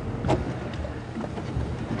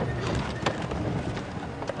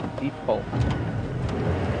 Deep hole.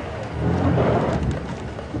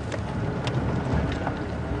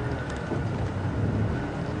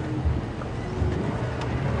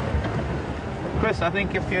 Chris, I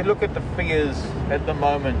think if you look at the figures at the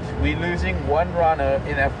moment, we're losing one rhino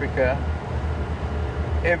in Africa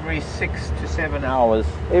every 6 to 7 hours.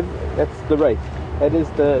 That's the rate. That is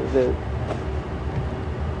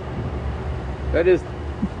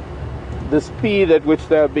the speed at which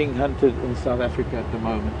they are being hunted in South Africa at the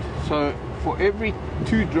moment. So for every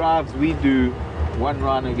 2 drives we do, one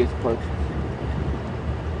rhino gets poached.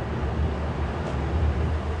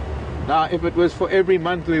 Now, if it was for every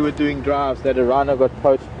month we were doing drives that a rhino got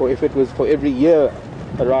poached, or if it was for every year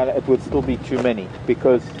a rhino, it would still be too many,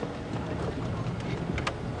 because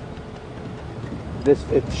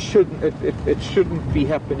it shouldn't be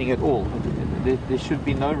happening at all. There should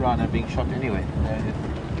be no rhino being shot anyway.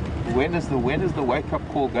 When is the wake up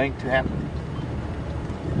call going to happen?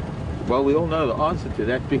 Well, we all know the answer to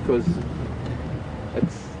that, because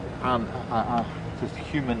it's just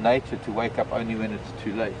human nature to wake up only when it's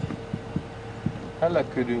too late. Hello,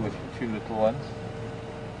 Kudu, with your 2 little ones.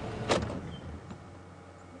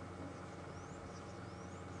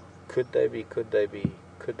 Could they be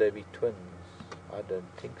twins? I don't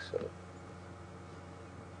think so.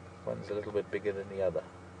 One's a little bit bigger than the other.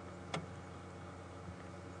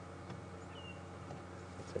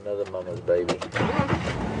 It's another mama's baby.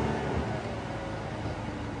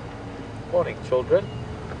 Morning, children.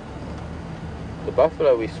 The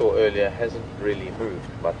buffalo we saw earlier hasn't really moved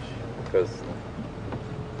much, because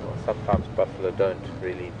sometimes buffalo don't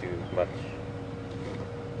really do much.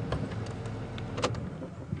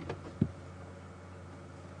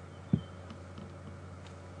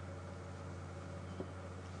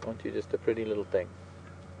 Aren't you just a pretty little thing?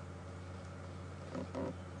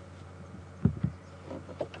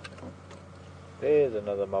 There's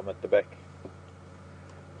another mum at the back,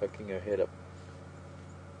 poking her head up.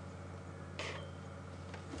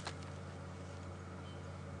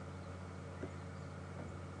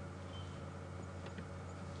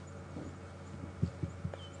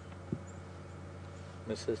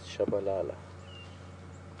 Mrs. Shabalala.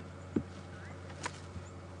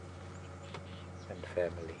 and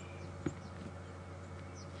family.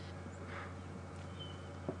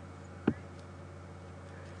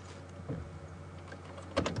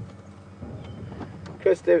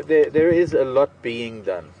 Chris, there is a lot being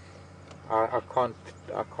done. I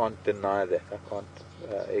can't deny that. I can't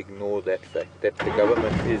ignore that fact that the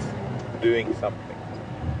government is doing something.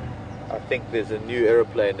 I think there's a new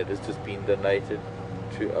aeroplane that has just been donated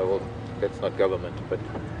to. Well, that's not government, but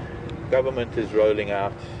government is rolling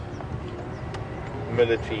out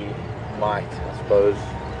military might, I suppose.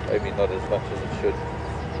 Maybe not as much as it should,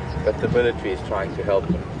 but the military is trying to help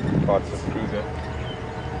in parts of Kruger.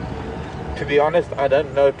 To be honest, I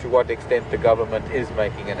don't know to what extent the government is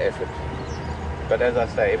making an effort. But as I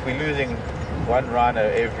say, if we're losing one rhino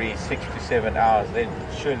every 6 to 7 hours, then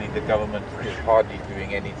surely the government is hardly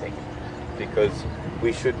doing anything, because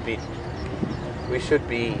we should be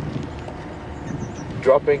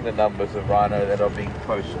dropping the numbers of rhino that are being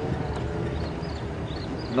poached,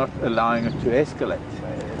 not allowing it to escalate.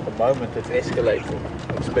 At the moment, it's escalating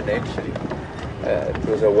exponentially. It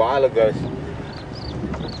was a while ago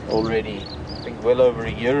already, I think well over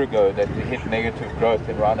a year ago, that we hit negative growth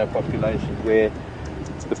in rhino population, where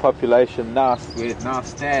the population now, where it now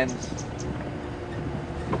stands,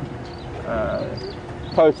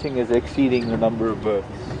 poaching is exceeding the number of births.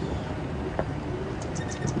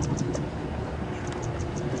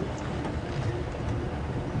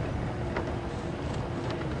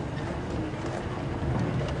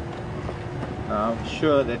 Now, I'm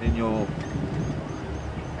sure that in your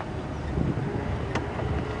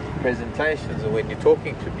presentations, or when you're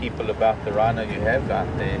talking to people about the rhino you have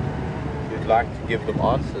out there, you'd like to give them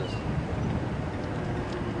answers.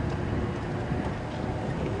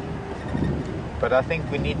 But I think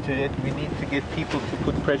we need to get people to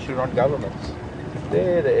put pressure on governments.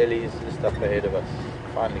 There, the Ellie's just up ahead of us.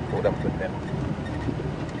 Finally caught up with them.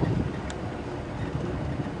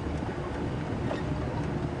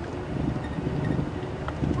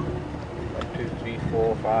 1, 2, 3,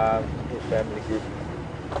 4, 5. Whole family group.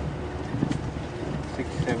 6,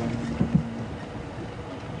 7.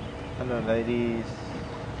 Hello, ladies.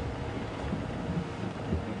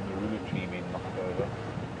 The ruler tree being knocked over.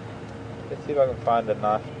 Let's see if I can find a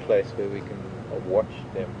nice place where we can watch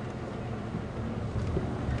them.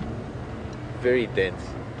 Very dense.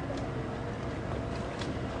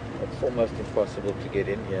 It's almost impossible to get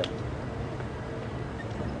in here.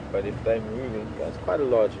 But if they're moving, that's quite a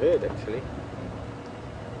large herd actually.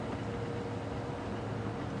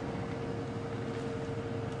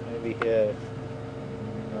 Maybe here,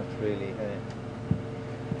 not really. Hey?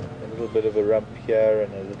 A little bit of a rump here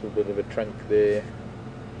and a little bit of a trunk there.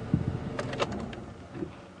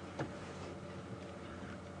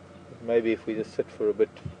 Maybe if we just sit for a bit,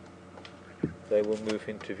 they will move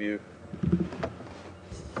into view.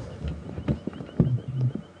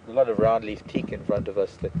 A lot of roundleaf teak in front of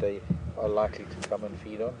us that they are likely to come and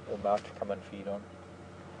feed on, or mount to come and feed on.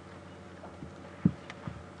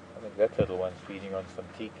 I think that little one's feeding on some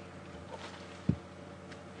teak.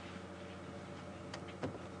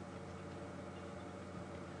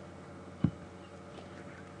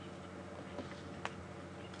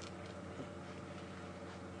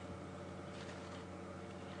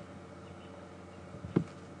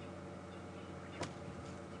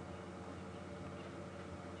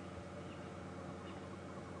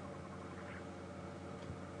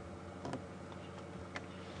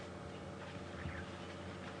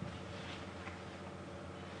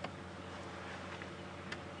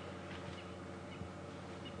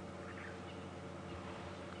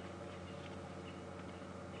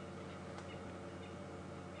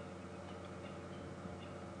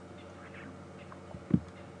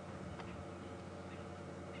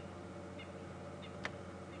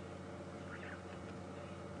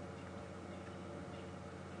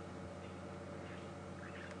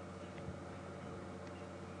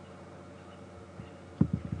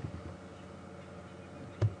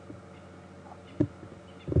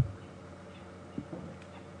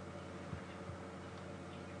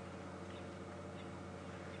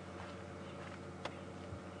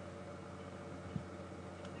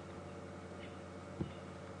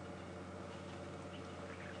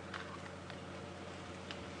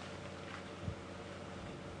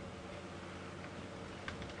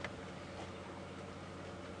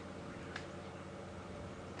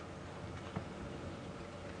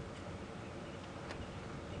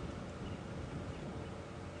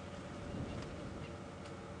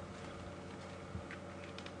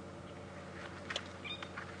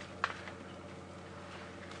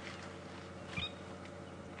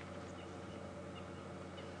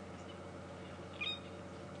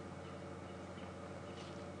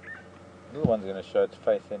 little one's going to show its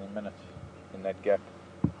face any minute in that gap.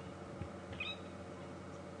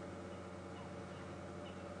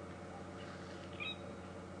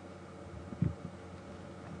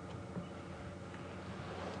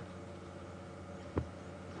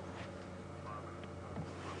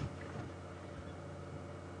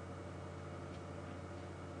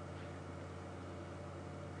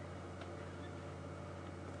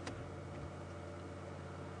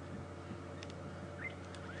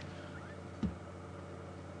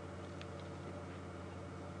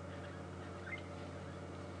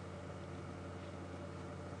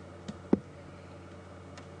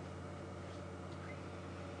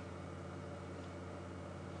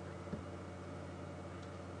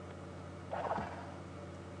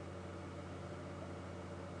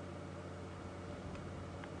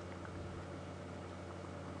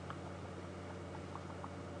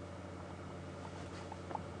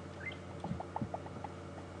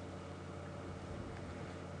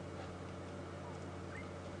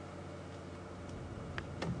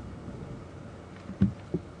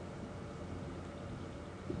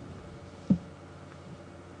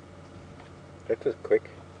 That was quick.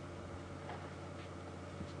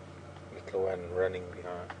 Little one running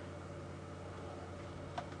behind.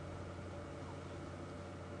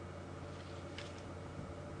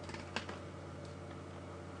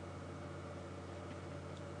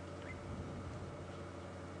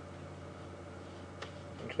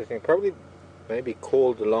 Interesting. Probably maybe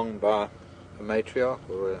called along by a matriarch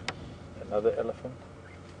or another elephant.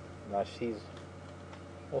 Now she's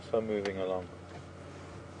also moving along.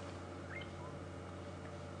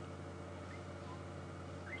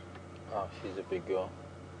 Oh, she's a big girl.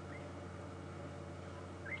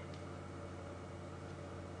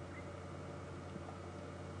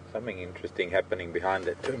 Something interesting happening behind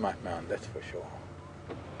that termite mound, that's for sure.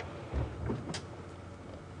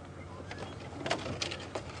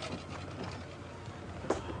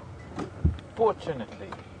 Fortunately,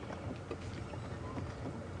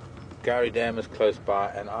 Gowrie Dam is close by,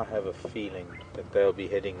 and I have a feeling that they'll be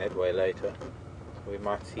heading that way later. We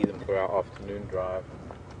might see them for our afternoon drive.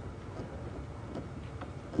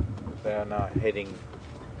 They are now heading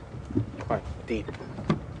quite deep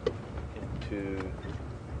into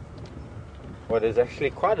what is actually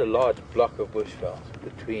quite a large block of bushveld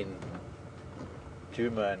between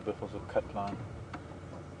Djuma and Buffelshoek Cutline.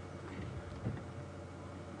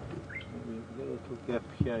 Maybe a little gap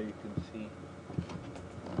here you can see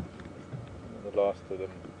the last of them.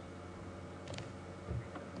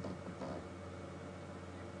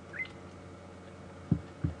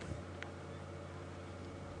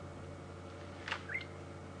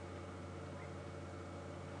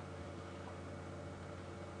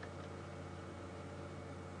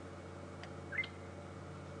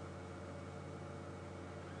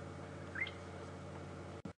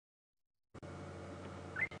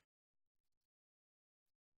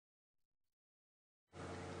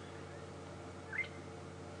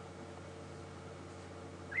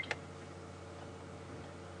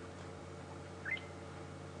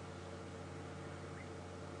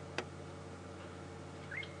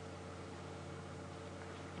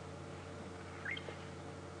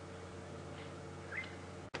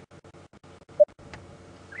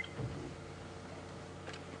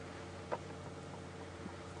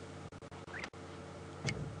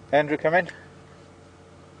 Andrew, come in.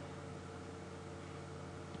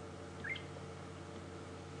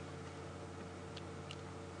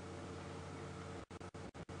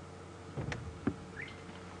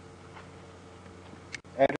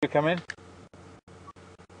 Andrew, come in.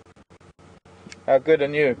 How good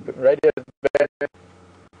on you? Radio is bad.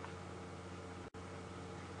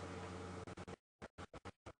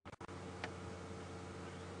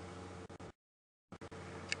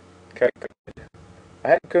 Okay. I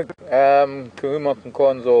had Kahuma and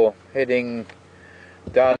Konzo heading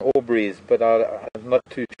down Aubrey's, but I'm not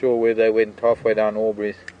too sure where they went halfway down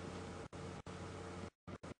Aubrey's.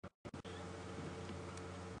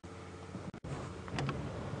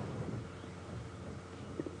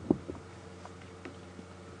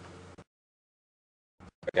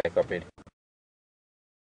 Okay, copied.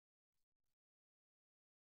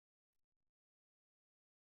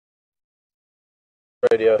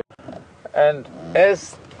 Radio. And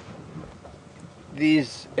as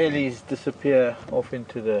these ellies disappear off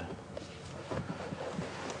into the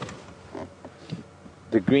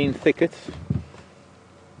green thickets,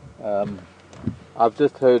 I've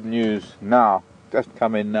just heard news now, just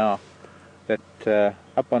come in now, that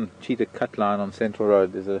up on Cheetah Cutline on Central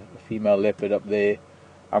Road there's a female leopard up there.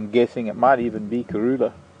 I'm guessing it might even be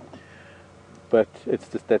Karula, but it's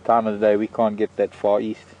just that time of the day, we can't get that far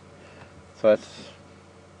east. So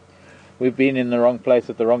we've been in the wrong place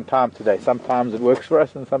at the wrong time today. Sometimes it works for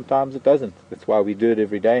us and sometimes it doesn't. That's why we do it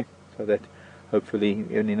every day, so that hopefully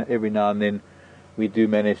every now and then we do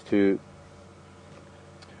manage to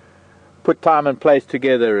put time and place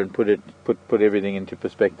together and put everything into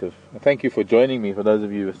perspective. Thank you for joining me, for those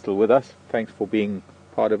of you who are still with us. Thanks for being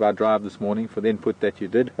part of our drive this morning, for the input that you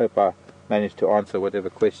did. Hope I managed to answer whatever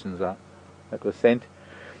questions that were sent.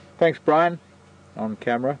 Thanks Brian on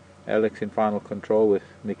camera, Alex in final control with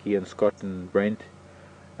Mickey and Scott and Brent,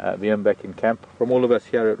 Liam back in camp. From all of us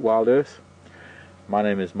here at Wild Earth, my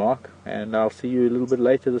name is Mark, and I'll see you a little bit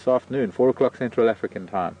later this afternoon, 4 o'clock Central African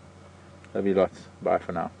time. Love you lots. Bye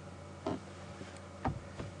for now.